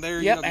have them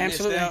there. Yep, you know,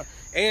 absolutely. Out.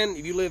 And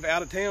if you live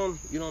out of town,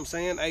 you know what I'm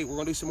saying? Hey, we're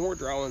gonna do some more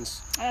drawings.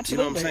 Absolutely. You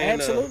know what I'm saying?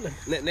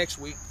 Absolutely. Next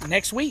week.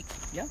 Next week.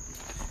 Yeah.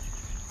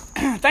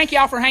 Thank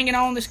y'all for hanging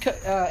on this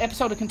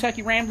episode of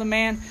Kentucky Ramblin',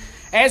 man.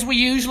 As we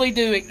usually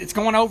do, it's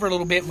going over a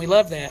little bit, and we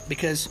love that,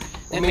 because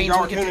that means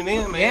y'all are tuning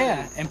in, man.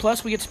 Yeah, and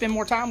plus we get to spend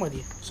more time with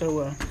you.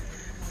 So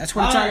that's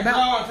what it's all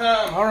about.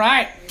 Time. All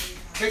right.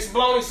 Take some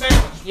bologna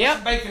sandwich. Yep.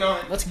 Some bacon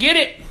on it. Let's get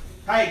it.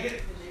 Hey, get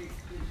it.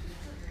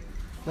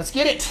 Let's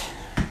get it.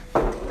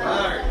 All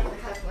right.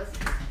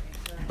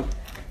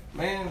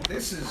 Man,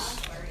 this is...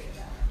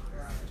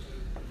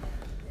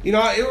 You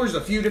know, it was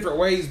a few different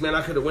ways, man,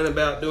 I could have went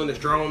about doing this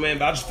drawing, man,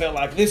 but I just felt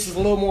like this is a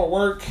little more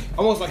work.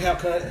 Almost like how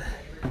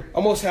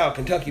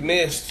Kentucky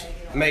Mist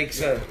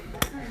makes the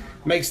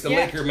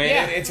liquor, man.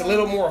 Yeah. It's a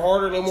little more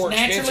harder, a little more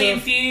expensive. Naturally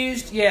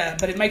infused, yeah,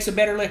 but it makes a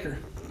better liquor.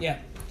 Yeah.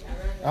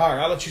 All right,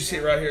 I'll let you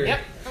sit right here. Yep.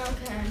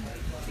 Okay.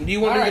 Do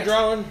you want to do the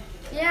drawing?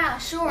 Yeah,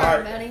 sure,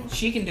 right. buddy.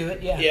 She can do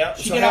it. Yeah. Yeah.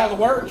 She So did how- all the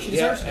work. She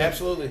Yeah, deserves it.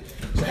 absolutely.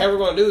 So how we're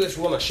going to do this,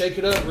 we're going to shake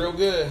it up real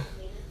good.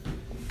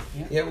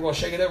 Yeah, we're going to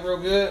shake it up real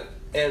good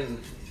and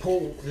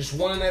pull just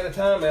one at a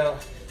time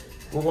out.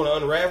 We're going to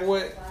unravel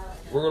it.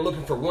 We're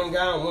looking for one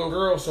guy and one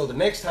girl. So the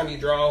next time you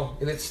draw,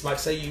 if it's like,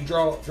 say you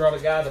draw the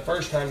guy the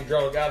first time, you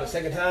draw the guy the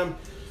second time,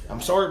 I'm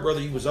sorry, brother,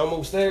 you was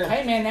almost there.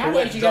 Hey, man, We'll let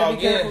nowadays you got to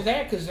be draw careful with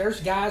that because there's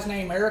guys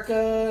named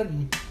Erica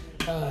and,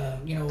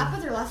 you know. I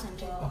put their last name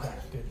too. Okay,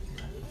 good.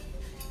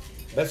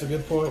 That's a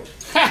good point.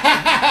 Look,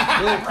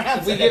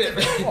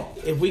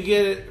 if we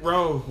get it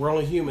wrong, we're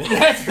only human.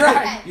 That's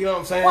right. You know what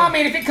I'm saying? Well, I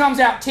mean, if it comes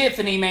out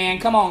Tiffany, man,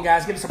 come on,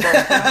 guys, give us a break.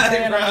 right.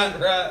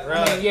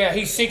 I mean, yeah,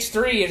 he's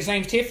 6'3", and his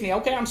name's Tiffany.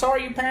 Okay, I'm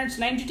sorry your parents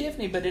named you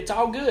Tiffany, but it's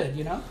all good,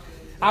 you know.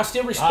 I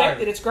still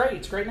respect it. It's great.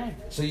 It's a great name.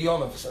 So you on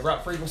the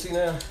right frequency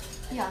now?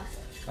 Yeah.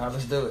 All right,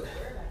 let's do it.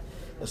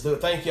 Let's do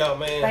it. Thank y'all,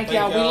 man. Thank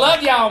y'all. We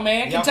love y'all,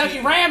 man. Y'all Kentucky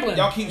keep- Rambling.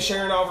 Y'all keep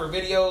sharing all of our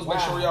videos. Make Wow.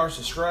 sure y'all are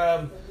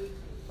subscribed.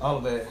 All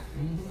of that.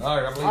 All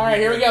right, I believe All right,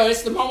 you. here we go.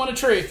 It's the moment of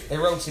truth. They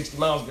rode 60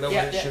 miles to get over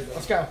Yeah, that yeah. shit.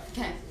 Let's go.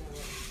 Okay.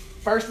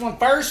 First one.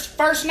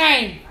 First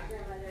name.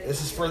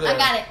 This is for the. I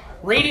got it.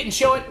 Read it and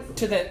show it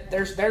to the.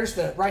 There's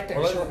the right there.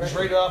 Well, Show it just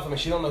right read it off. I mean,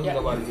 she don't know who Yeah.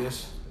 nobody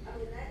is.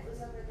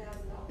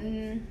 I don't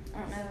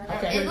know.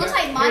 Okay, It here we looks go.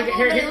 like Michael,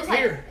 Here, but it looks like...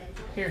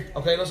 Here.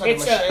 Okay, it looks like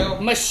It's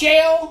Michelle.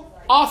 Michelle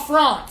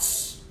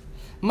Offrance.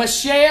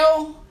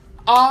 Michelle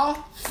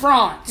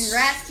Offrance.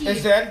 Congrats to you.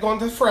 Is that going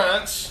to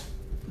France?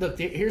 Look,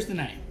 here's the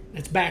name.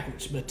 It's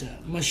backwards, but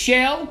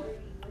Michelle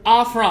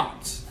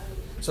Offrance.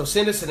 So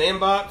send us an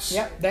inbox.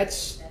 Yep,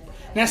 that's...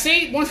 Now,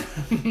 see, once...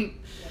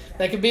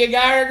 That could be a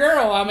guy or a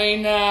girl. I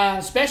mean,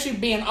 especially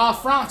being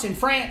off France. In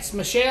France,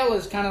 Michelle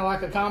is kind of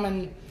like a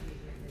common...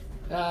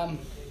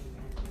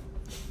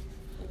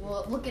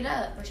 Well, look it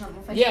up or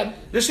something. yeah,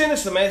 Just send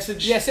us a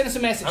message. yeah, send us a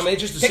message. I mean,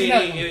 it's just a Pick CD.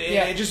 another one.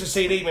 Yeah. It's just a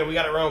CD, man. We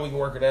got it wrong. We can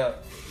work it out.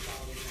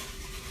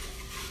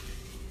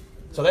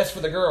 So that's for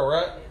the girl,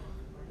 right?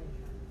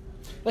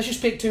 Let's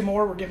just pick two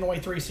more. We're giving away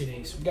 3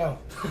 CDs. Go.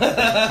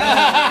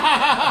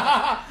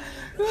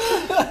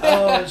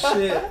 Oh,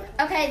 shit.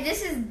 Okay,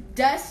 this is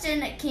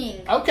Dustin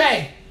King.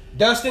 Okay.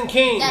 Dustin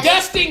King. Yes.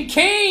 Dustin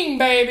King,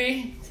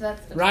 baby. So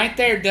that's the... Right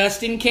there,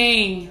 Dustin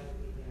King.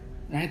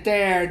 Right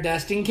there,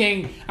 Dustin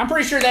King. I'm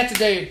pretty sure that's a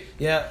dude.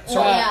 Yeah. So,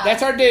 Yeah.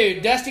 That's our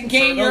dude. Dustin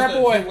King, those you're the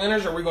our boy. 2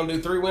 winners, or are we going to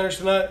do 3 winners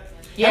tonight?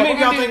 Yeah, How many of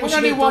y'all we're think we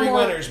gonna should do do one 3 more.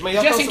 winners? Man,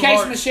 y'all Just throw in some case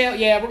hearts. Michelle,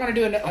 yeah, we're going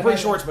to do I'm pretty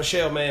sure it's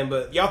Michelle, man,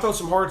 but y'all throw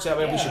some hearts out,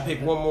 man. We Yeah. should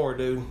pick one more,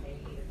 dude.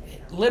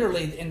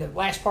 Literally, in the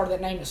last part of that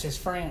name, it says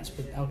France,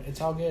 but it's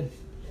all good.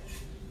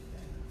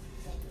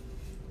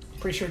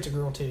 Pretty sure it's a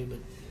girl, too, but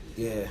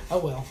Yeah. oh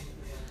well.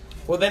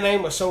 Well, that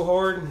name was so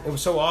hard. It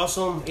was so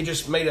awesome. It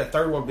just made a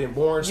third one being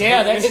born. So Yeah, when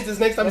we that's- hit this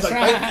next time. It's like,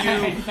 that's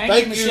thank right. you.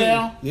 Thank you,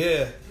 Michelle.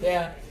 Yeah.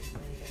 Yeah.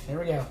 There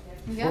we go.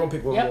 We're going to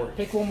pick one Yep, more.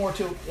 pick one more,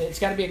 too. It's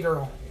got to be a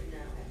girl.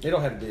 It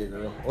don't have to be a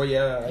girl. Well, yeah.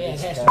 I Yeah, it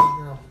guess has to it be can.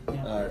 a girl.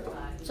 Yeah. All right. So,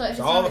 if So it's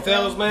all not the a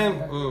girl-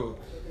 fellas,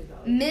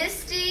 man.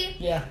 Misty.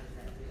 Yeah.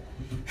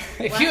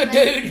 If Last you a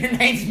name? dude, your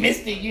name's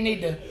Misty, you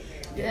need to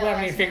Yeah, well,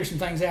 I need to last figure some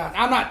things out.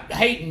 I'm not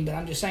hating, but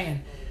I'm just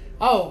saying.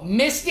 Oh,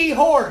 Misty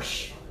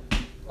Horse.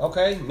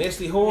 Okay,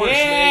 Misty Horse.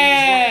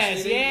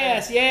 Yes,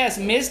 man. yes,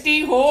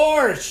 Misty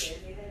Horse.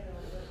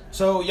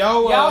 So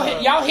y'all,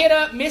 Y'all hit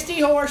up Misty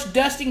Horse,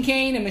 Dustin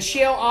King, and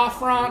Michelle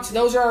Offrance.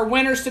 Those are our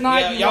winners tonight.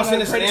 yeah, You y'all want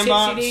send a us an credit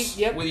inbox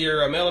CD? Yep. with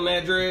your mailing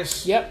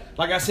address. Yep.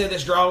 Like I said,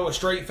 this drawing was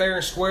straight, fair,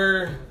 and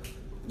square.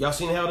 Y'all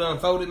seen how it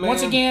unfolded, man?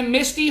 Once again,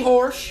 Misty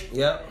Horse,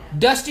 Yep.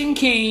 Dustin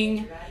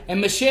King,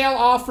 and Michelle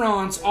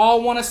Offrance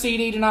all won a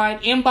CD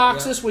tonight.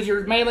 Inbox us with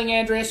your mailing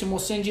address, and we'll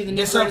send you the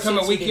This credit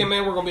upcoming CD. weekend,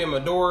 man, we're going to be in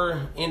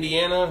Medora,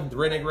 Indiana, the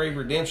Redneck Rave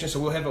Redemption, so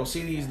we'll have those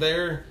CDs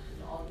there.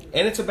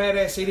 And it's a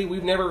badass CD.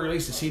 We've never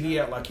released a CD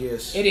out like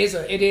this. It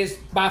is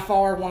by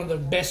far one of the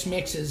best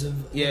mixes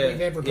of we've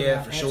ever put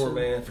out. for sure,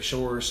 man, for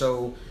sure.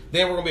 So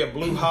then we're going to be at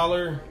Blue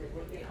Holler,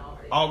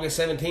 August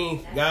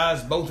 17th.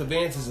 Guys, both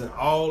events is an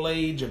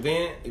all-age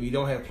event. If you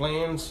don't have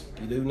plans,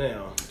 you do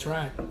now. That's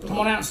right. Come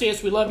on out and see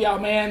us. We love y'all,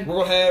 man. We're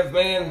going to have,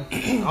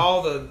 man,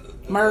 all the...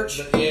 Merch.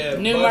 New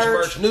bunch of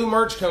merch. New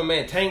merch coming,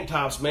 man. Tank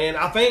tops, man.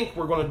 I think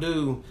we're going to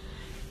do...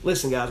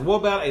 Listen, guys, what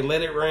about a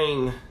Let It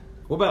Rain...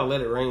 What about a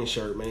Let It Rain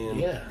shirt, man?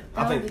 Yeah.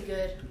 I That think would be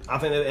good. I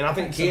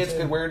think so, kids too.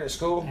 could wear it at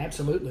school,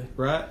 Absolutely.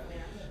 right?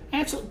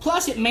 Absolutely.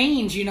 Plus, it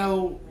means, you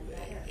know,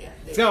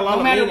 It's got a lot no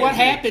of matter meaning what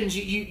to it. happens,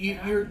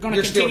 you're going to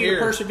You're still continue to here.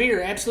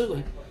 persevere.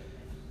 Absolutely.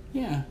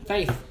 Yeah.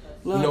 Faith.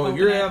 You Love, know, if hope,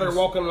 you're and out there happiness.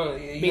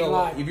 walking, Big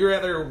light. if you're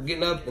out there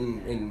getting up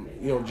and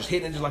you know just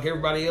hitting it just like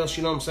everybody else,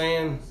 you know what I'm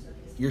saying?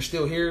 You're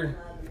still here,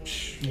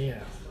 Yeah.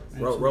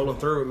 rolling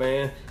through it,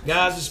 man.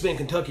 Guys, this has been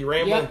Kentucky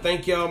Rambling. Yep.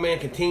 Thank y'all, man.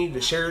 Continue to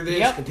share this.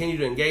 Yep. Continue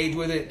to engage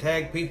with it.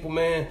 Tag people,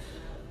 man.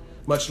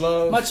 Much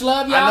love. Much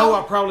love, y'all. I know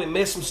I probably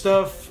missed some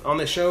stuff on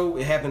this show.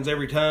 It happens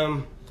every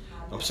time.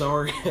 I'm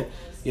sorry.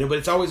 You know, but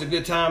it's always a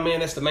good time, man.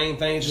 That's the main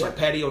thing. It's just like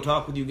patio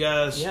talk with you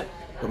guys. Yep.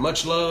 But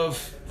much love.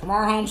 From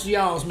our homes to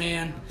y'all's,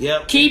 man.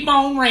 Yep. Keep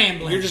on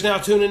rambling. You're just now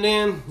tuning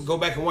in. Go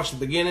back and watch the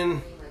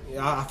beginning.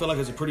 I feel like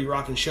it's a pretty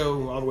rocking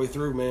show all the way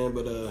through, man.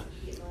 But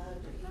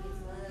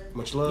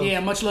Much love. Yeah,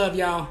 much love,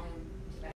 y'all.